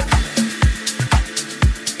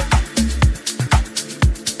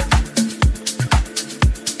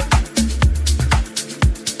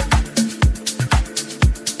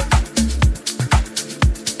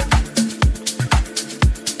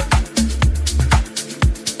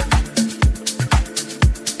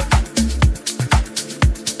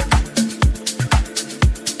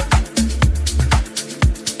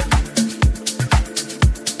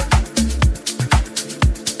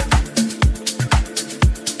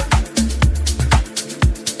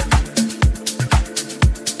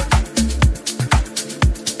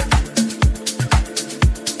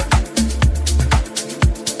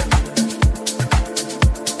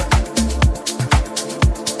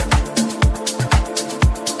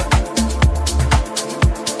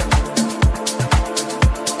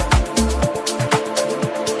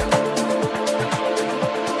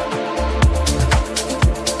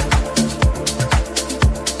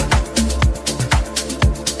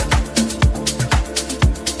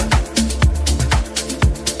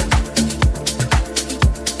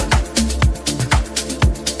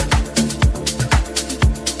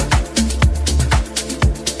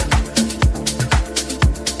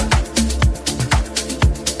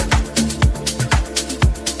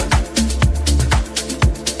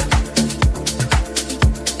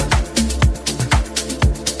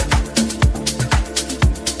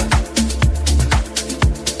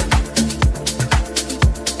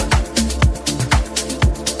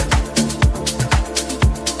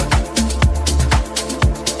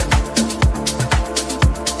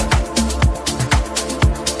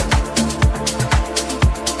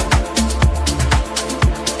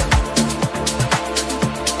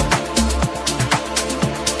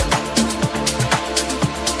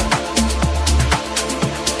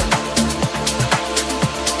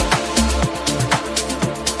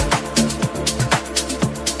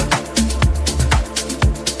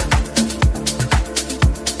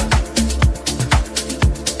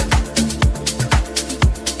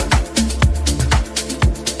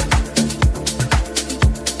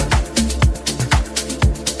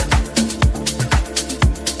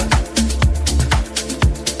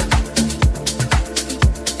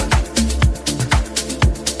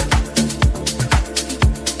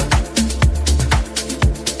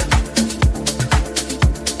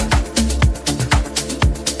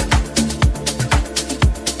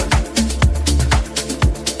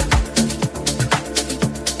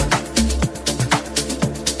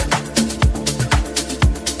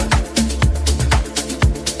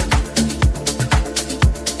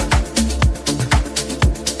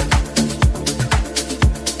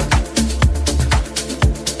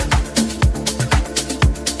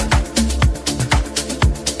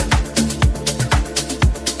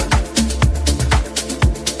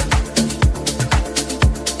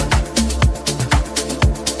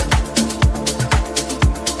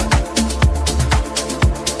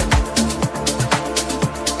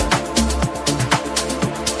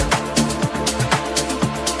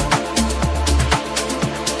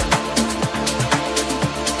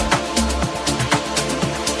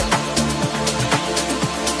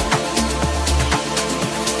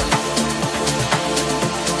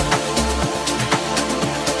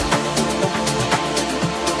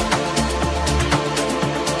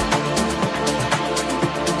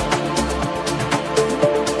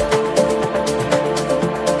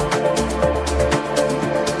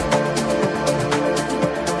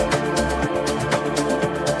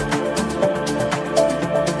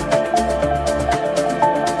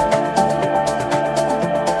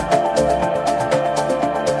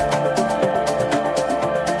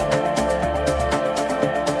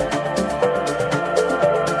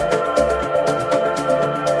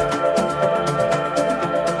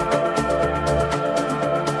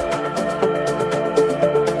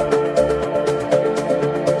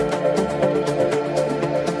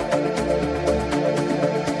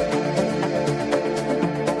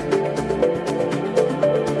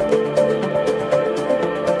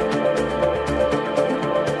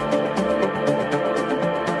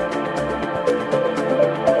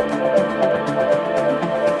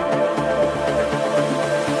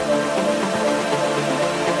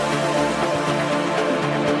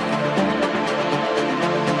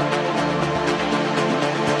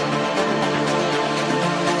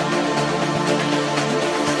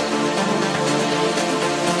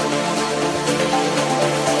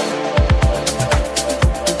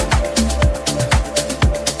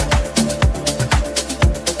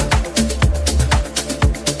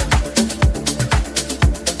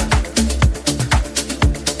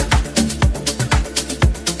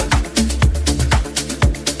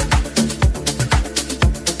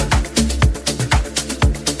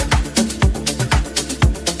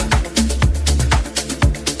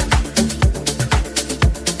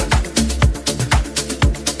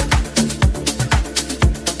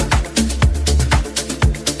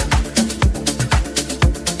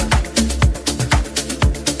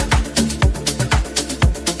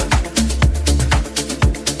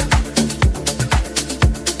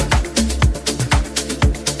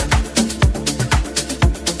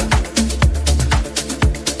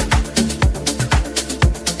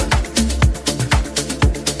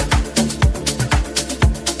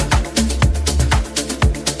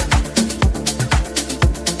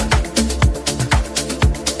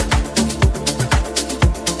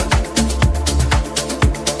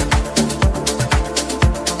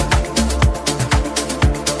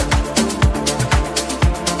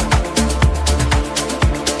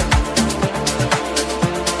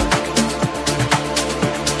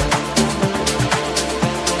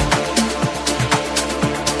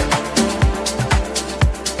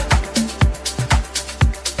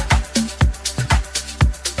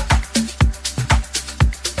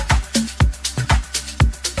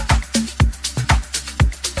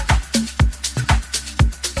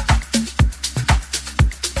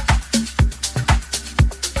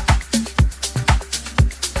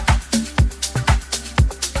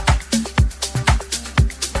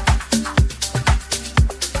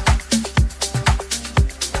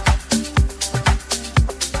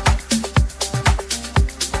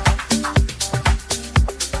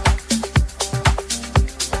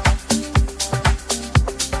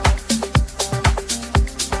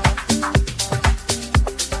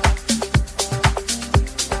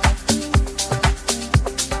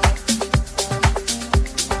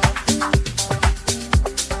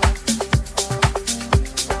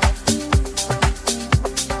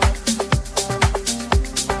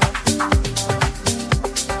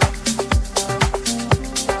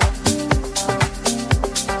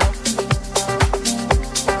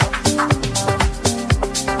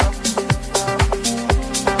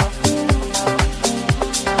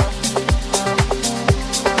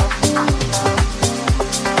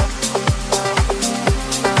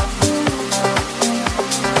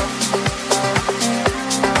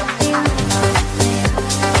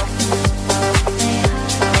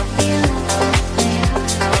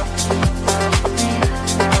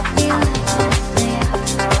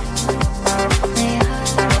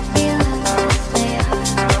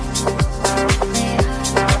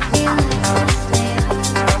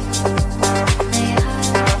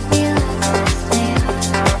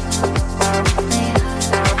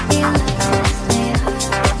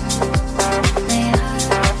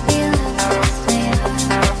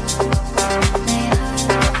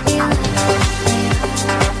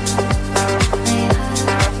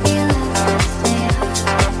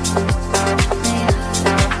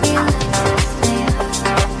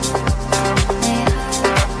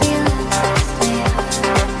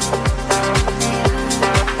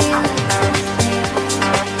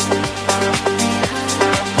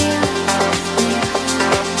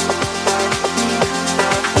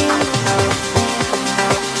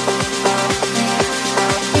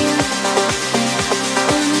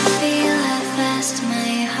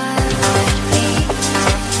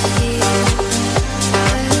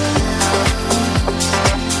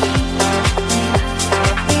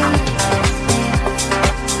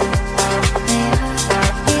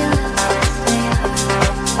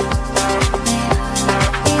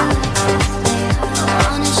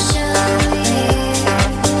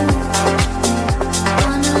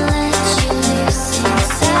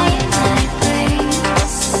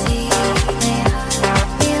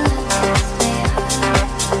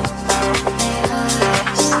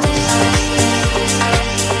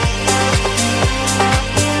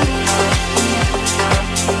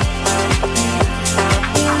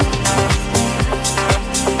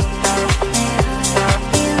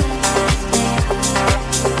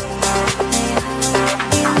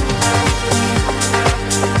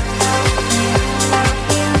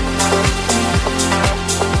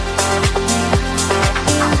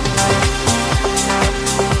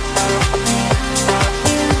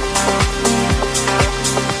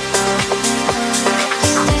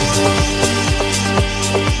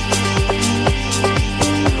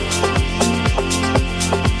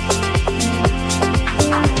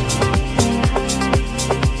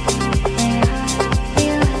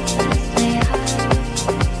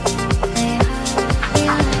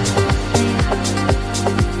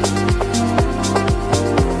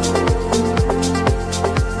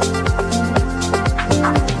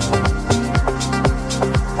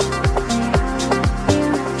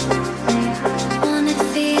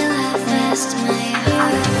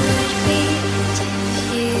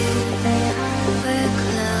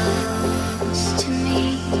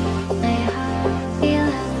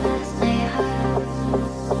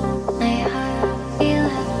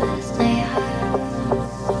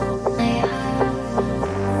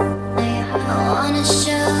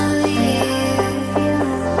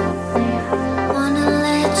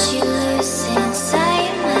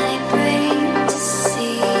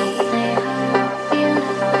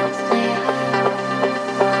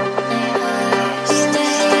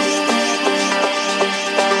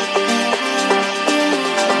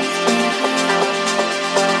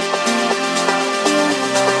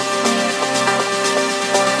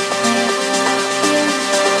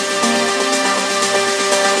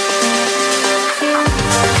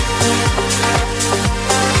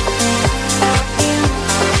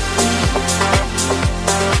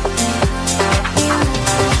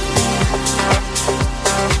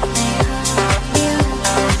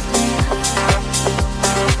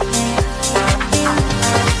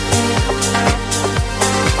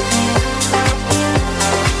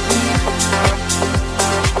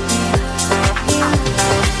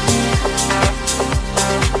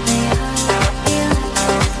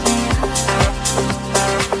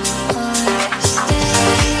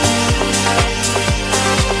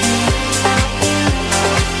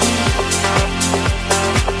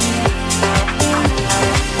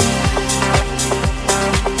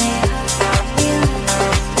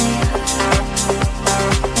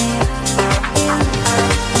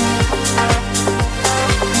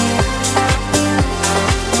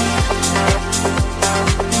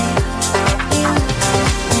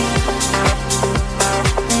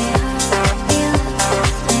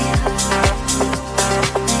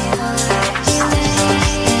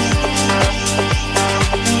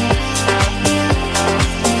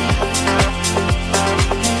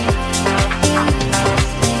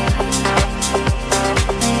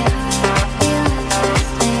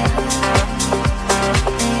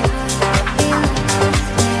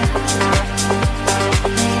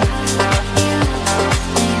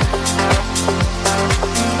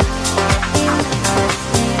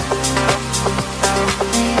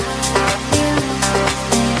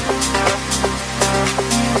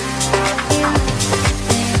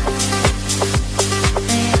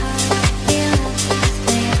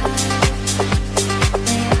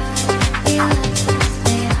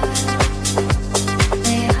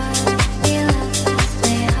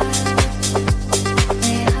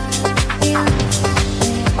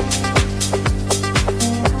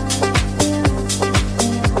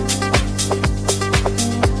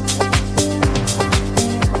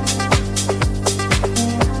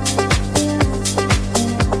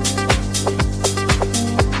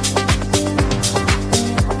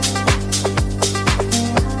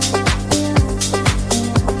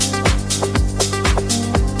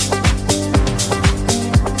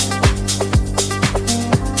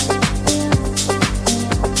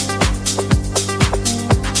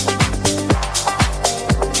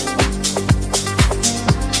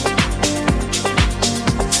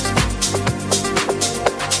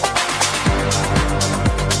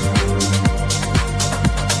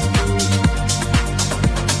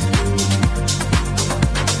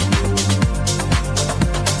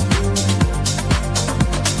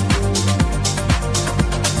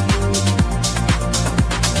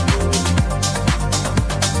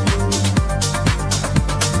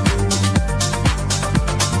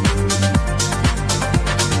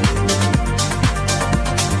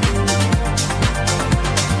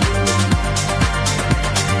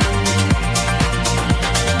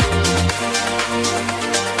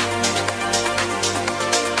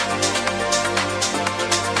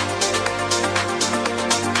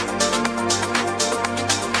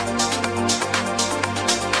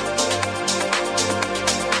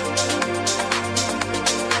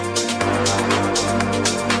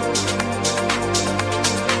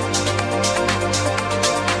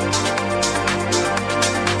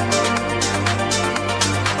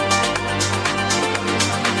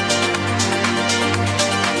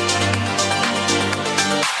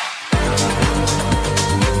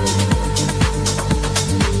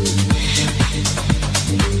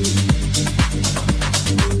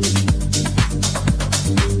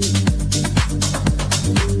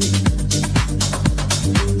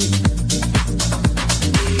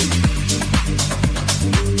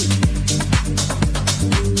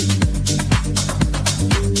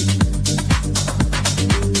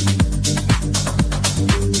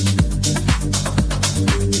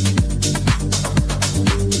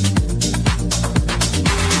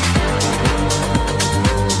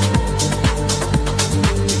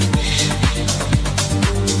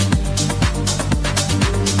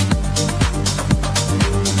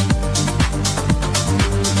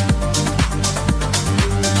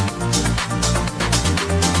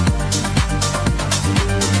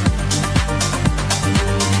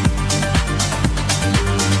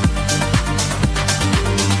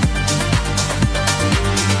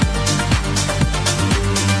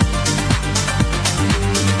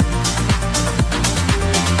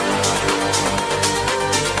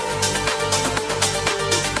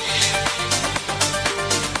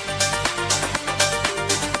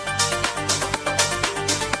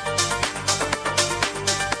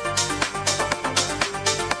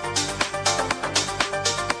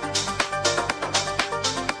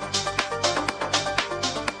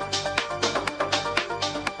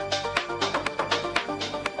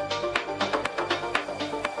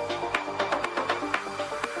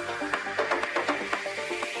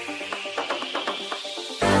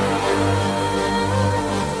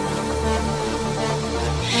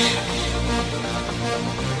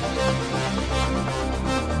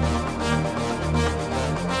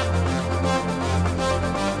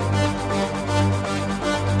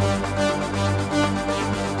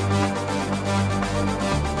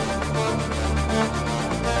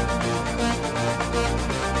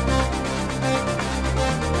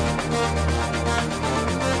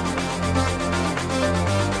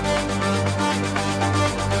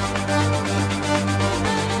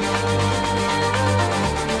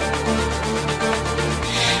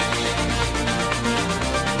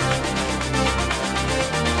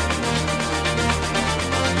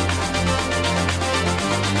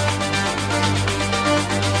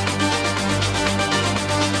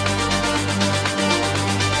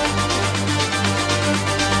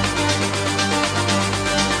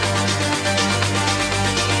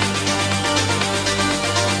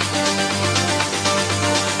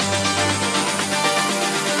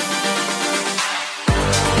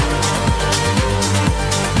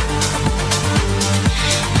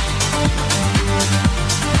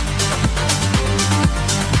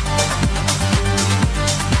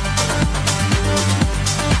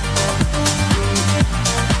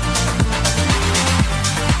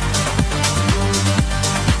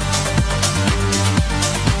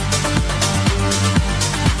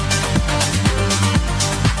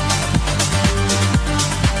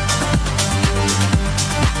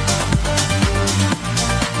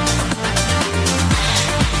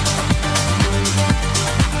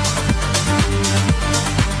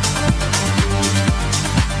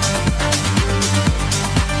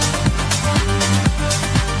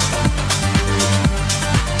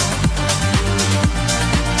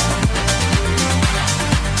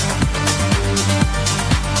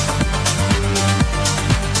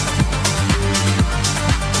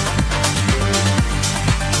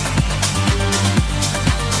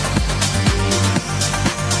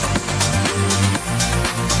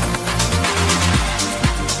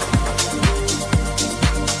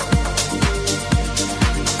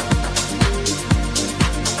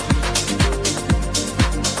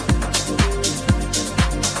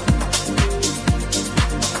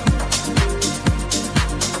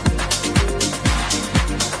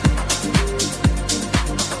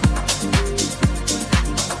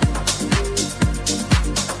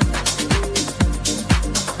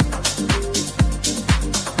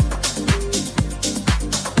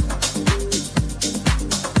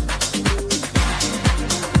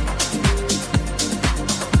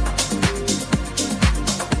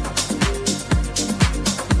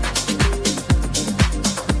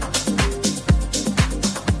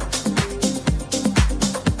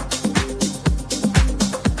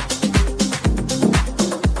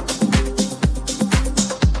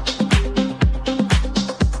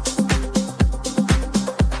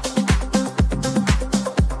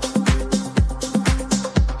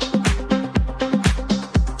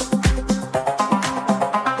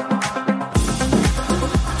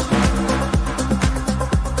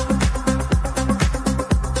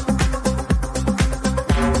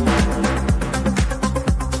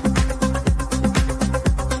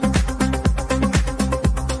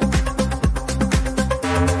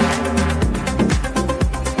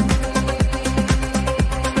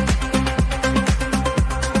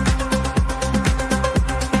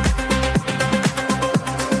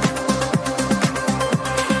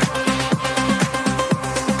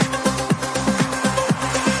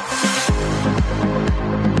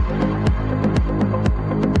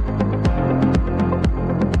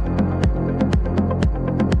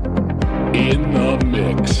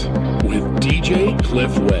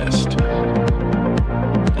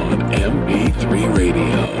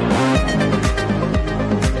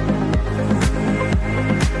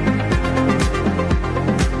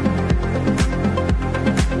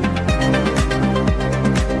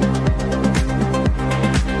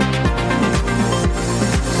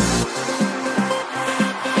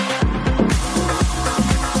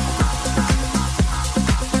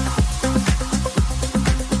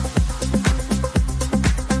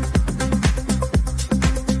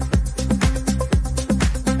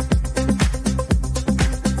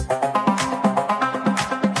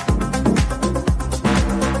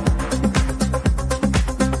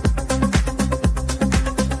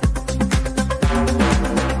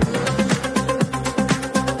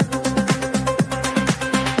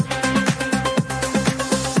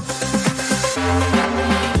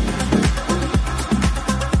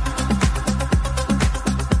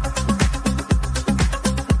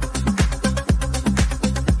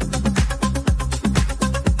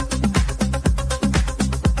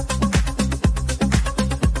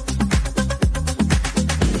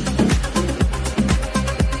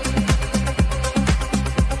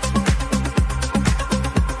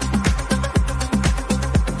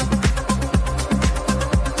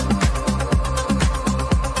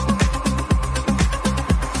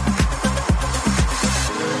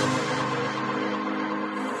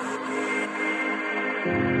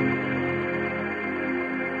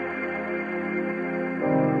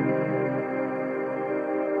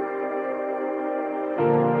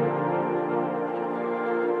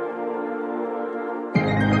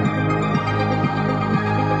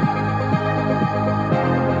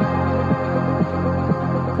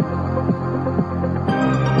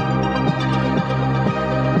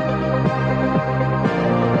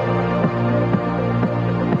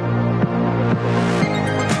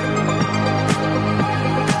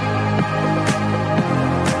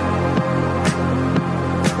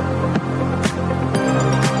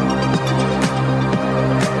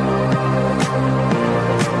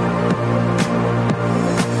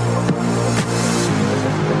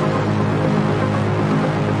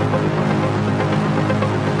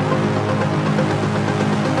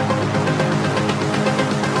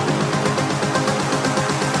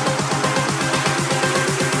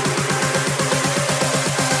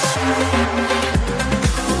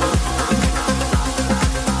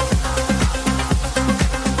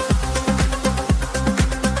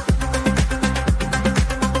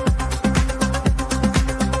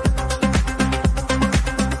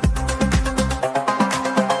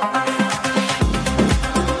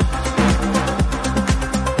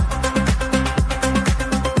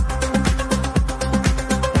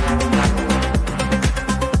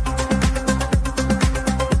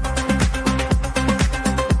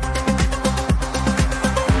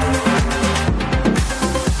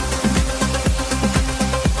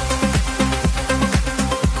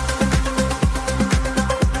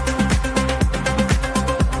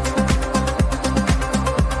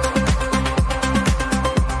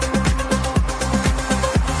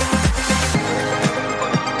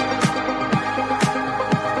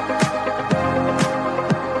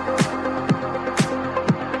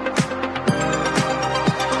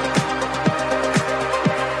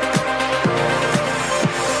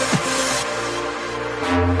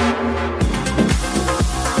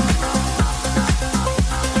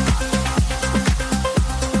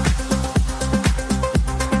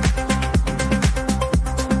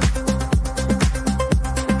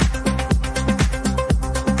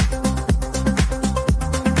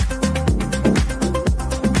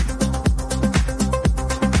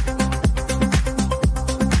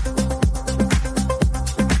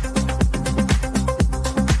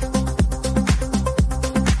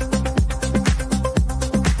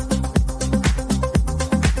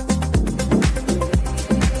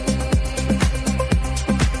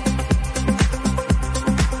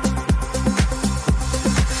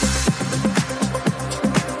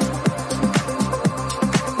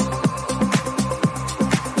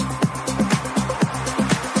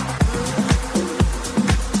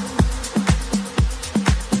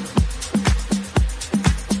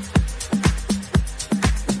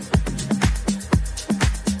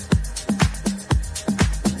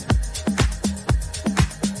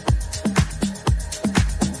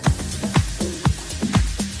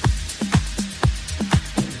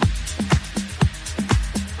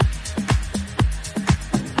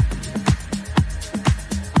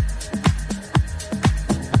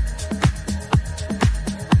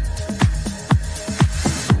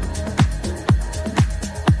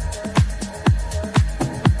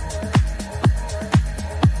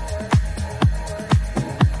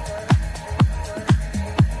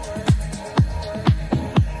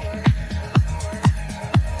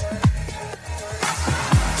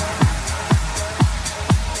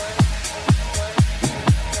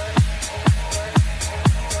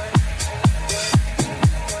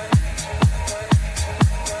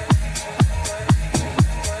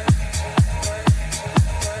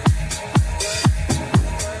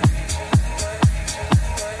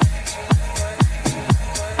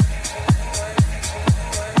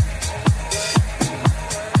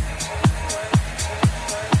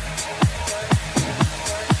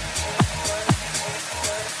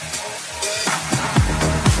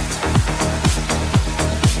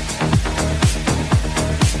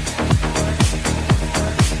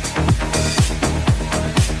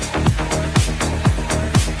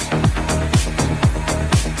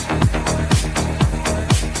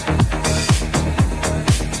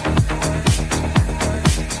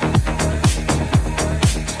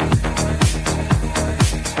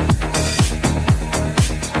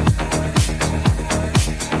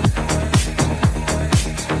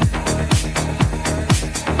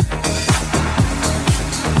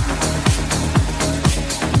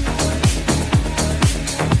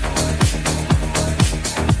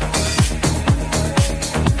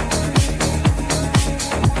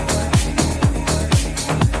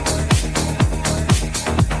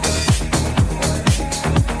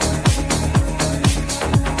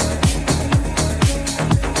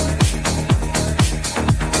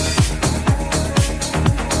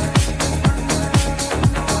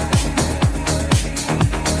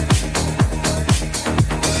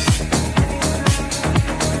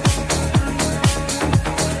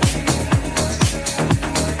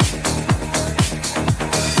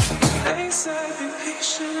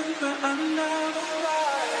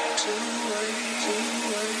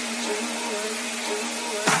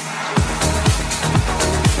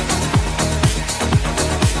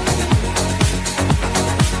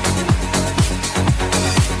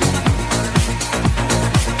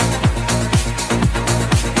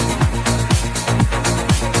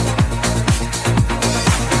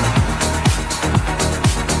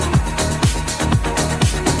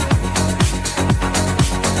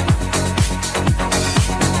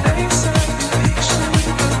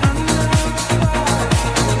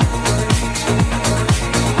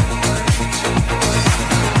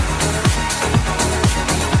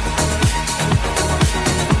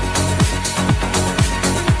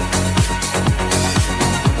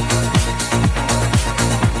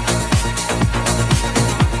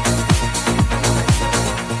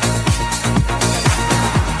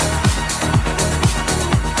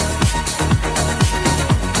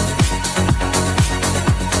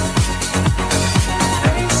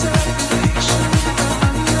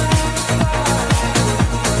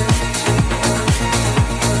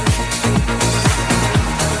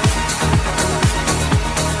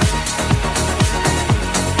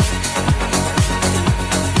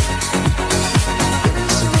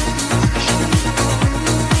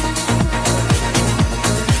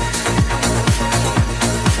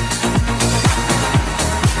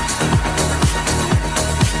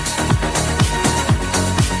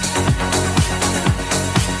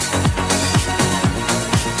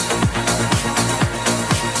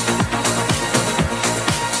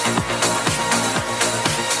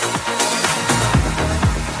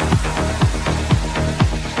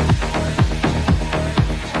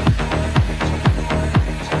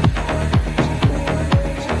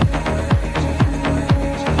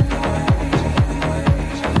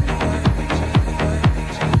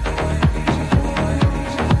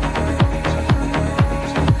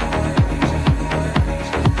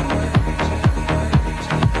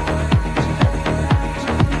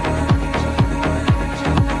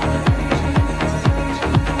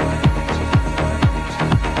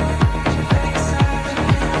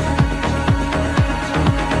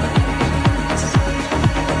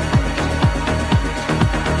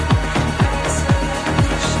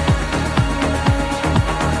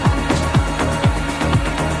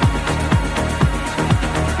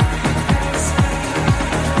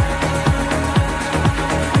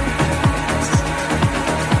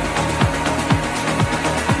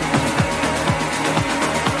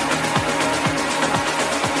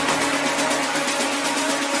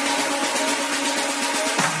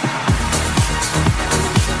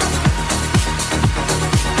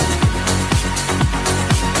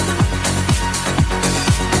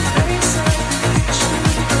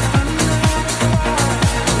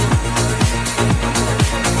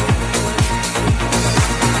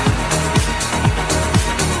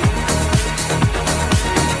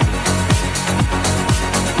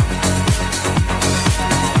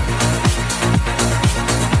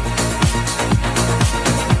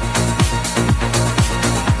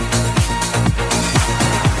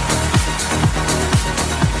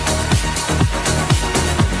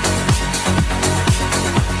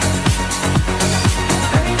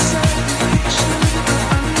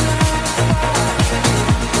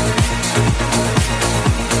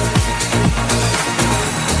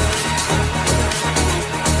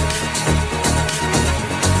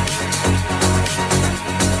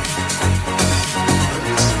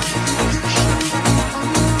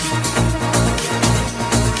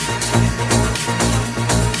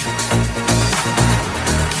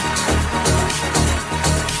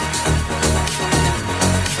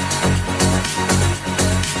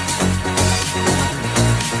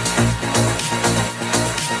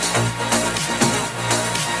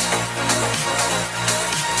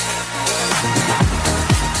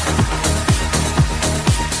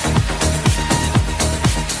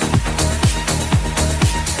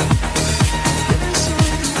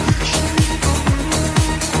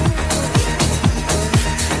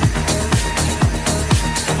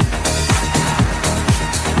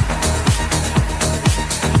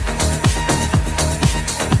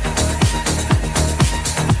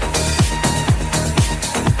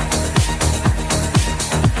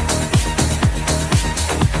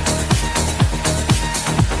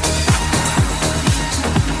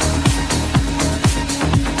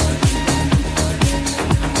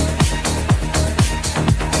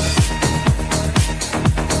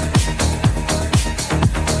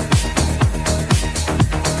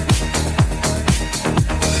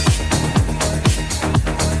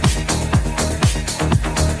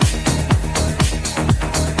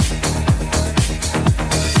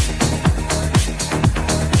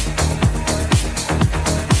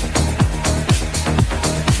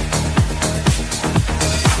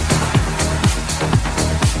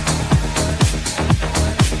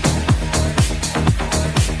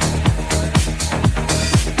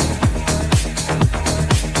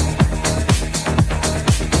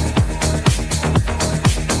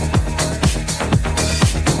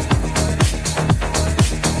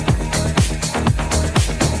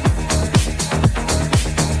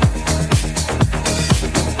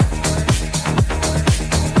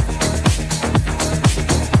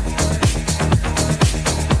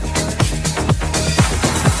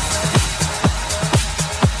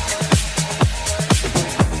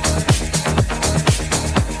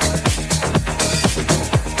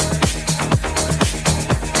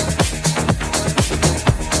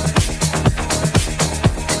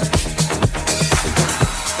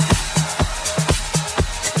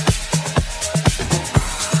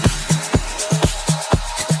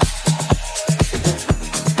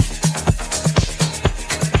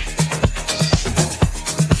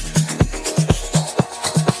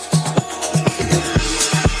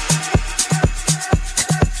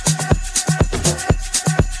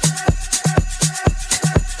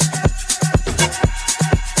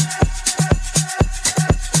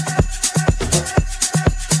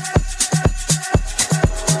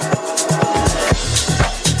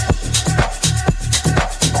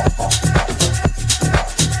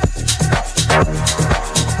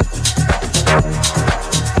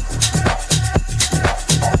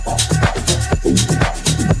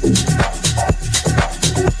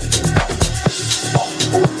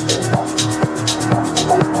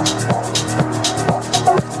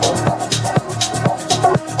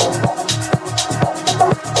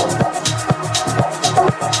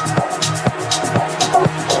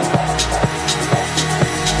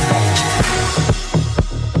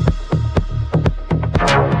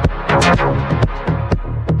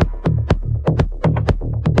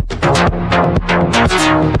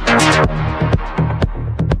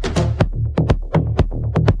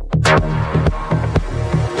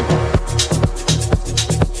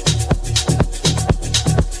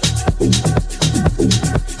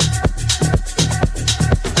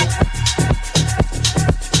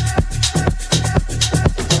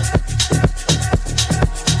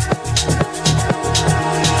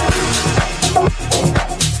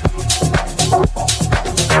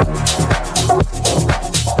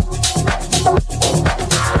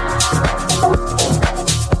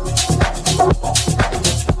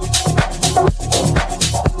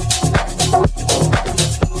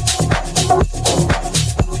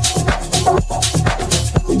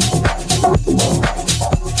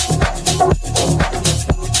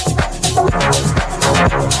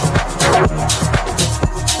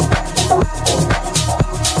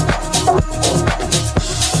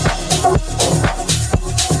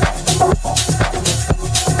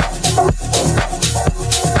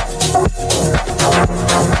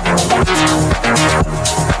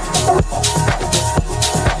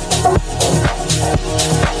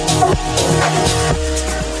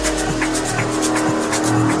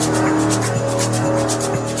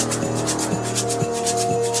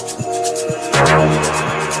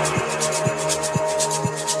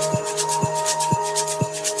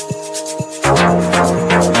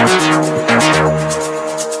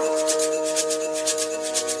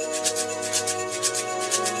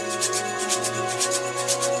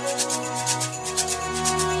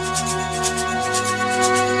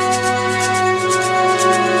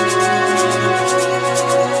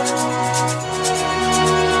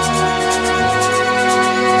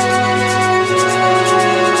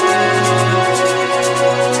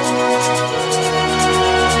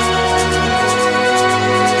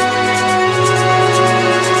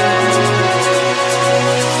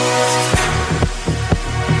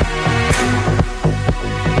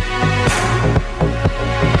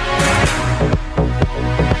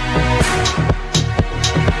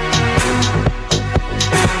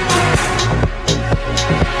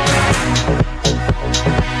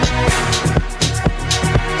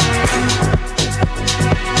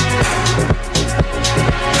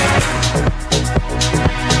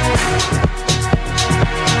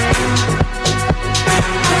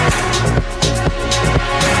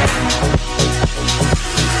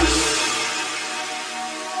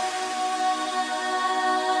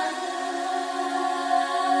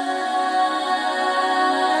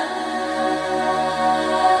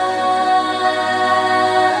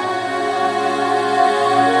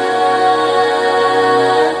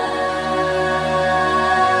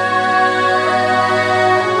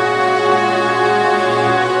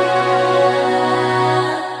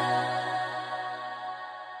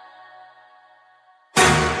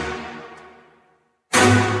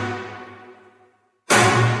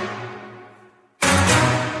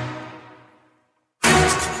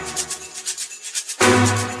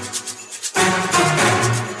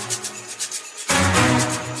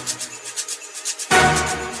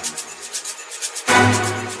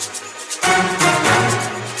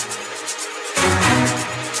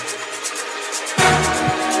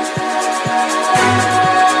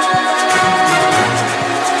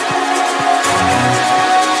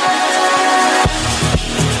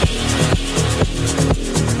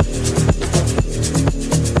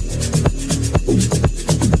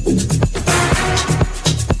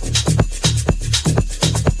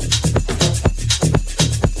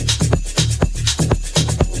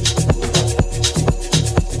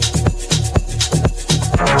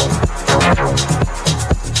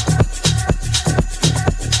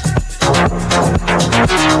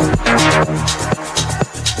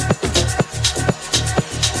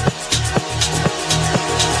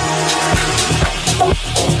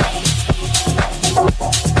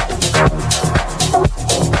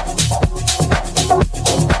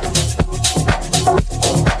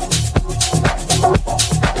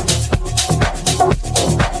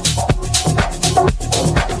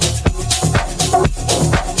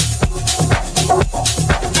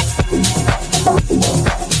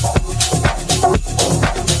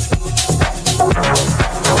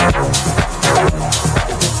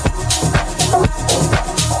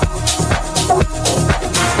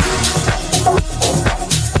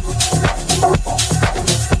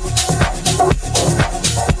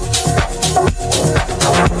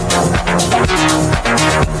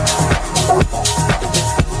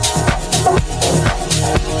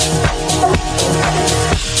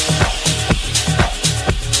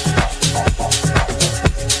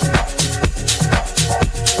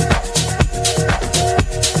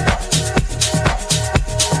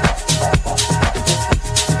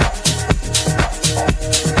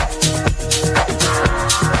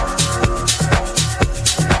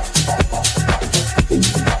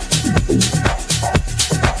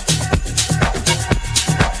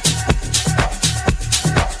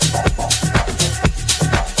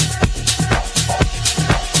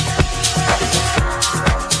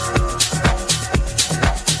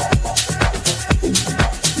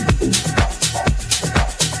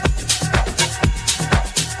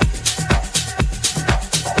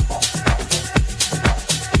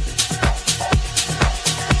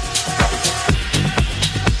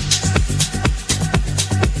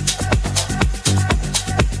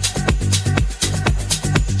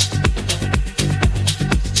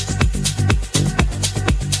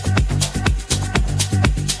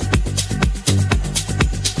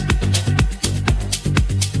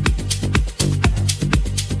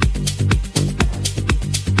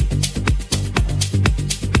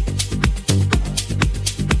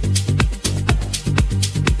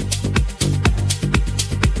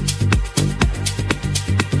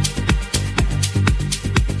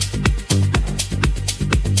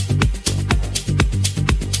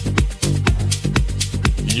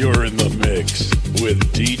 You're in the mix with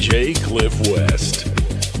DJ Cliff West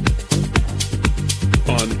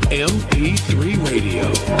on MP3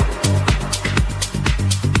 Radio.